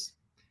soldiers.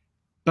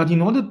 But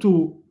in order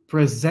to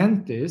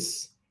present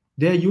this,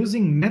 they're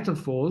using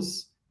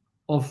metaphors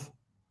of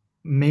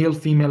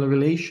male-female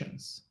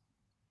relations.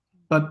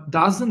 But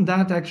doesn't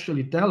that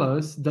actually tell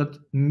us that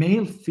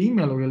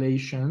male-female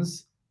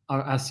relations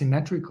are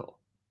asymmetrical?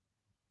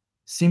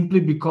 Simply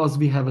because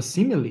we have a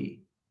simile.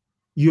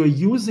 You're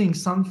using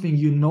something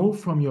you know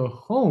from your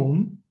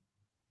home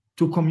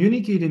to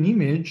communicate an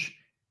image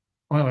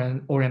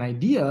or an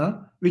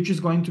idea which is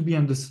going to be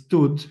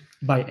understood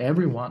by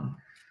everyone.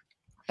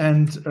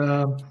 And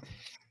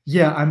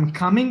yeah, I'm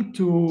coming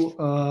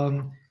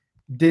to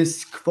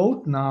this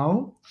quote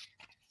now.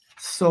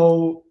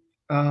 So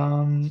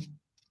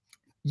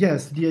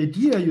yes, the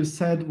idea you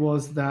said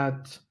was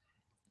that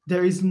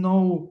there is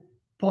no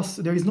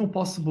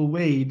possible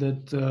way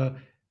that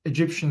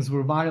Egyptians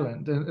were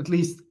violent, and at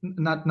least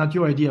not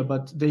your idea,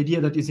 but the idea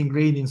that is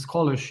ingrained in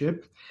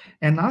scholarship.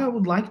 And I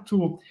would like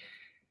to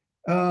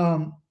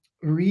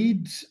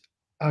read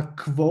a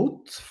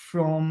quote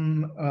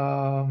from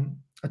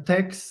a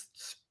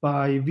text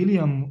by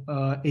William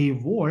A.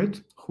 Ward,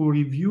 who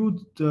reviewed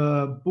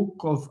the book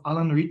of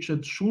Alan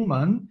Richard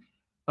Schulman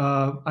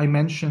I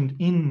mentioned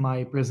in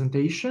my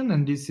presentation,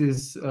 and this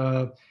is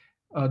the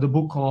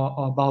book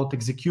about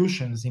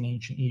executions in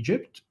ancient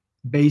Egypt,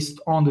 based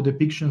on the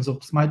depictions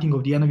of smiting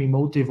of the enemy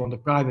motive on the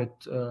private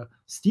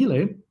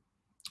stele.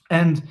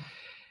 And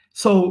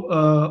so,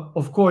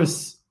 of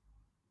course,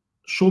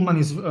 Schulman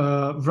is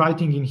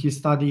writing in his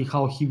study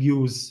how he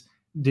views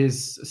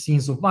these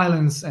scenes of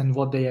violence and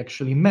what they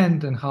actually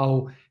meant and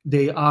how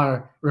they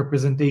are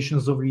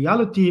representations of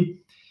reality.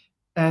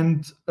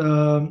 And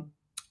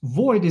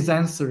Void is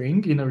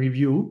answering in a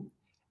review,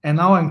 and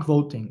now I'm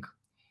quoting.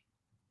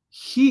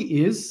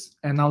 He is,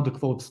 and now the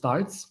quote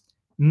starts,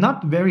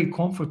 not very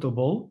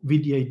comfortable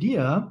with the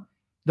idea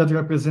that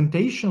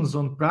representations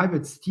on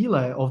private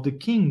stelae of the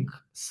king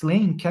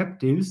slaying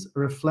captives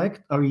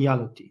reflect a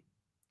reality.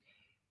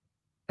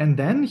 And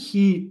then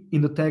he,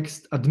 in the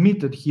text,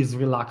 admitted his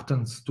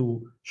reluctance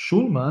to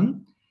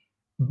Schulman,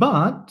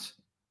 but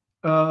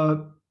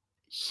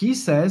he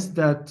says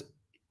that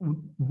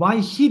why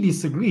he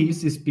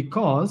disagrees is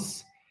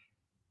because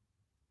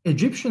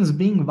Egyptians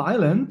being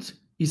violent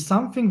is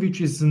something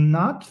which is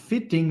not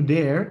fitting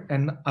there,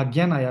 and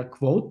again I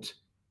quote,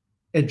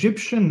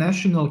 Egyptian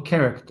national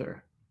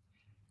character.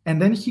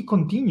 And then he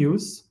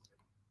continues,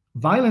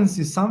 violence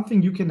is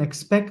something you can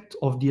expect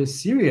of the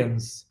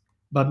Assyrians,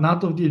 but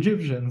not of the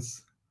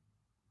Egyptians.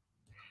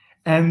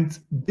 And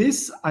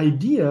this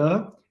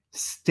idea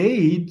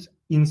stayed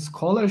in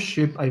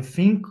scholarship, I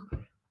think,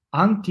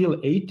 until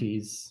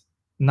 80s,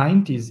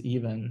 90s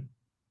even.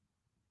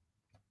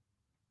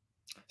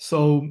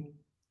 So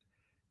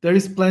there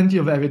is plenty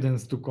of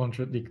evidence to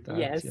contradict that.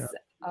 Yes, yeah.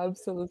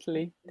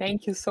 Absolutely.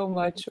 Thank you so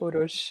much,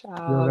 Uroš.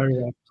 You're very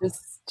welcome.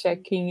 Just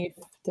checking if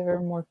there are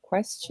more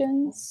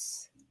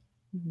questions.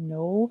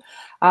 No,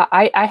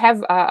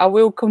 I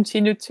will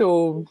continue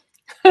to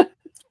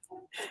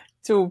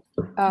to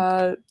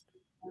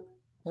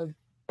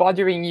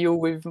bothering you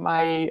with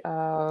my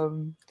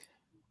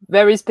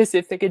very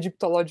specific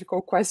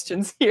Egyptological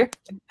questions here.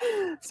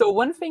 So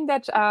one thing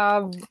that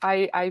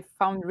I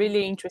found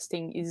really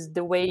interesting is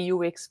the way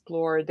you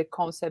explore the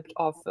concept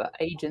of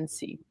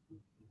agency,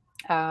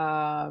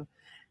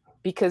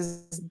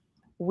 because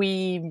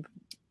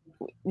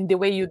in the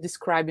way you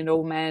describe,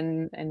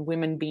 men and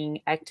women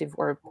being active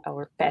or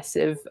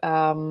passive,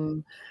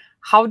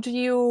 how do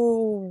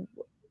you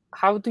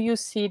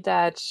see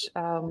that?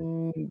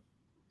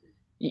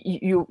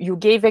 You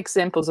gave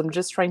examples. I'm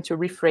just trying to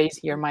rephrase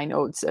here my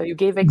notes. You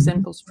gave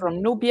examples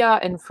from Nubia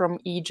and from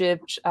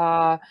Egypt,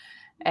 and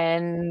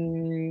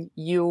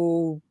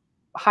you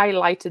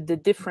highlighted the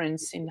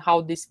difference in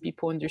how these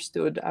people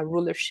understood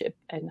rulership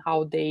and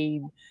how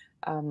they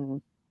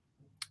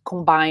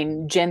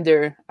combine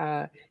gender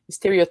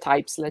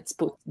stereotypes, let's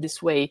put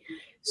this way.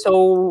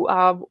 So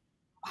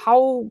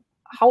how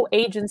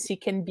agency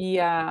can be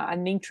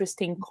an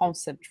interesting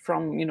concept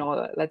from,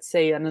 let's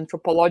say, an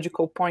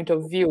anthropological point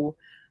of view,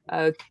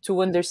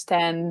 to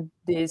understand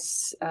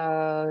this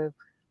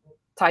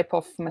type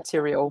of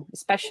material,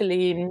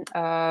 especially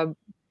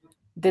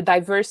the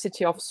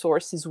diversity of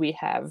sources we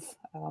have.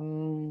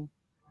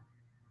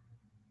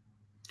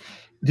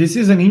 This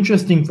is an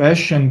interesting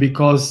question,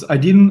 because I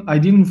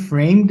didn't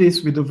frame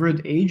this with the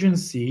word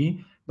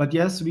agency, but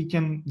yes, we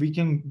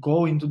can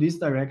go into this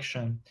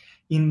direction.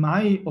 In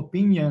my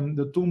opinion,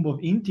 the tomb of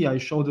Inti I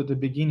showed at the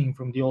beginning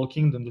from the Old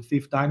Kingdom, the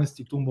 5th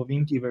dynasty tomb of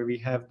Inti, where we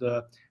have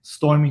the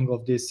storming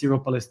of the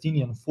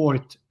Syro-Palestinian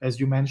fort, as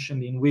you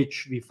mentioned, in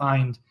which we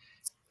find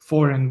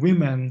foreign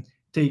women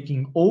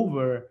taking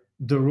over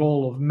the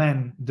role of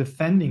men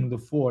defending the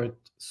fort.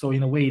 So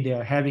in a way, they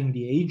are having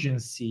the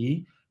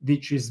agency,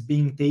 which is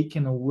being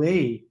taken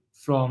away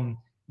from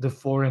the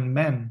foreign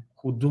men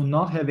who do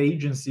not have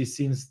agency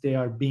since they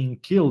are being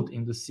killed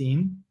in the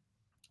scene.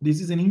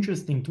 This is an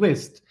interesting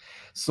twist.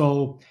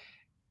 So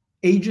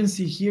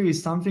agency here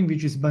is something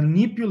which is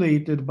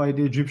manipulated by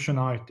the Egyptian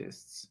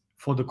artists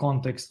for the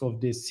context of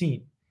this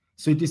scene.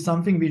 So it is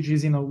something which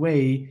is in a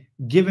way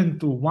given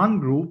to one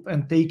group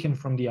and taken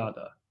from the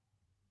other.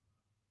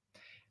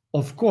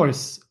 Of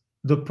course,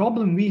 the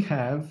problem we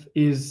have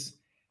is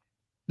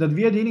that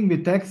we are dealing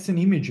with texts and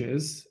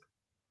images,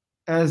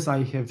 as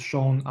I have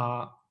shown,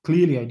 are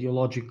clearly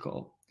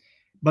ideological.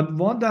 But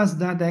what does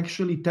that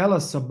actually tell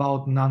us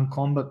about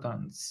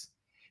non-combatants?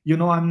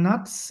 I'm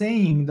not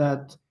saying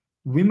that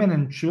women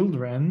and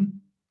children,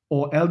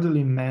 or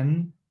elderly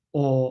men,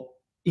 or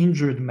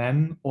injured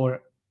men,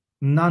 or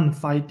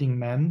non-fighting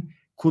men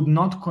could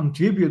not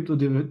contribute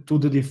to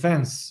the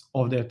defense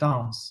of their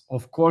towns.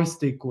 Of course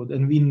they could.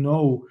 And we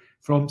know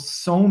from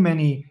so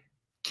many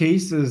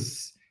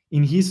cases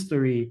in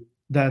history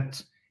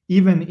that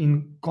even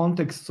in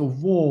contexts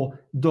of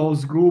war,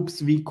 those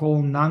groups we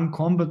call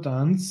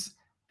non-combatants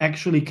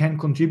actually can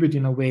contribute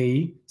in a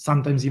way,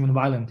 sometimes even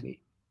violently.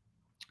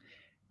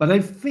 But I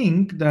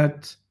think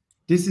that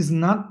this is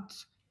not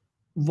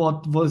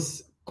what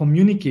was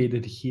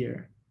communicated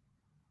here.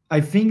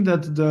 I think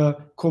that the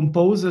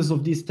composers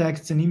of these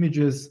texts and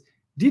images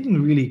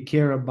didn't really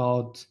care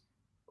about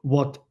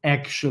what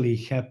actually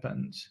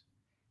happened.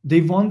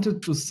 They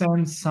wanted to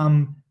send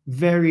some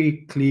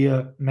very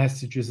clear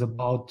messages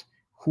about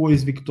who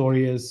is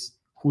victorious,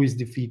 who is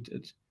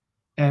defeated,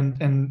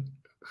 and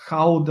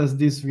how does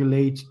this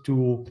relate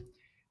to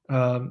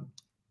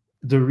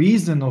the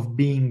reason of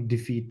being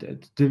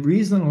defeated. The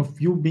reason of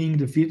you being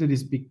defeated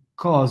is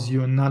because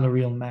you're not a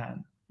real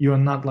man. You're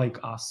not like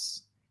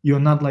us. You're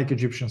not like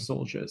Egyptian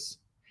soldiers.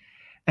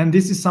 And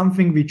this is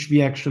something which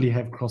we actually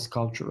have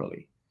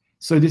cross-culturally.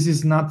 So this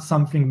is not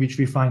something which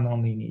we find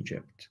only in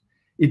Egypt.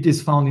 It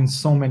is found in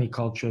so many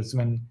cultures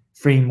when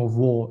frame of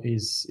war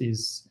is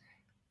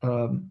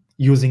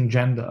using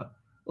gender.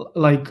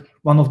 Like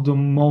one of the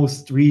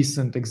most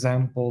recent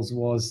examples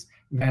was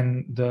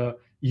when the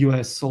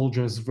US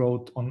soldiers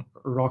wrote on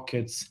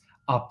rockets,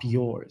 "Up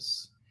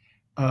yours."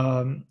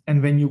 And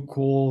when you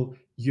call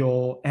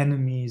your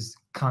enemies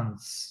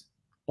cunts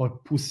or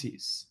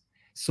pussies.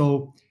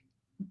 So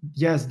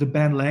yes, the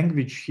banned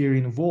language here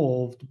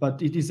involved,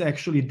 but it is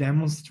actually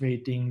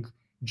demonstrating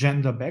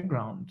gender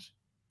background.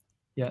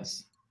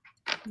 Yes.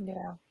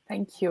 Yeah,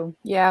 thank you.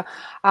 Yeah,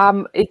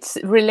 it's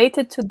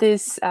related to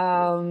this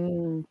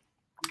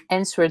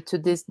answer to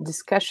this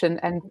discussion,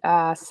 and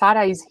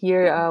Sarah is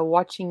here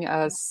watching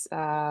us.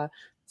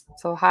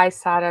 So hi,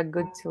 Sarah.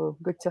 Good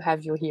to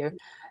have you here.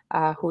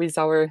 Who is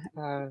our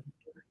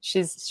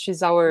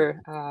she's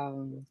our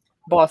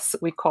boss,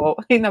 we call,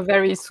 in a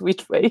very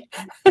sweet way.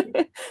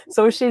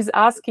 So she's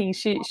asking,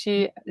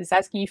 she is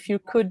asking if you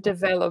could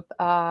develop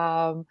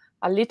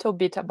a little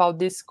bit about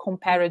these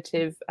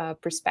comparative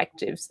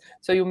perspectives.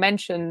 So you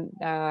mentioned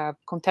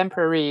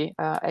contemporary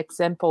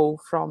example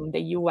from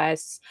the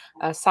US.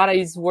 Sarah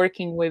is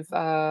working with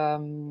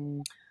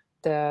the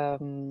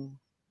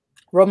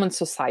Roman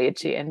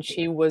society, and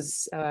she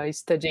was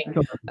studying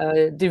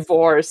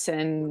divorce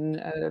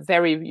and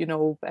very,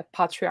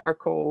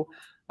 patriarchal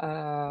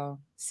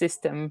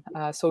system.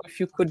 So if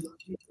you could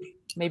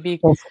maybe...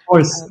 Of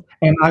course.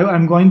 And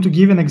I'm going to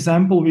give an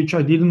example, which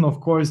I didn't,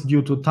 of course,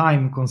 due to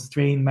time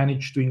constraint,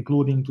 manage to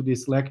include into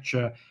this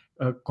lecture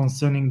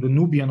concerning the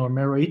Nubian or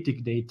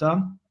Meroitic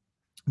data.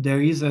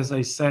 There is, as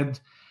I said,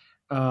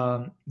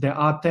 there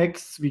are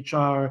texts which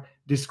are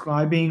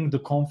describing the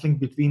conflict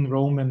between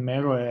Rome and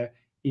Meroe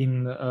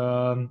in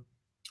the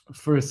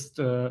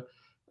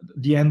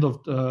end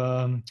of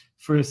the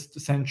first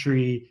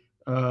century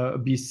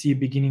BC,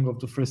 beginning of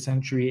the first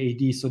century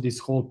AD, so this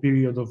whole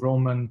period of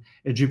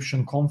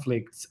Roman-Egyptian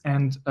conflicts.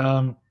 And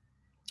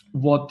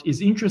what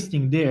is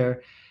interesting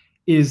there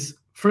is,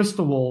 first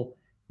of all,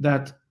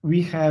 that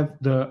we have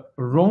the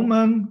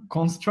Roman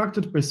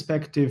constructed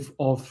perspective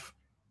of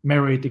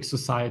Meroitic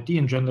society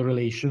and gender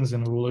relations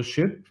and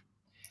rulership.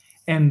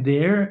 And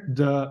there,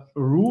 the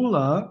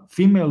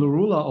female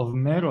ruler of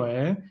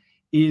Meroe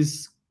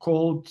is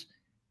called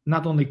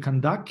not only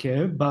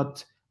Kandake,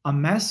 but a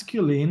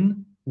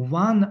masculine,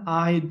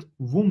 one-eyed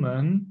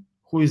woman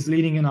who is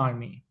leading an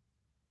army.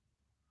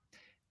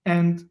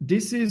 And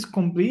this is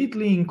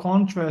completely in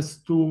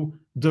contrast to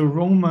the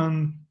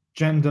Roman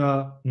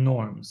gender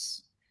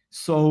norms.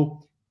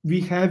 So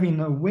we have, in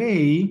a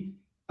way,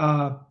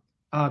 a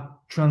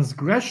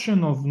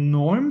transgression of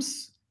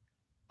norms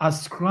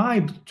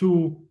ascribed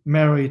to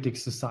Meroitic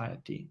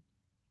society.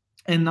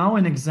 And now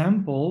an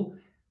example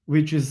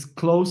which is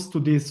close to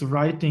this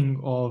writing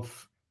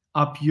of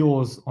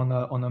Appius on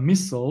a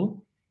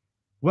missal.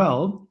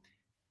 Well,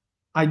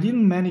 I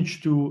didn't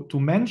manage to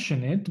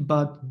mention it,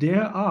 but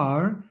there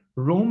are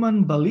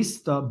Roman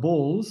ballista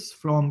balls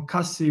from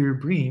Cassir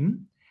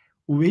Bream,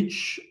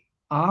 which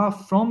are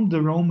from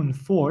the Roman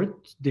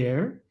fort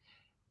there,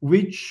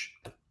 which,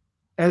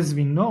 as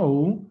we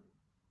know,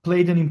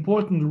 played an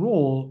important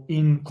role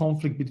in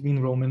conflict between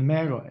Rome and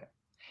Meroe.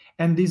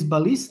 And these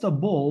ballista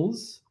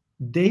balls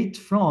date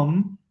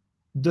from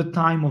the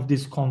time of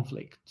this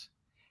conflict.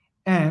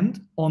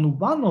 And on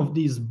one of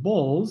these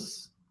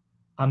balls,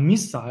 a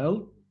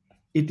missile,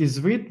 it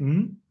is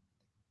written,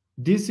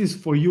 "This is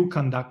for you,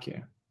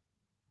 Kandake."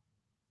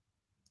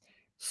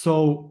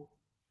 So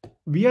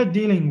we are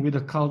dealing with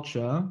a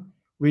culture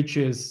which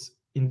is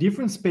in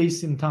different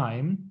space and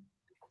time,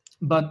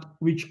 but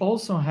which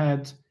also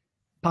had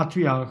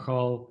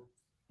patriarchal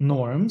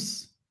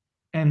norms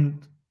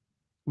and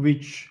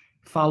which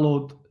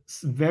followed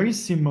very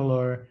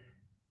similar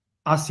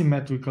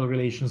asymmetrical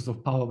relations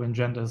of power when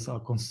genders are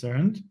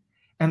concerned,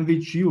 and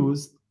which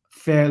used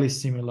fairly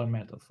similar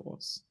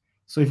metaphors.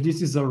 So if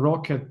this is a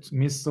rocket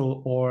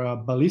missile or a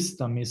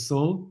ballista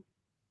missile,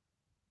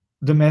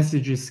 the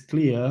message is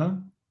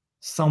clear: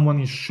 someone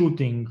is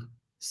shooting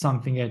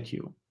something at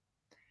you.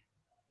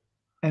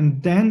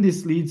 And then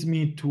this leads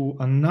me to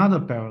another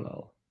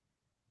parallel.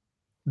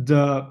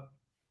 The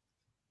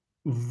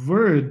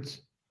word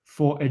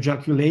for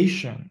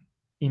ejaculation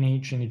in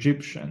ancient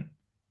Egyptian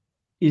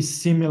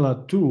is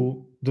similar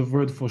to the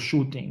word for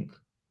shooting,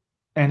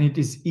 and it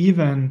is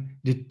even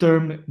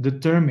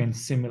determined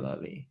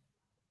similarly.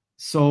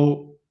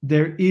 So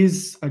there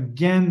is,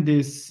 again,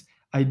 this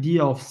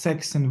idea of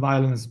sex and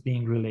violence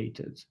being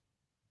related.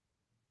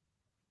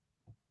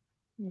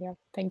 Yeah,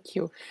 thank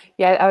you.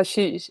 Yeah,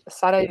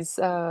 Sarah is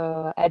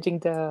adding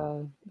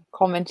the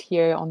comment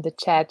here on the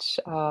chat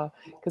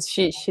because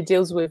she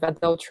deals with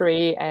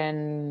adultery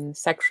and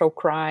sexual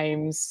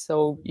crimes.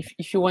 So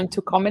if you want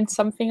to comment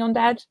something on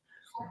that.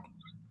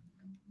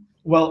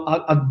 Well,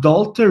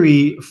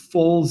 adultery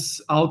falls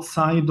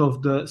outside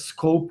of the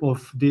scope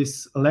of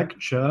this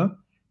lecture,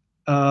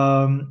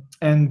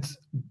 and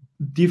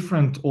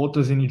different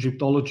authors in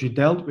Egyptology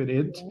dealt with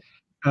it.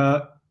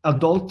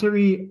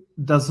 Adultery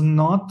does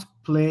not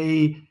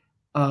play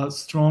a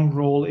strong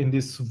role in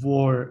this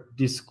war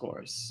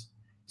discourse.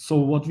 So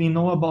what we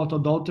know about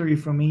adultery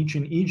from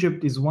ancient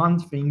Egypt is one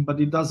thing, but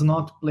it does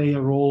not play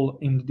a role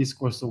in the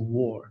discourse of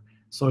war.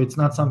 So it's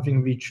not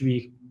something which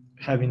we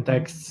have in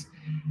texts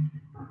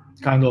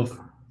kind of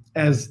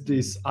as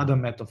these other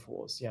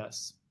metaphors,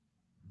 yes.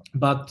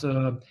 But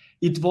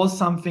it was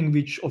something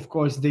which, of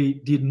course, they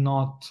did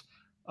not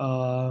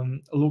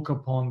look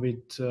upon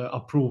with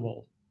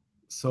approval.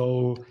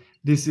 So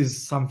this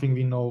is something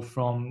we know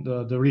from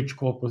the rich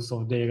corpus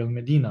of Deir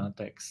el-Medina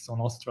texts on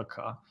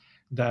ostraca,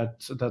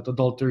 that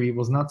adultery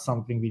was not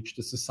something which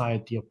the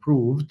society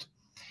approved.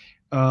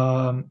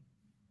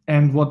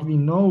 And what we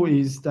know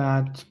is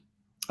that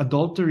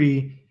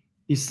adultery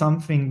is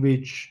something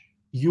which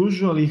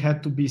usually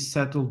had to be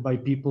settled by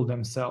people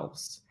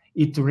themselves.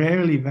 It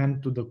rarely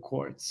went to the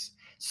courts.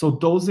 So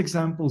those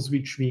examples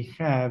which we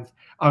have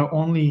are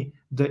only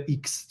the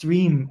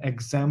extreme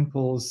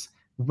examples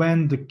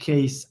when the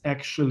case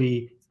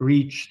actually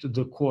reached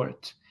the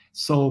court.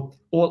 So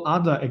all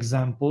other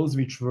examples,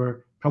 which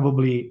were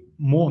probably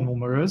more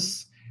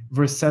numerous,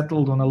 were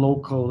settled on a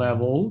local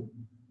level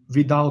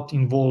without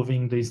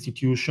involving the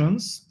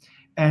institutions,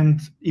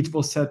 and it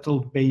was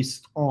settled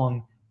based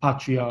on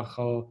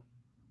patriarchal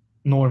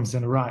norms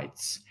and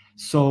rights.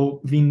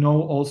 So we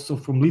know also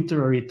from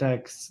literary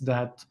texts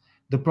that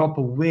the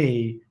proper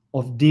way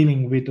of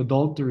dealing with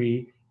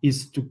adultery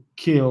is to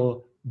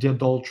kill the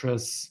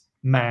adulterous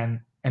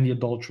man and the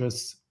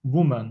adulterous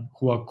woman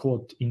who are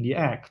caught in the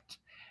act.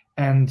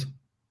 And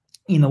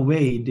in a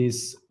way,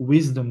 these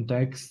wisdom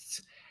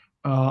texts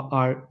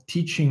are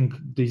teaching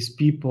these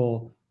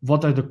people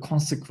what are the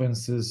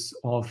consequences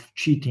of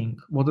cheating,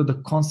 what are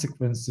the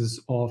consequences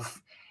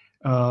of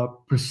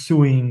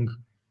pursuing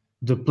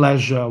the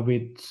pleasure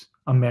with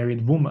a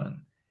married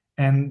woman,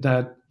 and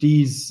that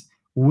these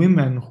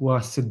women who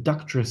are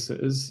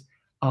seductresses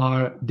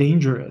are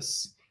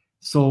dangerous.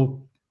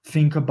 So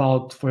think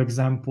about, for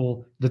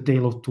example, the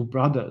tale of two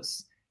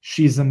brothers.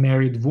 She's a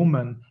married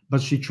woman,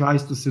 but she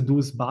tries to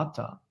seduce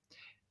Bata.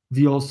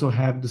 We also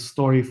have the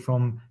story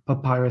from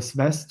Papyrus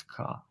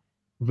Vestka,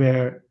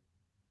 where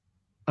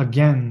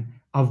again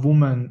a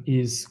woman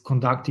is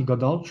conducting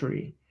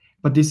adultery.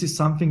 But this is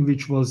something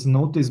which was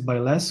noticed by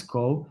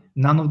Lesko.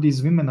 None of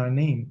these women are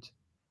named,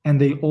 and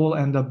they all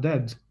end up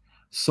dead.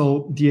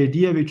 So the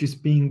idea which is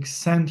being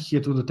sent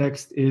here to the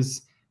text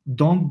is,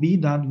 don't be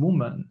that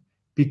woman,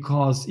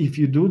 because if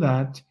you do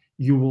that,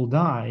 you will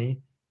die,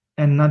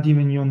 and not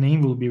even your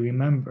name will be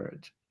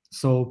remembered.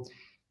 So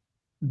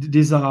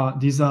these are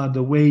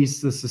the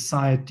ways the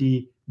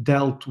society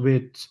dealt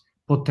with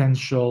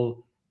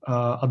potential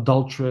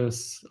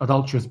adulterous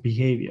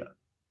behavior.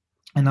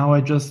 And now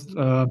I just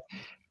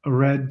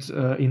read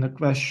in a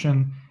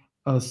question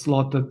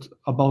slotted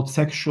about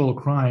sexual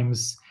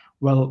crimes.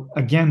 Well,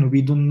 again,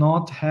 we do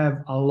not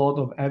have a lot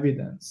of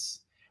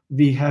evidence.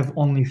 We have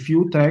only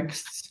few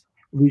texts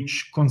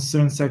which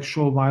concern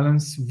sexual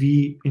violence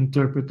we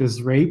interpret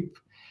as rape.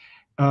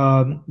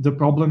 The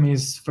problem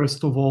is,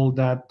 first of all,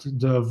 that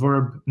the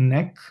verb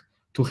nek,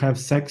 to have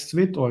sex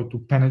with or to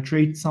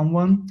penetrate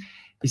someone,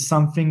 is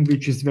something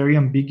which is very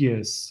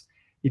ambiguous.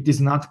 It is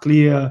not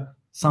clear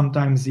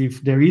sometimes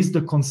if there is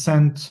the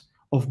consent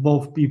of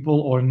both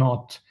people or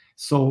not.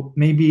 So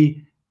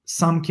maybe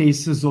some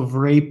cases of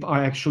rape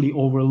are actually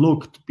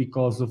overlooked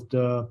because of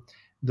the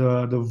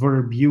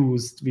verb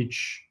used,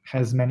 which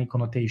has many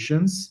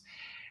connotations.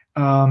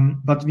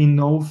 But we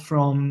know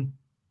from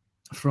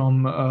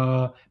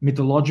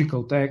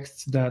mythological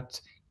texts that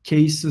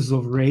cases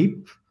of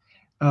rape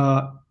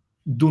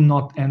do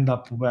not end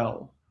up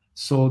well.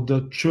 So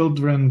the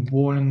children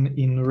born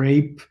in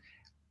rape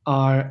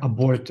are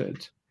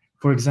aborted.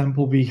 For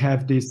example, we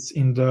have this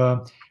in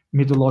the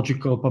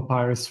mythological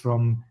papyrus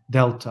from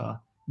Delta,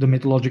 the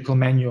mythological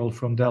manual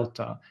from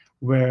Delta,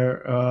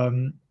 where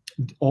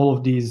all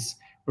of these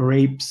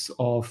rapes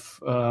of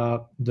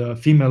the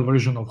female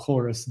version of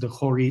Horus, the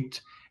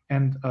Horit,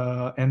 and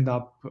end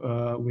up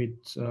with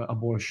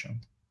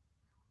abortion.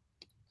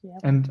 Yeah.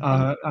 And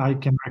I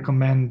can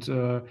recommend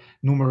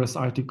numerous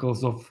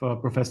articles of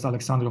Professor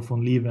Alexander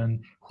von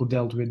Lieven, who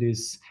dealt with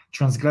these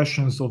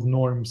transgressions of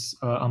norms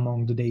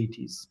among the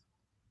deities.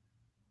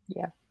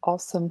 Yeah,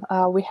 awesome.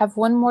 We have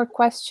one more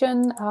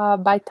question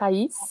by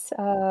Thais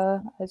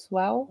as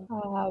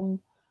well.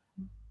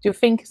 Do you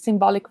think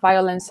symbolic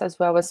violence as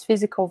well as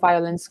physical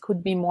violence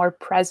could be more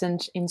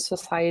present in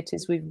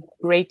societies with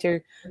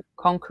greater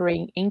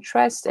conquering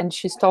interest? And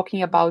she's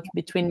talking about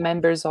between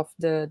members of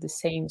the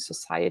same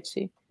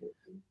society.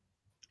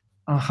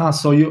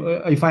 So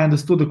if I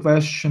understood the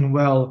question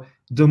well,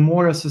 the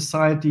more a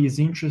society is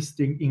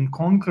interested in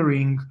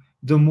conquering,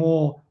 the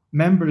more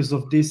members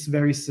of this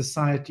very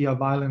society are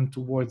violent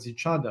towards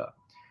each other.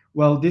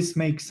 Well, this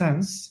makes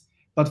sense,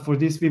 but for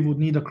this we would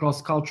need a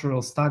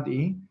cross-cultural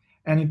study.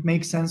 And it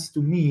makes sense to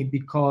me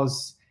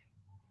because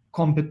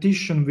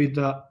competition with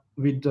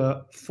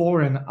the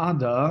foreign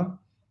other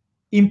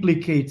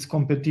implicates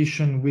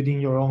competition within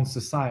your own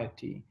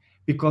society.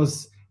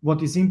 Because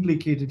what is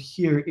implicated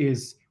here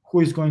is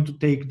who is going to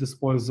take the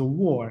spoils of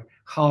war?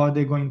 How are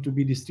they going to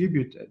be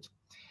distributed?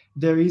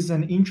 There is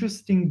an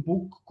interesting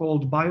book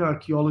called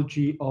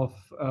Bioarchaeology of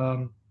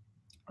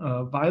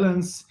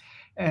Violence.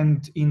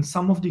 And in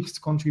some of these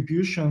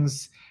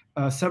contributions,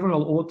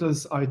 several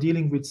authors are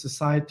dealing with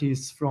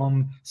societies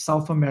from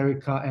South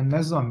America and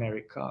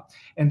Mesoamerica.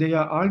 And they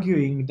are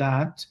arguing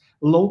that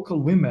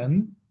local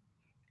women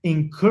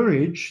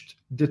encouraged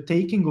the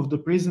taking of the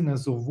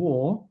prisoners of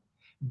war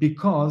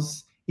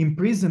because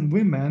imprisoned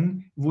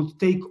women would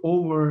take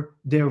over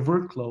their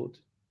workload.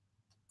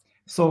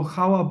 So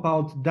how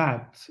about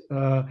that?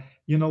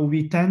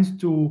 We tend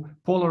to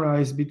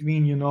polarize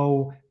between,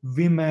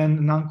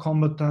 women,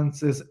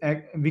 non-combatants as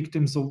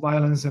victims of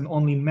violence and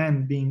only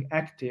men being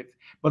active.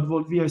 But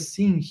what we are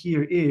seeing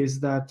here is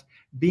that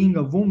being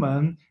a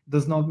woman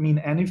does not mean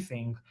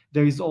anything.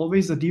 There is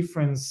always a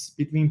difference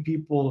between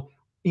people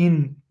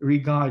in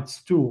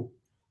regards to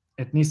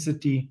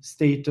ethnicity,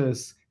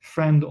 status,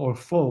 friend or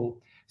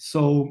foe.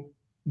 So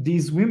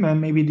these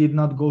women maybe did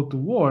not go to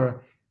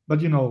war,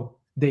 but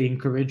they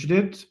encouraged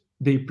it,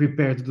 they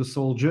prepared the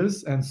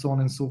soldiers, and so on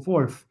and so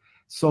forth.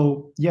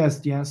 So yes,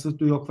 the answer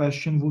to your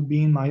question would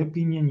be, in my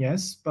opinion,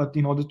 yes. But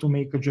in order to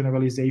make a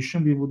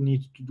generalization, we would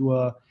need to do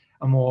a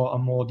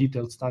more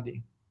detailed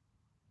study.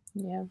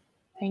 Yeah,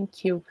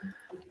 thank you.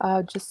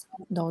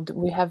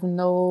 We have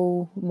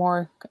no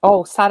more.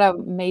 Oh, Sarah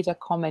made a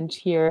comment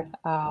here.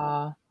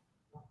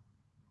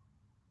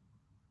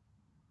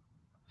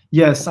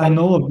 Yes, I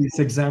know of this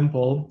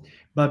example,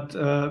 but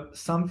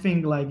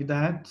something like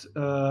that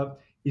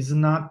is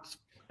not,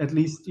 at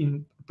least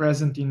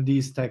present in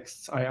these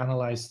texts I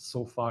analyzed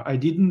so far. I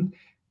didn't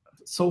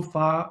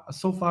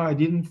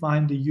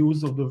find the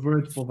use of the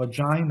word for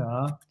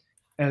vagina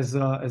as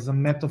a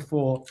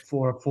metaphor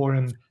for a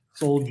foreign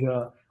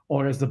soldier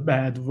or as a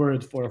bad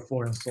word for a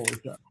foreign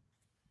soldier.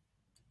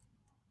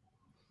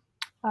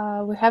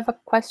 We have a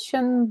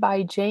question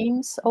by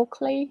James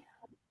Oakley.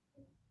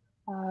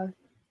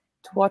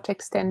 To what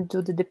extent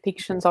do the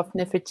depictions of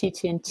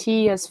Nefertiti and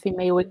T as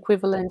female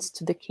equivalents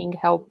to the king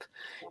help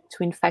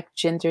to in fact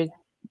gender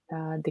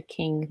the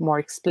king more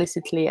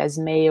explicitly as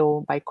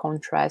male by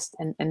contrast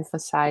and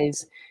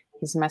emphasize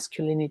his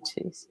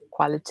masculinity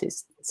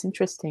qualities? It's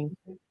interesting.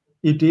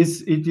 It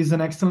is an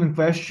excellent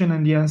question,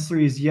 and the answer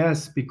is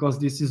yes, because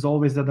this is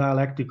always a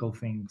dialectical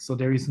thing. So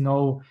there is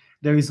no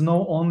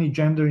only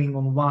gendering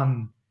on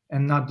one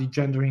and not the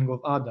gendering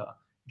of other.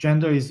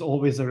 Gender is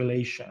always a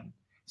relation.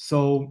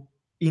 So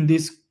in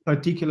these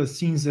particular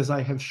scenes, as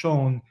I have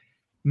shown,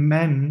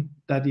 men,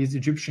 that is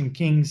Egyptian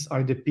kings,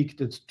 are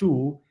depicted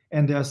too,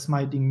 and they are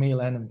smiting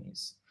male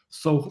enemies.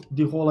 So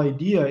the whole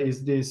idea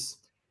is this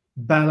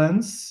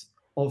balance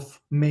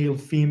of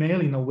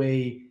male-female in a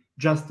way,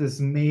 just as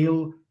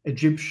male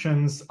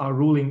Egyptians are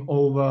ruling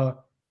over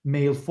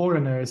male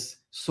foreigners,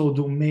 so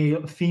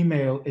do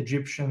female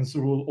Egyptians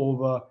rule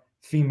over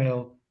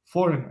female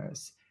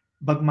foreigners.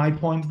 But my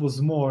point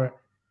was more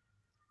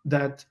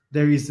that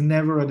there is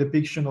never a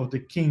depiction of the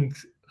king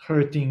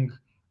hurting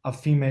a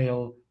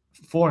female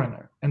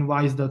foreigner. And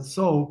why is that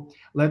so?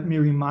 Let me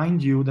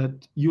remind you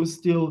that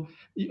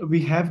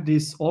we have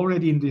this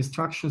already in the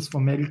structures for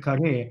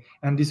Merikare,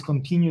 and this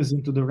continues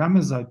into the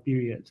Ramesside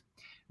period.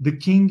 The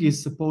king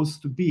is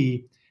supposed to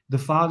be the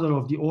father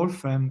of the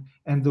orphan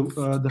and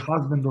the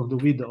husband of the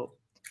widow.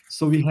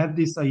 So we have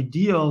this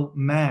ideal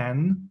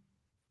man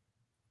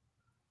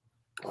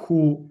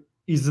who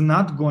is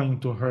not going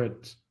to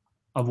hurt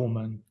a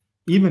woman,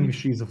 even if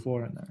she's a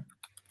foreigner.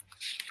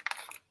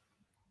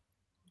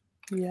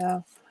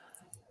 Yeah.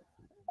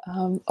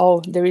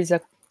 There is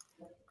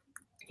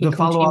the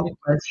follow-up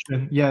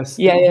question. Yes.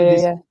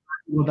 Yeah.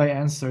 What I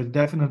answered,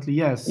 definitely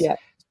yes. Yeah.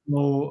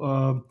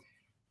 So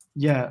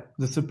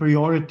the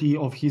superiority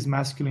of his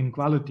masculine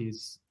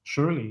qualities,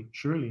 surely.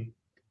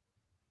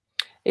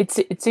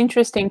 It's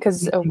interesting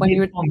because when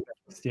you're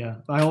context,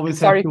 I always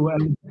have to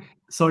add,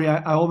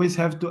 I always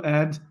have to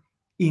add,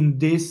 in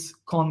this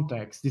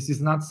context. This is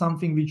not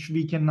something which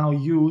we can now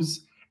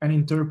use and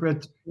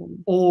interpret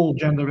all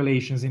gender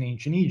relations in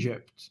ancient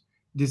Egypt.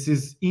 This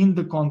is in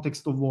the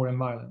context of war and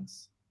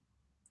violence.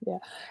 Yeah,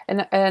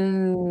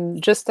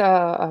 and just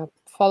a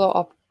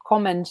follow-up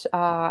comment.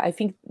 I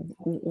think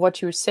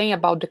what you're saying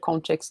about the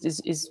context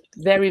is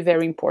very,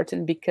 very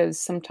important, because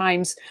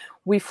sometimes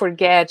we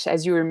forget,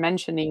 as you were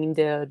mentioning,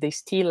 the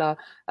stela,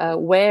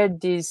 where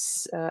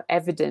this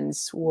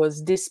evidence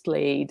was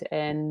displayed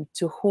and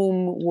to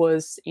whom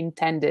was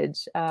intended.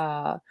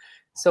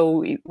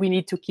 So we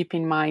need to keep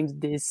in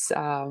mind this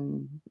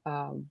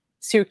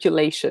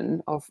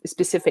circulation of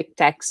specific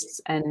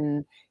texts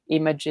and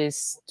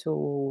images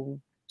to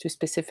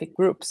specific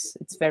groups.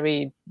 It's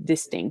very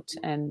distinct,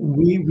 and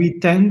we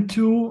tend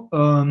to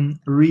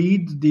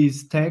read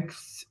these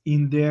texts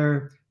in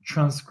their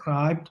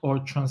transcribed or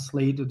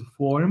translated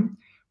form.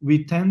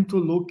 We tend to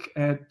look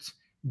at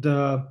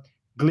the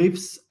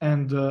glyphs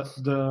and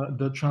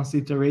the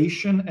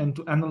transliteration and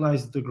to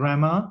analyze the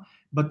grammar,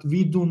 but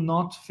we do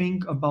not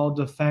think about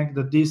the fact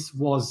that this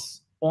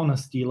was on a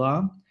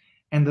stela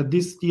and that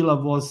this stela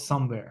was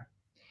somewhere.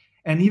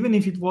 And even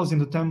if it was in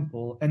the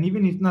temple, and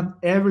even if not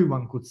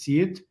everyone could see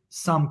it,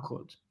 some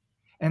could.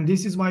 And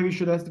this is why we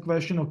should ask the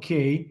question,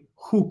 okay,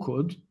 who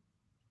could?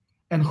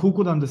 And who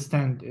could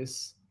understand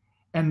this?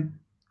 And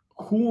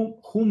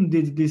whom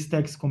did this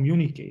text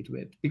communicate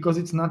with? Because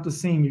it's not the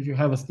same if you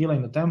have a stela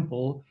in the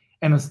temple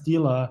and a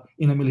stela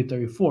in a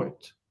military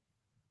fort,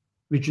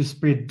 which is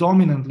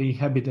predominantly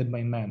inhabited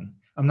by men.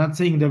 I'm not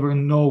saying there were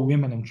no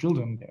women and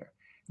children there,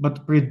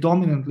 but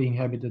predominantly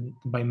inhabited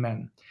by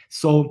men.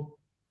 So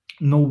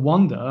no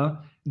wonder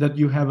that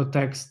you have a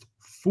text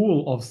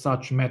full of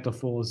such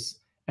metaphors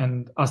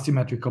and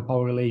asymmetrical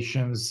power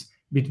relations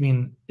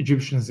between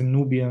Egyptians and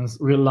Nubians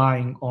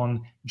relying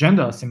on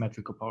gender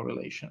asymmetrical power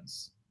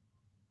relations.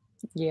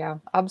 Yeah,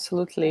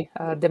 absolutely.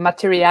 The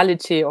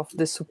materiality of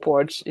the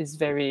support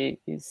is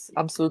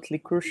absolutely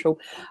crucial.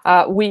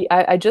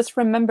 I just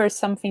remember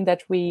something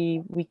that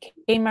we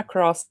came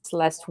across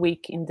last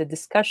week in the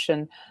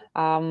discussion.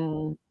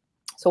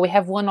 So we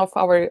have one of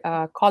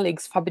our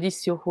colleagues,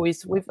 Fabrizio, who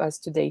is with us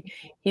today.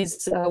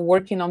 He's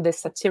working on the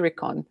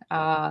Satyricon,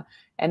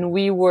 and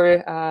we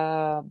were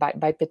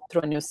by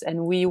Petronius,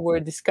 and we were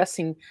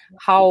discussing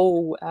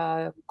how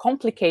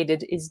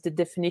complicated is the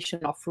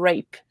definition of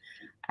rape.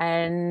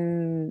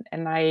 And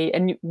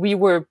we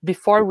were,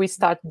 before we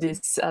start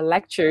this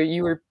lecture,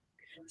 you were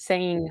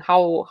saying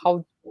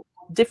how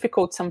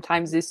difficult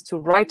sometimes is to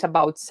write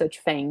about such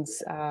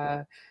things,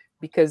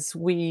 because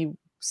we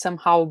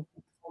somehow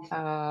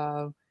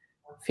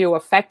feel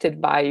affected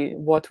by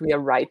what we are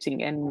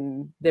writing,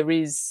 and there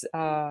is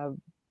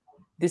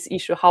this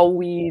issue how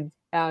we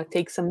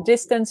take some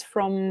distance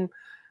from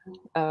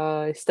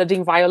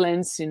studying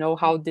violence,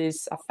 how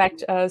this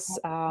affects us,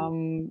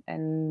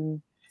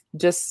 and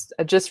just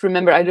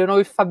remember, I don't know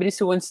if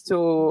Fabrizio wants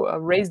to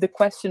raise the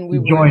question.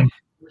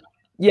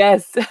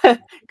 Yes,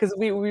 because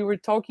we were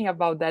talking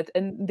about that.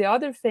 And the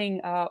other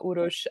thing,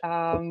 Uroš,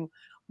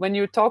 when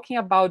you're talking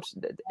about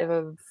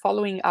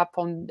following up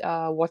on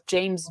what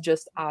James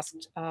just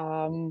asked,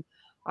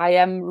 I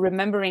am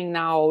remembering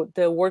now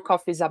the work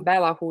of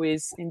Isabella, who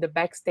is in the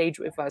backstage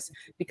with us,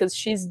 because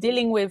she's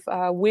dealing with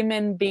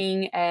women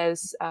being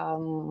as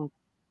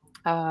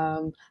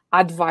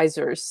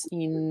advisors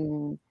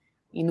in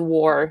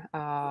war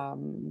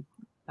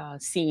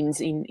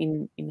scenes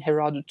in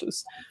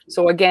Herodotus.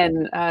 So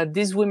again,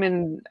 these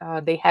women,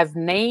 they have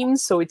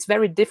names, so it's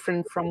very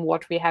different from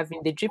what we have in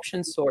the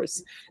Egyptian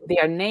source. They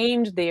are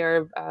named,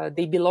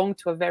 they belong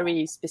to a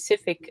very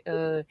specific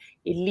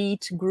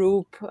elite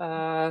group,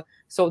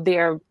 so they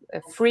are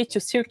free to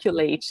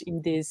circulate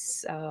in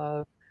this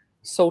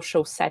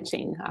social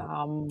setting,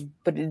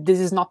 but this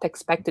is not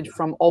expected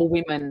from all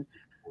women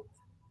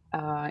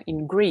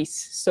in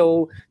Greece.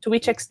 So to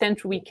which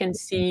extent we can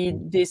see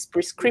this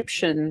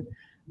prescription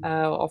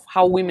of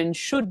how women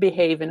should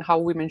behave and how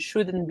women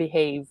shouldn't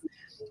behave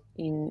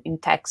in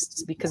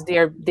texts, because they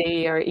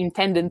are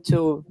intended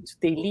to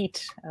the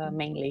elite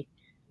mainly.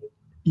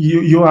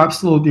 You're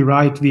absolutely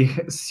right. We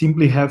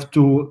simply have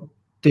to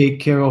take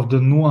care of the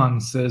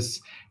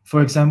nuances.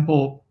 For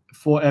example,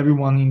 for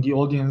everyone in the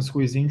audience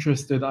who is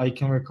interested, I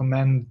can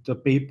recommend the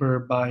paper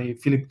by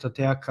Philip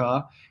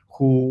Tateaka,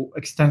 who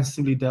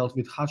extensively dealt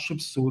with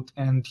Hatshepsut,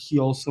 and he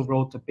also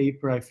wrote a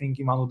paper, I think,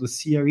 in one of the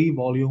CRE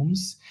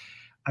volumes.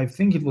 I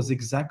think it was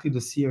exactly the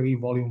CRE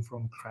volume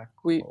from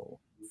Krakow.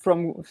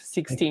 From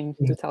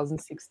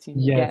 2016.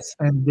 Yes,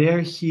 and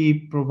there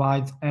he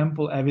provides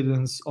ample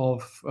evidence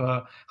of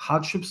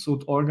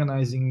Hatshepsut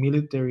organizing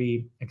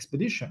military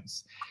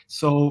expeditions.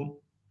 So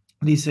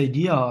this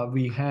idea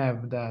we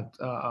have that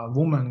a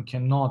woman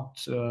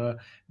cannot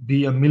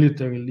be a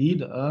military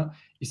leader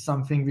is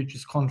something which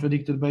is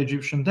contradicted by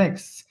Egyptian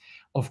texts.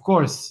 Of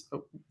course,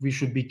 we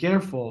should be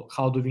careful.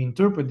 How do we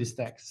interpret these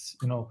texts?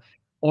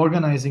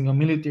 Organizing a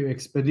military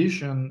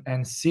expedition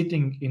and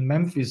sitting in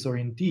Memphis or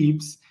in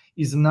Thebes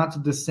is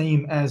not the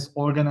same as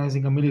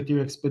organizing a military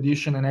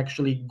expedition and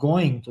actually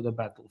going to the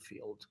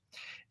battlefield.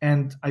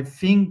 And I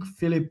think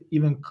Philip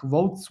even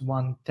quotes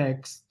one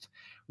text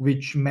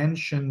which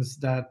mentions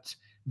that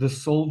the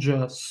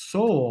soldier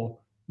saw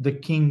the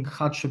king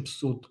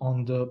Hatshepsut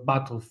on the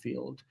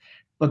battlefield.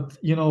 But,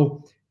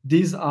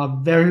 these are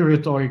very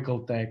rhetorical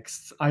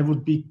texts. I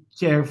would be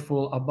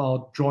careful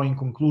about drawing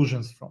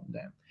conclusions from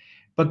them,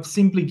 but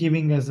simply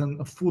giving as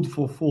a food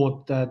for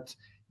thought that,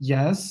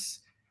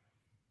 yes,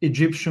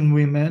 Egyptian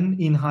women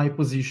in high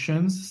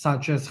positions,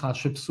 such as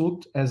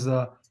Hatshepsut, as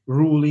a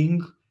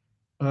ruling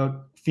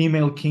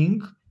female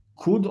king,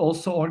 could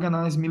also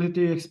organize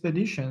military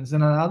expeditions.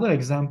 And another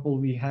example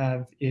we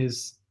have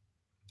is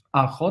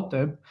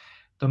Akhotep,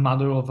 the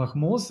mother of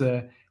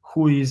Ahmose,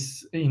 who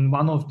is in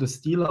one of the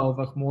stela of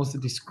Ahmose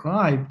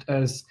described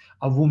as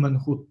a woman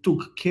who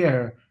took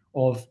care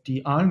of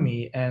the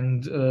army.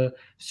 And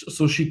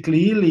so she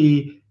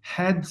clearly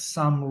had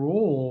some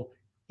role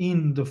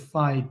in the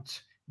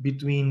fight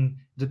between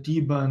the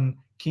Theban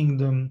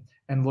kingdom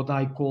and what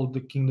I call the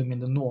kingdom in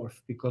the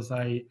north, because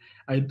I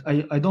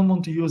don't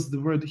want to use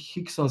the word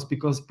Hyksos,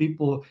 because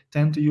people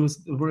tend to use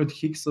the word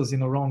Hyksos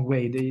in a wrong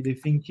way. They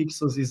think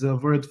Hyksos is a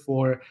word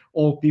for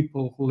all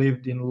people who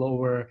lived in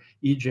lower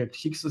Egypt.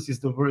 Hyksos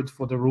is the word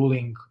for the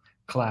ruling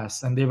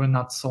class, and there were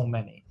not so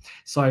many.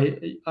 So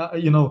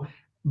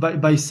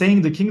by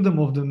saying the kingdom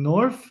of the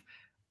north,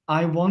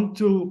 I want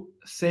to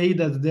say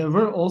that there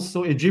were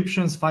also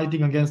Egyptians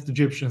fighting against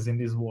Egyptians in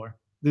this war.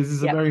 This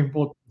is a very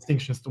important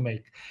distinction to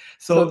make.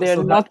 So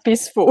they're not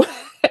peaceful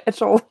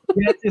at all.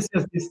 Yes.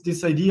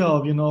 This idea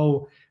of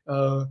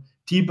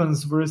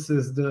Thebans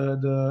versus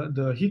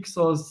the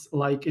Hyksos,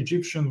 like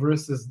Egyptian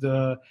versus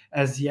the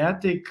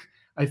Asiatic.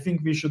 I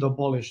think we should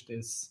abolish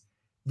this.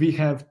 We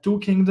have two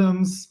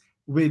kingdoms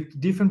with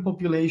different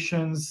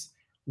populations,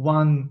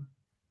 one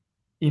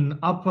in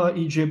Upper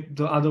Egypt,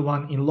 the other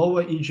one in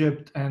Lower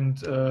Egypt,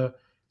 and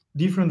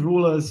different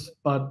rulers,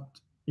 but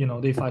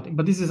they fighting.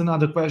 But this is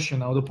another question.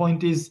 Now the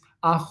point is,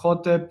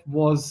 Amenhotep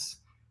was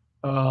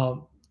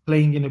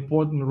playing an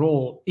important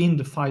role in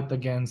the fight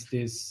against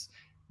these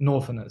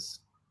Northerners.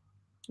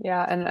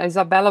 Yeah, and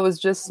Isabella was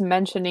just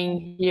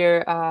mentioning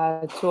here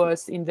to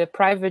us in the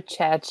private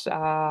chat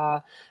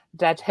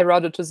that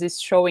Herodotus is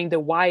showing the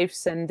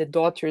wives and the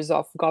daughters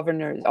of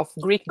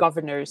Greek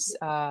governors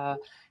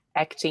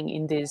acting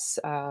in this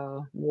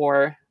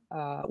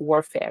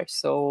warfare.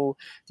 So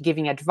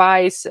giving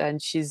advice,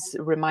 and she's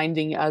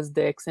reminding us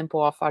the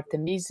example of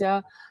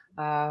Artemisia,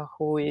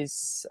 who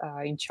is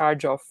in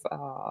charge of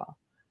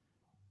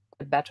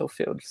the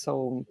battlefield.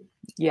 So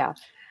yeah.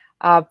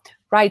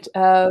 Right.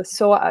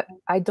 So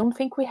I don't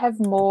think we have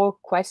more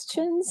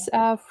questions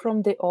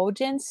from the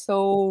audience,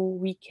 so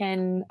we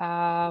can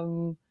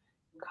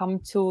come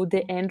to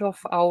the end of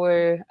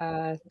our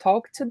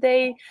talk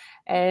today.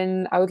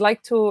 And I would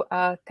like to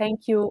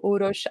thank you,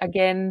 Uroš,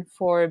 again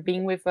for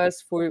being with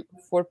us, for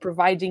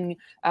providing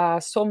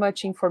so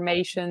much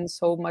information,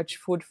 so much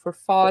food for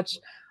thought.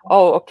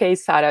 Oh, okay,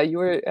 Sarah,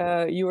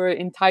 you were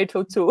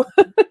entitled to.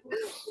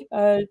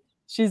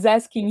 She's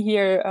asking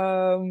here,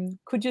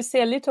 could you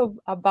say a little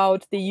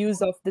about the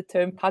use of the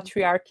term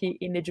patriarchy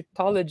in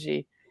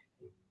Egyptology?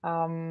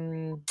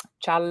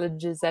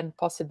 Challenges and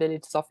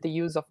possibilities of the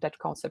use of that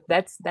concept.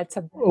 That's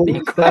a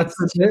big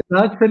question.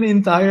 That's an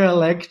entire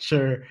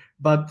lecture,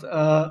 but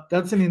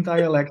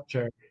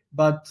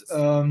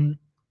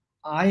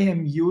I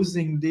am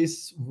using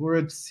this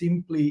word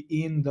simply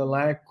in the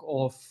lack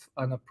of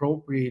an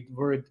appropriate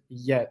word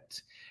yet.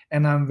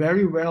 And I'm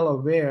very well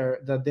aware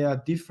that there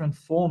are different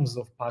forms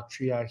of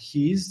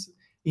patriarchies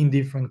in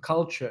different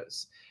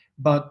cultures.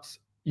 But,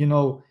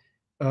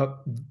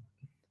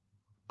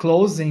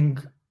 closing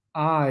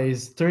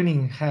eyes,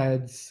 turning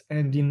heads,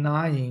 and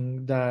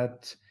denying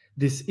that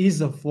this is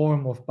a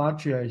form of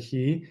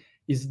patriarchy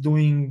is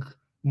doing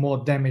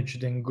more damage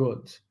than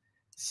good.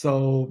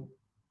 So,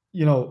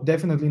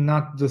 definitely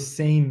not the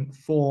same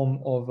form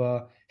of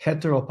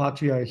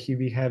heteropatriarchy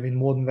we have in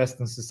modern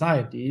Western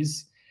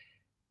societies,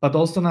 but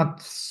also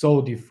not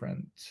so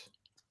different.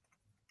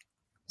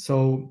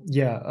 So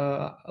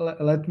yeah,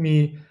 let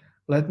me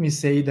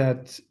say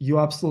that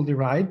you're absolutely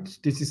right.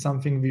 This is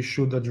something we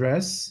should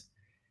address.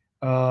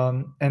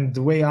 And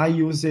the way I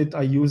use it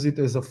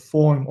as a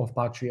form of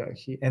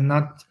patriarchy and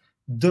not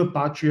the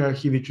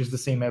patriarchy, which is the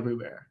same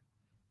everywhere,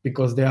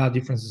 because there are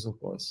differences, of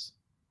course.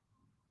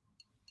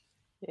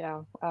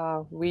 Yeah,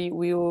 we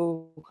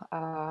will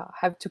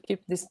have to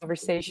keep this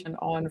conversation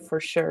on for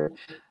sure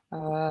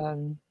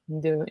in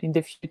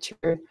the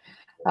future.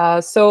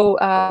 So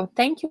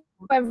thank you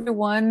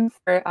everyone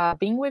for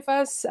being with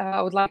us.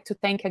 I would like to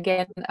thank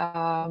again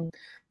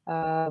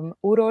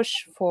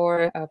Uroš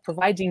for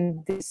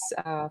providing this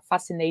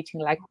fascinating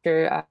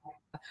lecture.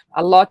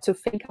 A lot to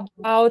think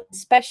about,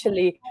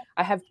 especially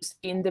I have to say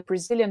in the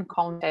Brazilian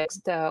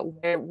context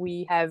where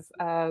we have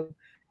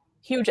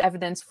huge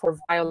evidence for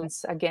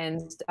violence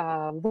against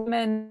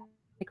women,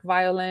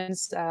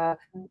 violence.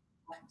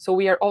 So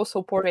we are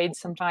also portrayed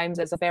sometimes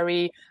as a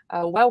very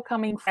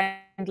welcoming,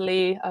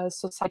 friendly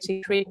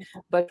society,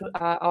 but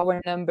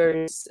our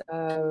numbers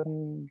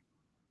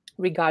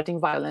regarding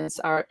violence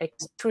are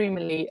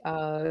extremely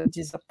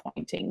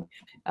disappointing,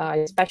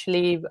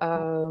 especially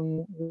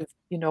with,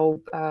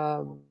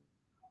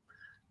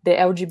 the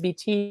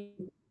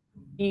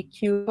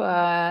LGBTQ,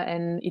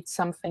 and it's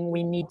something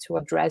we need to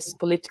address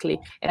politically.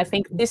 And I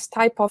think this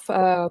type of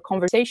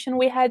conversation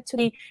we had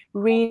today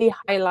really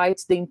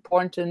highlights the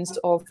importance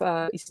of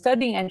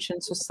studying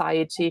ancient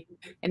society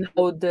and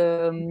how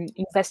the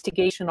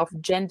investigation of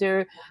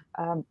gender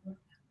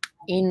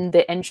in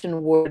the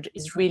ancient world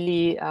is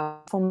really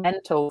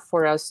fundamental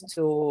for us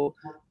to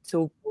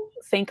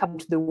think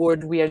about the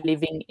world we are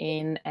living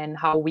in and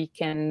how we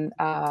can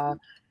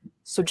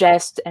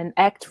suggest and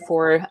act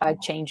for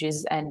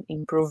changes and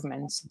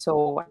improvements.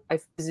 So I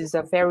think this is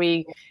a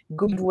very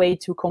good way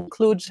to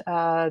conclude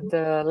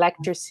the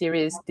lecture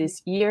series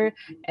this year.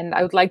 And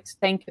I would like to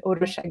thank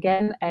Uroš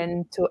again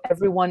and to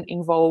everyone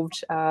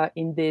involved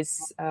in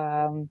this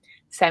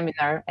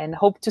seminar, and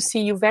hope to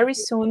see you very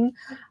soon.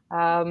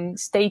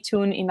 Stay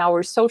tuned in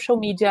our social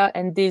media,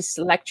 and this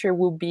lecture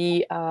will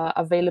be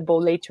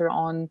available later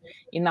on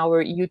in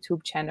our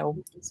YouTube channel.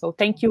 So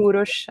thank you,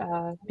 Uroš.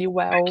 Be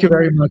well. Thank you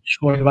very much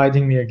for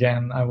inviting me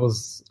again. I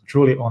was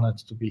truly honored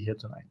to be here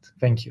tonight.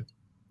 Thank you.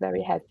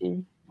 Very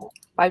happy.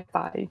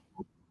 Bye-bye.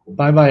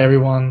 Bye-bye,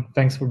 everyone.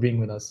 Thanks for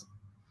being with us.